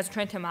ეგეცაც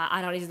ჩვენი თემა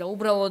არ არის და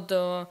უბრალოდ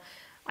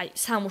აი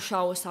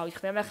სამუშაოს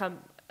ავიხმება ხა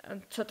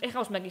ცოტა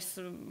ეხავს მაგის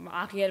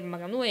აღიარება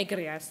მაგრამ ნუ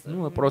ეგრეას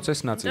ნუ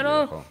პროცესის ნაწილია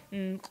ხო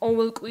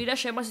ყოველ კვირა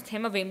შეიძლება ეს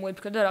თემა ვერ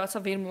მოიფიქრო და რაღაცა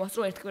ვერ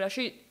მოვასწრო ერთ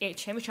კვირაში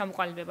ჩემი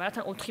ჩამოყალიბება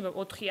რათა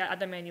 4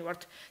 ადამიანი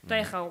ვართ და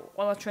ეხა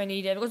ყველა ჩვენი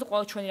იდეები გვაქვს და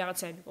ყველა ჩვენი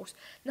რაღაცები გვაქვს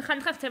და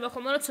ხანდახან ხდება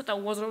ხოლმე რომ ცოტა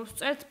უაზრობს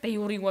წერთ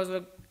ბევრი უაზრო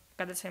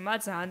გადაცემა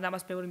ძალიან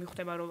ამას ბევრი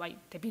მიხვდება რომ აი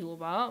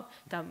დებილობაა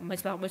და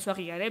მეც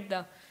ვაღიარებ და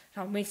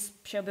რა მეც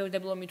შეიძლება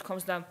დებილობა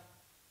მithkoms და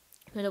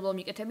ნებო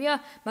მიკეთებია,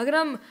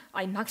 მაგრამ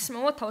აი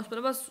მაქსიმალურად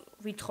თავისუფლებას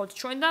ვითხოვთ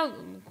ჩვენ და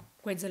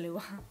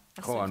გვეძლევა.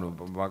 ხო, ანუ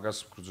მაგას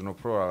გრძნობ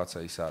რომ რაღაცა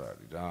ის არ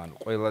არის რა, ანუ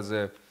ყველაზე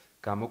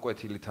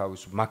გამოკვეთილი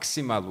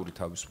მაქსიმალური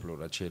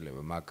თავისუფლება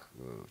შეიძლება მაგ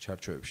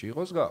ჩარჩოებში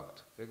იყოს გაქვთ,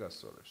 ეგ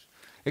ასწორებს.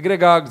 ეგრე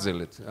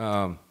გააგრძელეთ.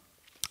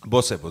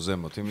 ბოსებო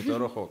ზემოთ, იმიტომ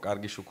რომ ხო,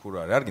 კარგი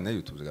შუქურა არის. არ გინდა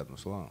YouTube-ზე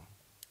გადმოსვლა?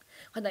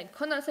 ხო, და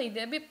მქონდა ასე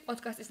იდეები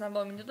პოდკასტის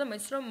ნაბავი მინდოდა და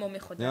მეც რომ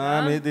მომეხოდა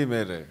რა. მიდი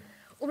მერე.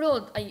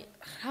 უბრალოდ აი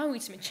რა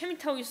ვიცი მე ჩემი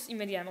თავის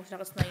იმედი არ მაქვს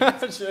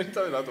რაღაცნაირად შენი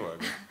თავი რატო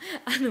არის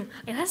ანუ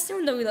რასე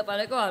უნდა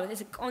ვილაპარაკო არის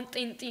ეს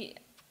კონტენტი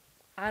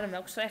არ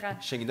მაქვს ახლა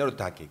შენ გინდა რომ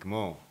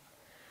დაგეგმო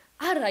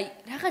არა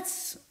რაღაც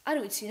არ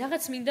ვიცი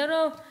რაღაც მინდა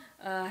რომ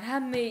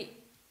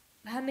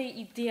რამე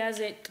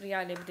იდეაზე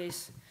ტრიალებდეს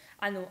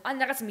ანუ ან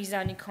რაღაც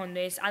მიზანი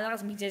ქონდეს ან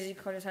რაღაც მიზეზი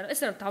ქონდეს ანუ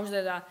ესე რომ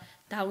დავждე და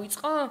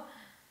დავიწყო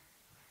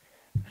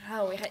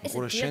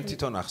ხო, შენ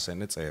თვითონ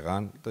ახსენე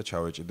წეღან და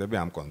ჩავეჭიდები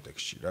ამ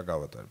კონტექსტში რა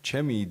გავატარებ.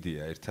 ჩემი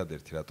იდეა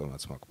ერთადერთი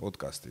რატომაც მაქვს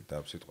პოდკასტი და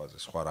სიტყვაზე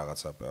სხვა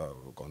რაღაცა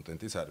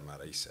კონტენტიც არის,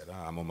 მაგრამ ისე რა,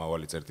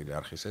 ამომავალი წერტილი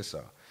არხის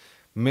ესაა.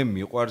 მე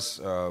მიყვარს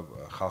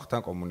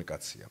ხალხთან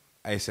კომუნიკაცია.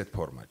 აი ესეთ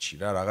ფორმატში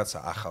რა, რაღაცა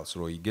ახალს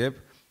რო იგებ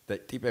და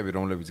ტიპები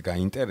რომლებიც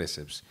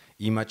გაინტერესებს,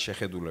 იმათ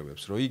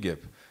შეხედულებებს რო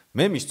იგებ,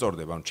 მე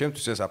მისწორდება, ანუ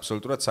ჩემთვის ეს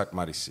აბსოლუტურად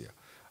საკმარისია.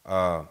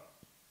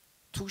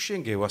 თუ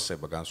შენ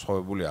გევასება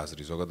განსხვავებული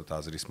აზრი, ზოგადად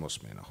აზრის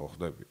მოსმენა, ხო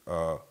ხვდები?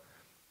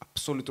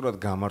 აბსოლუტურად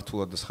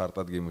გამართულად და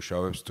სხარტად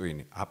გიმუშავებს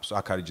ტვინი.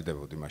 აქ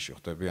არიჯდებოდი მაშინ,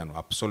 ხვდები? ანუ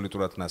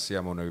აბსოლუტურად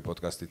ნასიამოვნები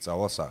პოდკასტით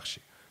წავალ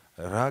სახში.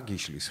 რა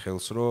გიშლის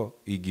ხელს, რომ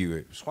იგივე,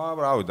 სხვა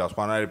რავი და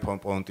სხვანაირი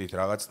პონტით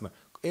რაღაც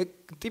ეგ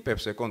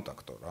ტიპებს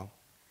ეკონტაქტო რა.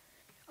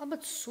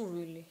 ალბათ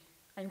სურვილი.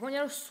 აი მგონია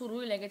რომ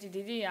სურვილი ეგეთი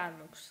დიდი არ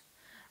მაქვს.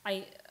 აი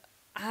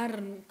არ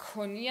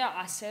მქონია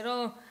ასე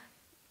რომ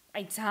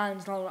აი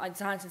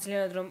ძალიან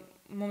ძლიერ რომ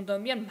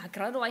მომდომიან,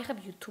 მაგრამ რომ აი ხებ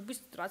YouTube-ის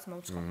რაც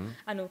მოვწყო.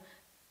 ანუ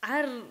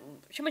არ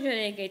შემოჩნდა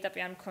ეგ ეტაპი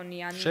არ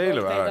მქონია, ანუ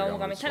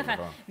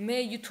მე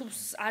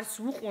YouTube-ს არც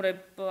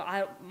ვუყურებ,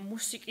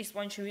 მუსიკის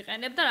პონჩი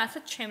ვიყენებ და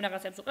რასაც ჩემ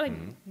რაღაცებს ვუყურებ,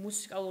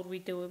 მუსიკალურ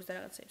ვიდეოებს და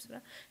რაღაცებს რა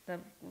და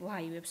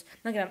ლაივებს.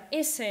 მაგრამ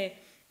ესე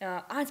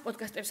არც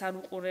პოდკასტებს არ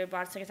უყურებ,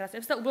 არც ეგეთ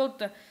რაღაცებს და უბრალოდ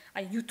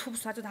აი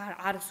YouTube-ს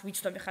არ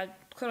ვიცნობ ხა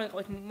თქვენ რომ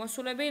იყავით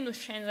მოსულები, ნუ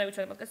შენზე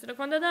ვიცოდი პოდკასტი რა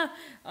ქონდა და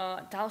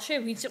დალში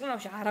ვინც იყვნენ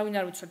ვაფშე არავინ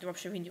არ ვიცოდი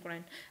ვაფშე ვინ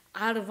იყვნენ.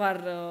 არ ვარ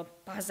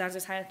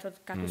ბაზარზე საერთოდ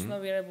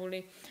გაგუცნობიერებული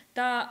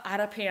და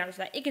არაფერი არ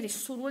ვიცი და ეგეთი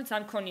სურვილიც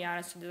არ მქონია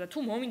არასოდეს და თუ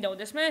მომინდა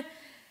ოდესმე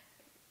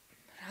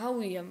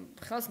რავია,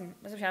 ხელს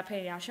მასე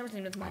არაფერი არ შემიძლია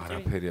იმედ მარტივი.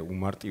 არაფერია,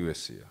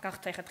 უმარტივესია.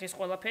 გახდა ეხა დღეს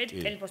ყველაფერი,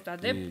 ტელეფონს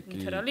დადებ,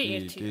 ლითერალი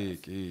ერთი.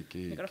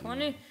 კი.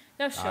 მიკროფონი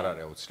და შე. არ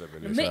არის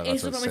აუცილებელი ეს. მე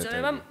ეს რომ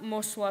მეწოდება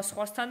მოსვლა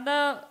სხვასთან და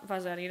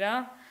ბაზარი რა.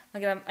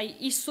 მაგრამ აი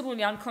ის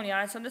სურვილი არ მქონია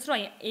არასოდეს რომ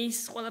აი ეს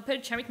ყველაფერი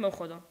ჩემით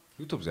მოვხოდო.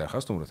 YouTube-ზე არ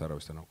ხარ სტუმრად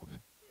არავისთან აყოფი.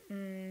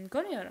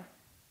 გონი არა.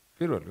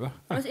 პირველი ვარ.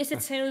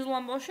 ესეც სერიოზულ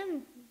ამბავში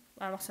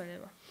არ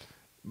მახსენდება.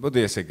 მოდი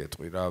ესე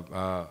გეტყვი რა,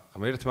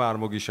 ღმერთმა არ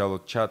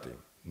მოგიშალოთ ჩატი.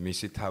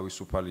 მისი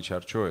თავისუფალი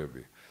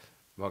ჩარჩოები,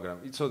 მაგრამ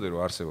იცოდე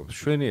რომ არსებობს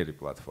შვენიერი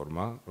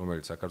პლატფორმა,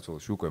 რომელიც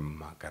საქართველოში უკვე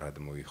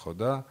მაგრად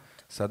მოიხოდა,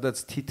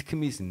 სადაც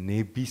თითქმის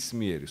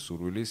ნებისმიერი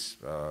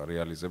სურვილის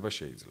რეალიზება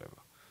შეიძლება.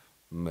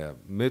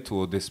 მე თუ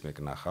ოდესმე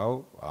გნახავ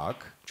აქ,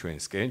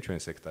 ჩვენსკენ, ჩვენ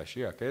სექტაში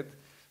აქეთ,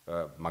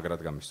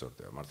 მაგრად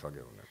გამისწორდება, მართლა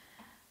გეუბნები.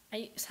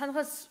 აი,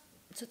 სადღაც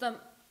ცოტა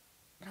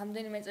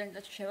რამდენიმე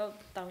წელიწადში შევა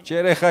დავინახე.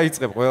 ჯერ ეხა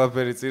იწყებ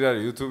ყველაფერი წინ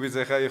არის YouTube-იც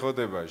ეხა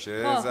იხოდება,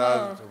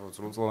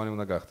 სრულწლოვანი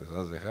უნდა გახდეს,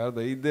 აზე ხარ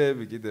და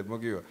იდეები კიდე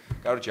მოგივა.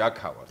 კაროჩე აქ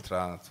ავართ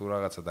რა, თუ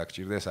რაღაცა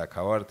დაგჭირდეს აქ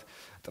ავართ.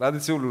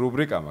 ტრადიციული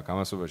რუბრიკა მაქვს,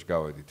 ამასობაში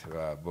გავედით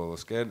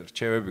ბოლოსკენ,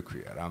 რჩევები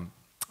ქვია რა.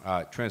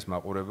 ჩვენს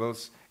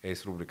მაყურებელს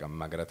ეს რუბრიკა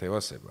მაგრად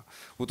ევასება.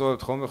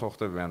 უტოვებთ ხოლმე ხო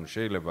ხდები, ანუ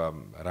შეიძლება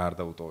რა არ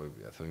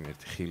დაუტოვებიათ,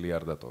 ერთი ხილი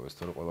არ დატოვეს,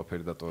 თორე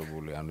ყველაფერი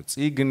დატოვებული, ანუ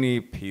წიგნი,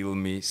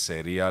 ფილმი,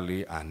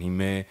 სერიალი,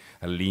 ანიმე,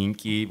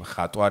 ლინკი,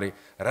 ხატვარი,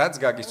 რაც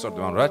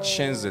გაგისწორდება, ანუ რაც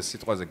შენზე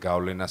სიტყვაზე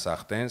გავლენას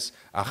ახდენს,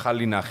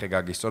 ახალი ნახე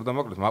გაგისწორდა,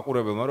 მოკლედ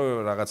მაყურებელმა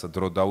რომ რაღაცა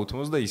დრო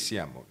დაუთმოს და ისი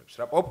ამბობს.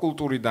 რა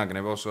პოპკულტურიდან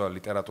გნებავსო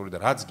ლიტერატურიდან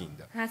რაც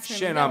გინდა.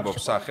 შენ ამბობ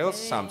სახელს,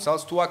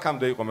 სამცალს, თუ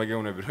აქამდე იყო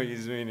მეგეუნები რომ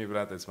იზვინი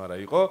ბრატეც,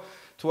 მაგრამ იყო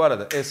თუ არა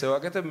და ესე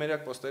ვაკეთებ, მე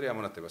აქ პოსტერი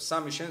ამონათება.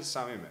 სამი შენ,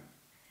 სამი მე.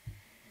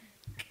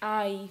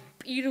 აი,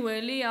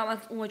 პირველი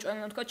ამათ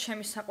უეჭველი თქვა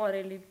ჩემი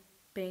საყვარელი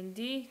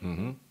ბენდი,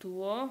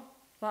 დუო,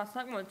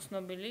 საკმაოდ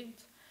ცნობილი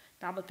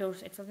და ალბათ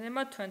ბევრს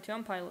ეცოდება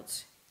 21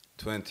 Pilots.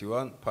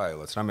 21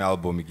 Pilots, რამე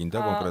ალბომი გინდა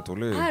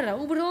კონკრეტული? არა,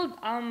 უბრალოდ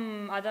ამ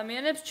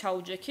ადამიანებს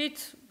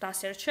ჩაუჯექით,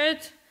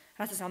 დასერჩეთ,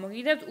 რასაც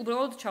ამოგიდებთ,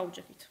 უბრალოდ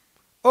ჩაუჯექით.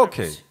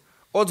 ოკეი.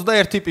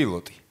 21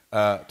 პილოტი.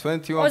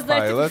 21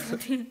 Pilots.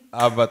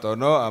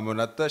 აბატონო,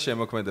 ამონათ და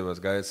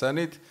შემოქმედებას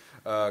გაეცანით.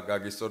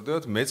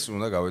 გაგისწორდეთ, მეც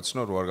უნდა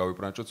გავეცნო, რო არ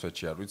გავიპრანჭოთ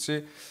სვეტში, არ ვიცი.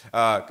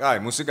 კაი,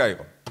 მუსიკა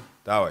იყო.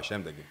 დავაი,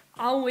 შემდეგი.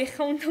 აუ,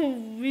 ეხა უნდა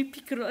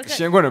ვიფიქრო.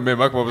 შენ გონე მე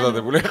მაქვს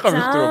მომზადებული, ეხა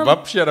ვიფიქრო,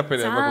 ვაფშე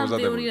არაფერი არ მაქვს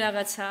მომზადებული. ბევრი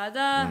რაღაცაა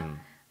და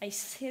აი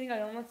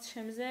სერიალი რომელიც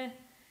ჩემზე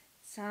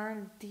ძალიან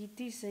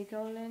დიდი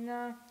ზეგავლენა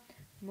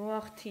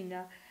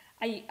მოახდინა.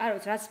 აი, არ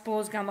ვიცი, რაც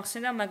ბოლოს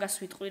გამახსენდა, მაგას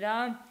ვიტყვი რა.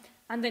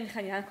 ამდენი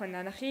ხანი არ მქონდა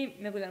ნახი,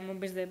 მეგონა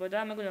მომბეზდებოდა,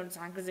 მეგონა რომ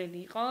ძალიან გრძელი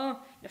იყო.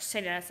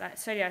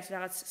 სერიალი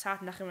რაღაც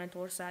საათ ნახევრად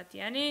 2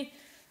 საათიანი.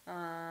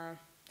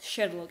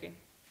 შერლოკი.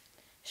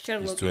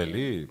 შერლოკი.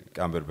 ძველი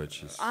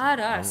კამბერბეჩის.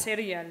 არა,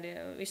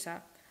 სერიალი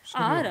ისა.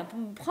 არა,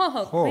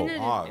 ხო,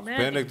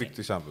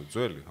 ბენედიქტის ამბობ,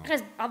 ძველი.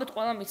 ხეს ალბათ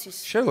ყველა მიცის.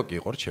 შერლოკი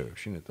იყო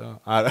რჩევებში ნეტა?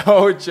 არა,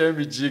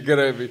 ჩემი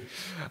ჯიგრები.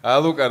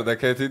 ალუკარ და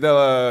ქეთი და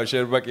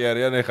შერბაკი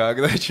არიან ეხა აქ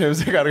და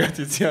ჩემზე კარგად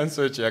იციან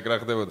სვეტში აქ რა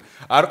ხდებოდა.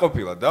 არ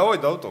ყოფილა, დავაი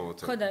დავტოვოთ.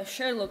 ხო და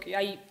შერლოკი,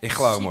 აი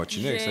ეხლა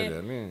აღმოჩინე ეს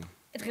სერიალი?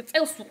 ეთქე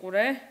წელს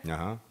უყურე.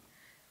 აჰა.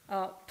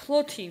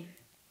 პლოტი,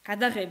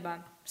 გადაღება,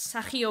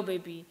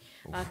 სახიობები,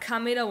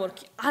 კამერა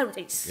ვორკი, არ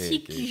ვიცი,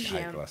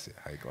 სიკიჟე.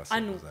 ჰაი კლასი.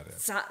 ანუ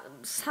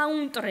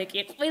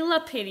საუნდტრეკი,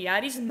 ყველაფერი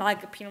არის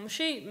მაგ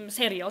ფილმში,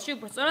 სერიალში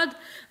უბრალოდ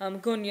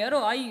მგონია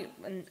რომ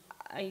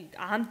აი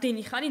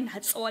ამდენი ხანი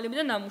ნაწოვალები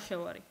და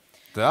ნამუშევარი.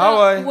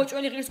 დავაი.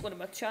 უოჭველი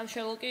ღირსყურება,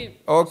 შერლოკი.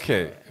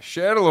 ოკეი,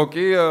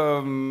 შერლოკი,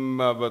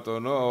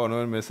 ბატონო,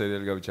 ანუ მე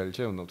სერიალი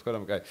გავიჩალიჩე, უნდა ვთქვა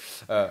რომ კაი.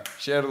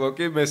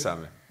 შერლოკი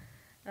მესამე.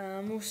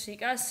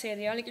 მუსიკა,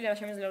 სერიალი, კიდევ რა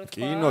შემიძლია ვთქვა?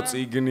 კინო,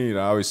 წიგნი,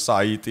 რავი,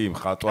 საიტი,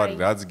 მხატვარი,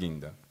 რაც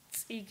გინდა.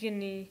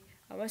 წიგნი,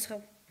 აბა ეს ხა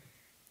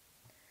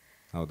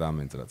აუ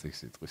დამენწრა წიგს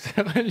სიტყვის.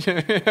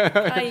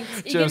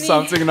 ჩემ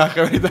სამწიგ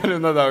ნახევრიდან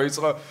უნდა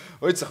დავიწყო.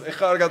 მოიცა,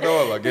 ეხლა არ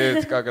გადავალა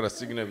გეთ კაკრას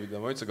წიგნები და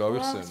მოიცა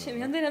გავიხსენო. ჩემი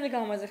რამდენიმე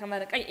გამომაზრდა,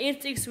 მაგრამ კაი ერთ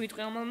წიგს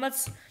ვიტყვი, რომელმაც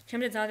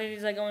ჩემზე ძალიან დიდი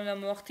ზეგავლენა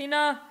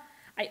მოახდინა.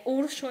 აი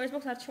ორ შორის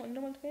მაქვს არჩევანი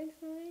რომ თქვენ?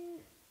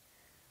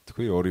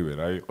 თქვი ორივე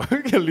რა იყო.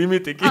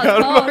 ლიმიტი კი არ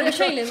მაქვს.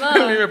 შეიძლება.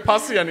 ლიმიტი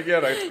ფასიანი კი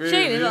არა თქვი.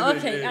 შეიძლება,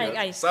 ოკეი,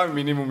 აი. სამი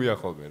მინიმუმია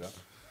ხოლმე რა.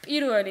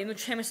 პირველი, ნუ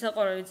ჩემი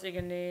საყვარელი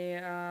წიგნი,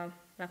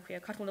 რა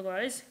ქვია, ქართულად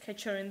არის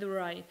Catcher in the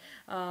Rye.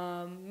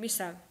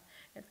 მისა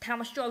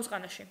თამაში ჭავის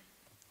ყანაში.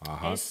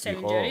 აჰა. ეს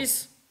სელინჯერის.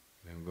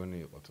 მე მგონი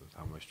იყო თუ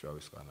თამაში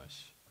ჭავის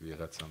ყანაში.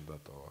 ვიღაცამ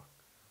დატოვა.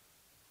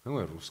 მე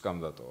მგონი რუსკამ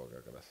დატოვა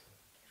გაკრას.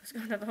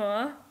 რუსკამ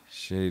დატოვა?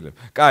 შეიძლება.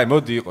 კაი,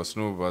 მოდი იყოს,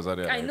 ნუ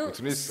ბაზარი არ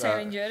ეკუთვნის.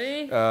 სელინჯერი.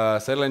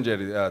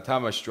 სელინჯერი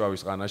თამაში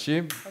ჭავის ყანაში,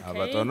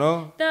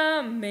 აბატონო.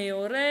 და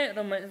მეორე,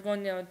 რომელიც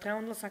მგონია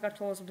დღევანდელ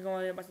საქართველოს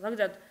მდგომარეობას,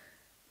 ზოგადად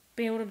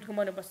ბევრი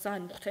მდგომარეობას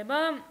ძალიან ხვდება,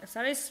 ეს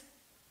არის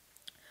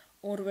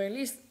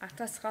ორველის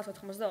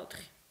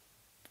 1984.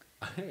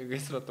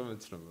 ეს რატომ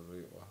ეცნობა რომ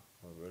იყო?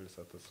 ორველის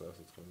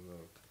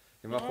 1984.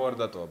 იმა ხო არ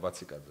დატოვა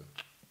ბაციკაძე.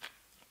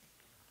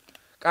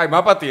 კაი,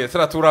 მაპატიეთ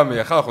რა თუ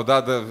რამეა, ხალხო,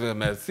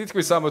 მე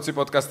თითქმის 60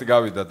 პოდკასტი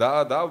გავიდა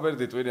და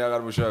დაუბერდით ვინი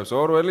აღარ მუშაობს.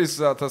 ორველის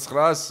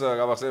 1900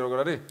 გავახსენე როგორ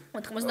არის?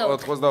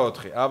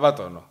 84.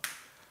 ბატონო.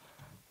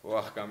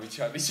 ვახ,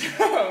 გამიჩალიჩა,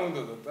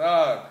 უნდა და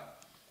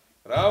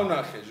რა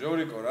ვნახე,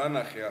 ჟორიკო, რა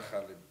ნახე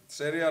ახალი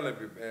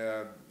სერიალები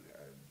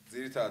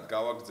ძირითადად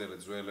გავაგრძელე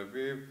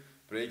ძველები,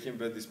 Breaking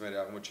Bad-ის მე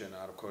აღმოჩენა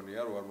არ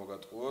მქონია, რო არ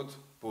მოგატყუოთ,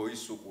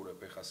 Boys უყურებ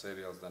ახლა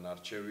სერიალს და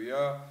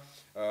ნარჩევია.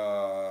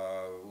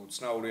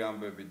 უცნაური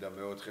ამბები და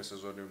მე-4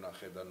 სეზონი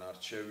ვნახე და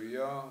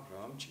ნარჩევია.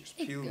 რა მჭირს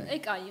ფილმი?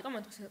 კაი იყო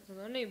მე-4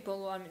 სეზონი,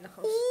 ბოლო არ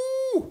მინახავს.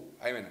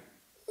 აი მენა.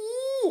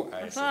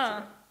 აი ესე.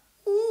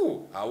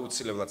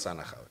 აუცილებლად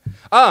სანახავე.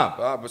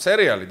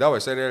 სერიალი, დავай,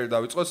 სერიალი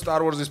დავიწყოთ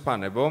Star Wars-ის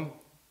ფანებო.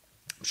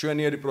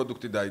 მშვენიერი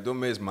პროდუქტი დაიდო,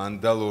 მე ეს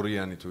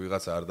მანდალორიანი თუ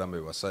ვიღაცა არ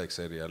დამევასა, ეგ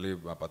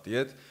სერიალი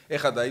მაპატიეთ.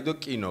 ეხა დაიდო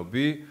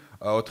კინობი,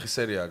 4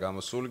 სერიაა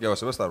გამოსული,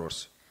 გევასება Star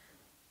Wars-ი.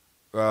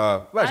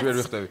 ვაში ვერ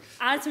ვიხდები.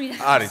 არც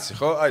მინახავს. არიცი,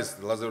 ხო? აი ეს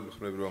ლაზერული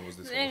ხმები რომ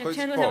ამოსდით, ხო?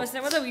 ჩვენ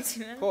დავასწრება და ვიცი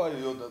მე. ხო, აი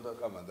იოდა და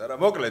კამანდა რა.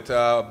 მოკლედ,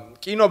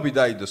 კინობი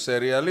დაიდო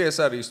სერიალი, ეს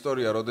არის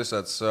ისტორია,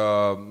 როდესაც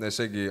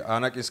ესე იგი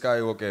ანაკინ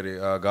სკაივოკერი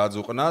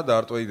გააძუყნა და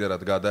არტ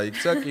ვეიდერად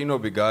გადაიქცა,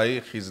 კინობი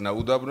გაიხიზნა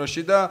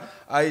უდაბნოში და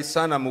აი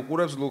სანამ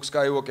უყურებს ლუკ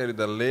სკაივოკერი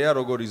და ლეა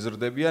როგორ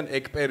იზრდებიან,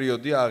 ეგ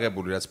პერიოდია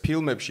აღებული, რაც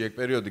ფილმებში ეგ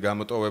პერიოდი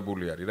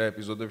გამოტოვებული არის რა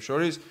ეპიზოდებს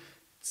შორის.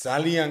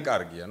 ძალიან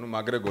კარგია,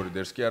 მაგრეგორი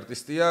დერსკი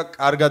არტისტია,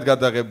 კარგად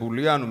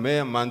გადაღებულია,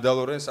 მე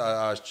მანდალორენს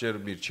ასჯერ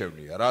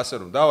მირჩევნია. რა ასე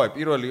რომ, დავაი,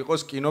 პირველი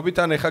იყოს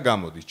კინობით, ან ეხა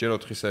გამოდის, ჯერ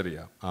 4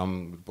 სერია.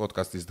 ამ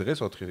პოდკასტის დღეს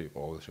 4 იყო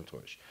ყოველ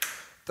შემთხვევაში.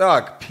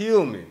 Так,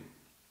 ფილმი.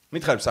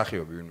 მითხარ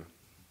მსახიობი ვინმე?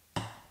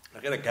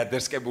 ახლა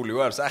გადერსკებული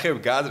ვარ, მსახიობი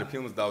გააზრე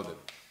ფილმს დავდებ.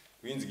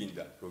 ვინც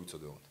გინდა, რო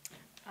ვიცოდეოთ.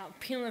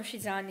 ფილმებში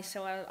ძალიან ისე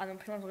ვარ, ანუ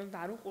ფილმებს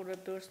არ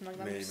უყურებ ბევრს,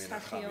 მაგრამ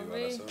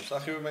მსახიობი.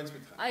 მსახიობი მაინც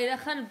მითხარ. აი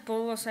რახან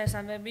ბოლოს ეს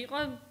ამბები იყო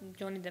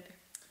ჯონი დეპი.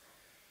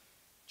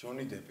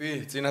 ჯონი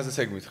დეპი? წინაზეც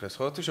ეგ მითხეს,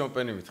 ხო? თუ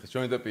შამპენი მითხეს,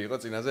 ჯონი დეპი იყო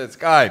წინაზეც?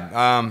 კაი,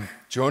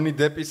 ჯონი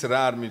დეპის რა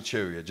არ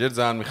მირჩევია? ჯერ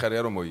ძალიან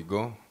მიხარია რომ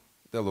მოიგო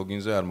და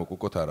ლოგინზე არ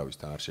მოკუკოთ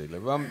არავისთან არ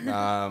შეიძლება.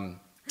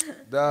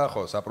 და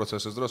ხო,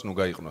 საპროცესოს დროს ნუ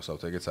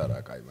გაიყნოსავთ, ეგეც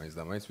არაა კაი, მაინც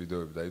და მაინც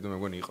ვიდეოები დაიდო, მე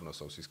მგონი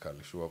იყნოსავს ის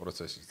ქალი შუა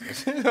პროცესის დროს.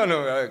 ანუ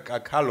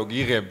ქალო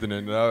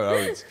გიღებდნენ რა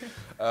ვიცი.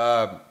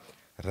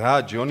 რა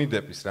ჯონი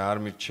დეპის რა არ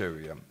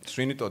მირჩევია?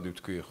 სვინიტოდი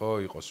ვთქვი, ხო?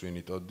 იყო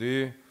სვინიტოდი.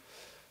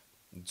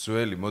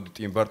 ძველი, მოდი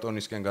ტიმ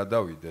ბარტონისკენ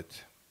გადავიდეთ.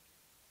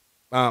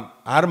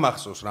 არ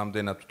მახსოვს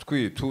რამდენად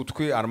ვთქვი, თუ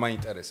ვთქვი არ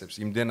მაინტერესებს,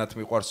 იმდენად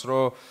მიყვარს,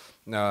 რომ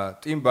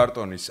ტიმ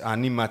ბარტონის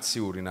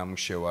ანიმაციური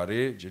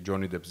ნამუშევარი,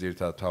 ჯონი დეპს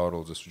ძირითადად თავარ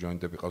როლზე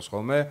ჯონი დეპი ყავს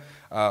ხოლმე,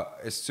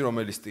 ეს იცი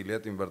რომელი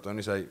სტილია ტიმ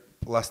ბარტონის, აი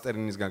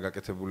პლასტერინისგან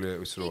გაკეთებული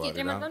ის რო არის რა.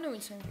 ტიმ ბარტონი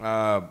ვიცი.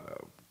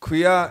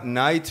 ქვია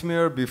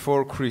Nightmare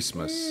Before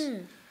Christmas.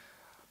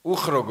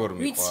 უხ როგორ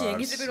მიყვარს. ვიცი, ეგ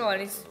ტიპი რო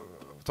არის.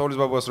 თოვლის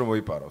ბაბუას რომ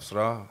მოიპარავს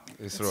რა,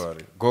 ეს რო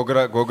არის.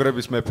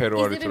 გოგრების მეფე რო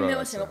არის რა. ეს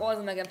მეოსე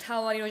ყველაზე მაგრამ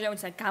თავარი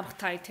როჟავიცა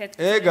გამხთარი თეთრ.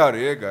 ეგ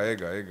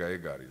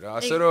არის რა.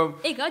 ასე რომ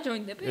ეგა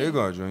ჯონი დეპი?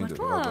 ეგა ჯონი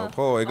დეპი.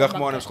 ხო, ეგ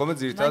ახმოვანებს ხოლმე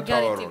ძირითადად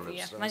თავარ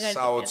როლებს.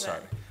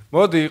 საოცარი.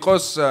 მოდი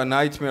იყოს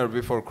Nightmare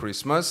Before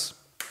Christmas.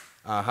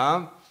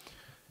 აჰა.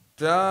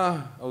 და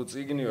აუ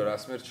წიგნიო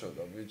რას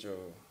მერჩოდა ბიჭო.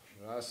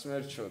 რას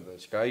მერჩოდა?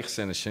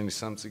 გაიხსენე შენი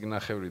სამ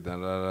წიგნახევრიდან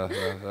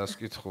რას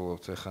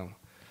კითხულობთ ახლა.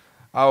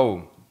 აუ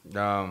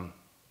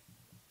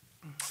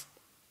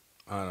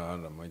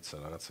არა, მოიცა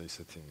რაღაცა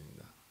ისეთი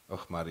მინდა.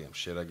 ოხ, მარიამ,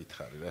 შენ რა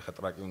გითხარი რა, ეხა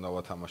ტრაკი უნდა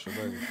ვათამაშო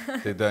და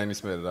დედაინის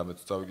მე რამე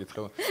თუ წავიკითხე.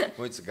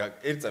 მოიცა,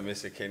 ერთსა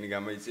მესე ქენი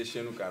გამოიწია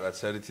შენ უკარაც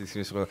არის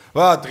თითქმის ყველა.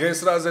 ვა, დღეს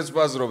რაზეც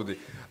ბაზრობდი.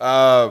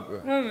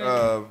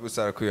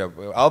 უსარა ქვია,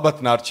 ალბათ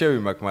ნარჩევი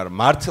მაქვს, მაგრამ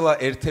მართლა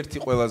ერთ-ერთი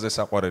ყველაზე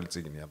საყვარელი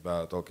წიგნია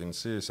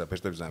ტოლკინსი,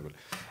 საფეშტების ზამბელი.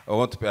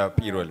 ოღონდ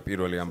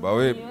პირველი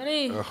ამბავი.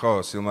 ხო,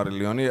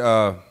 სილმარილიონი.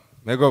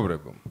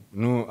 მეგობრებო,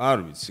 ნუ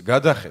არ ვიცი,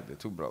 გადახედეთ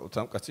უბრალოდ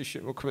ამ კაცის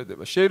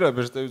შემოქმედება. შეიძლება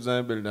ბეშტევის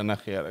ზამბელი და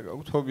ნახე არა,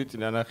 გაქვთ ჰობიტი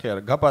და ნახე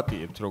არა,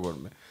 გაპატიებთ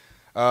როგორმე.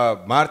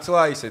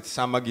 მართლა ისეთი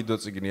სამაგიდო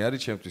წიგნი არის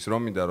ჩემთვის,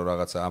 რომ მინდა რომ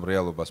რაღაცა ამ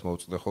რეალობას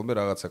მოვწოდე ხოლმე,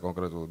 რაღაცა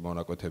კონკრეტული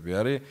მონაკვეთები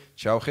არის.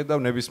 ჩავხედავ,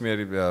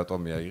 ნებისმიერი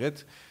ტომი აიღეთ.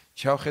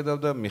 ჩავხედავ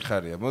და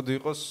მიხარია. მოდი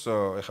იყოს,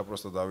 ეხა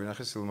პროსტო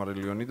დავინახე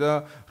სილმარილიონი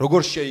და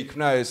როგორ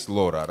შეიქმნა ეს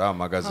ლორა რა,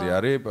 მაგაზი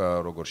არის,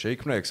 როგორ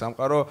შეიქმნა ეგ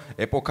სამყარო,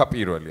 ეპოქა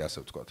პირველი,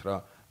 ასე ვთქვათ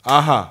რა.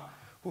 აჰა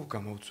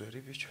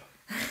გამოუწვერი ბიჭო.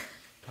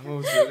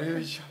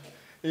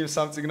 იმ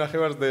სამ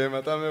წიგნახევარს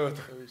დაემატა მე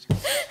ვათხე ბიჭო.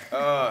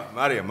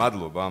 მარიამ,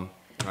 მადლობა.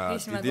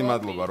 დიდი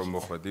მადლობა რომ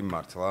მოხვედი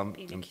მართლა.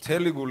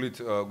 მთელი გულით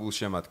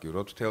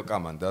გულშემატკივრობთ მთელ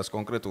კამანდას,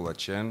 კონკრეტულად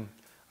შენ.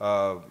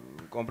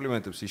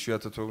 კომპლიმენტებს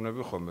იშვიათად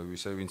ვეუბნები ხოლმე,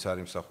 ვინც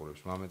არ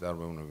იმსახურებს, მამეთ არ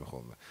ვეუბნები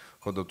ხოლმე.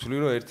 ხო და ვთვლი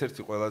რომ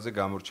ერთ-ერთი ყველაზე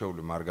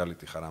გამორჩეული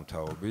მარგალიტი ხარ ამ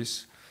თაობის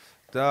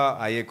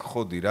და აი ეგ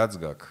ხოდი რაც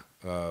გაქვს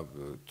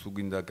თუ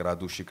გინდა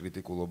გრადუსში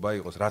კრიტიკულობა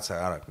იყოს, რაც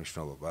არ აქვს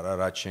მნიშვნელობა რა,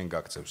 რაც შენ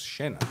გაქცევს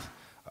შენად,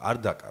 არ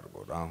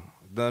დაკარგო რა.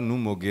 და ნუ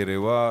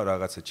მოგერევა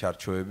რაღაცა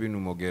ჩარჩოები, ნუ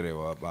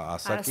მოგერევა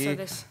ასაკი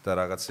და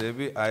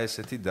რაღაცეები, აი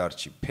ესეთი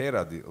დარჩი.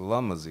 ფერადი,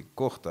 ლამაზი,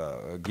 გოხდა,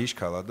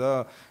 გიშქალა და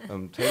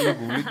მთელი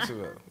გულით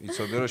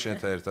იცოდე რომ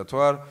შენთან ერთად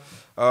ვარ.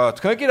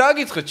 თქვენ კი რა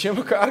გითხრათ,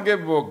 ჩემო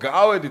კარგებო,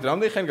 გავედით,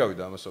 რამდენი ხანი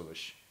გავიდა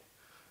ამასობაში?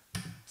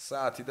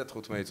 საათი და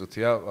 15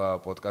 წუთია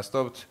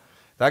პოდკასტობთ.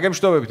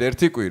 დაგემშვიდობებით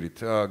ერთი კვირით.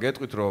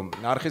 გეტყვით რომ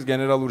არხის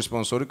გენერალური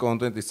სპონსორი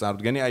კონტენტის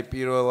წამდგენი, აი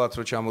პირველად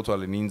რო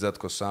ჩამოთვალე ნინძა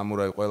თქო,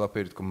 სამურაი,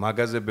 ყველაფერი თქო,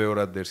 მაგაზე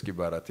ბევრად დერს კი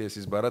ბარათი, ეს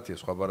ის ბარათია,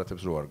 სხვა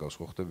ბარათებს რო არ გავს,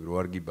 ხო ხდები, რო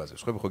არ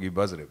გიბაზებს. ხო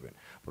გიბაზრებენ.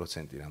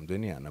 პროცენტი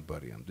რამდენი,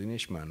 ანაბარი ამდენი,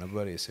 შმა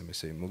ანაბარი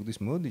SMS-ები მოგდის,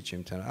 მოდი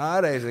ჩემთან.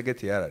 არა, ეს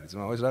ეგეთი არ არის,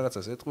 ძმა, ეს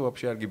რაღაცას ეთყვი,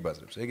 ვაფშე არ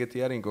გიბაზრებს. ეგეთი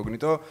არის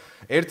ინკოგნიტო.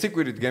 ერთი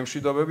კვირით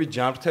გემშვიდობები,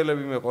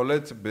 ჯანმრთელები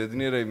მეყოლეთ,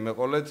 ბედნიერები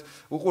მეყოლეთ,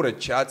 უყურეთ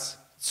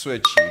ჩატს.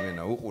 სვეჩი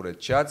იმენა უყურეთ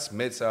ჩატს,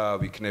 მეც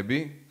ვიქნები,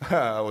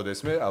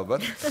 ოდესმე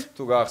ალბათ,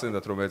 თუ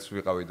გაახსენდათ რომ მეც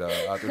ვიყავი და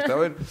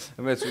ატვირთავენ,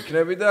 მეც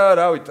ვიქნები და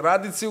რავი,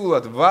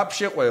 ტრადიციულად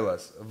ვაფშე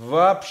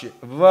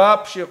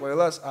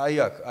ყველას,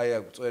 აი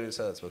აქ წვერი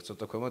სადაც ვარ,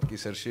 ცოტა ქვემოთ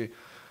კისერში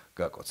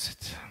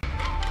გაკოცეთ.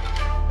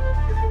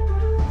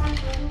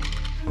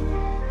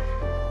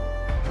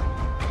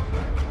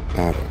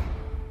 არა,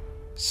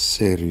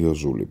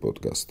 სერიოზული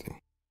პოდკასტი.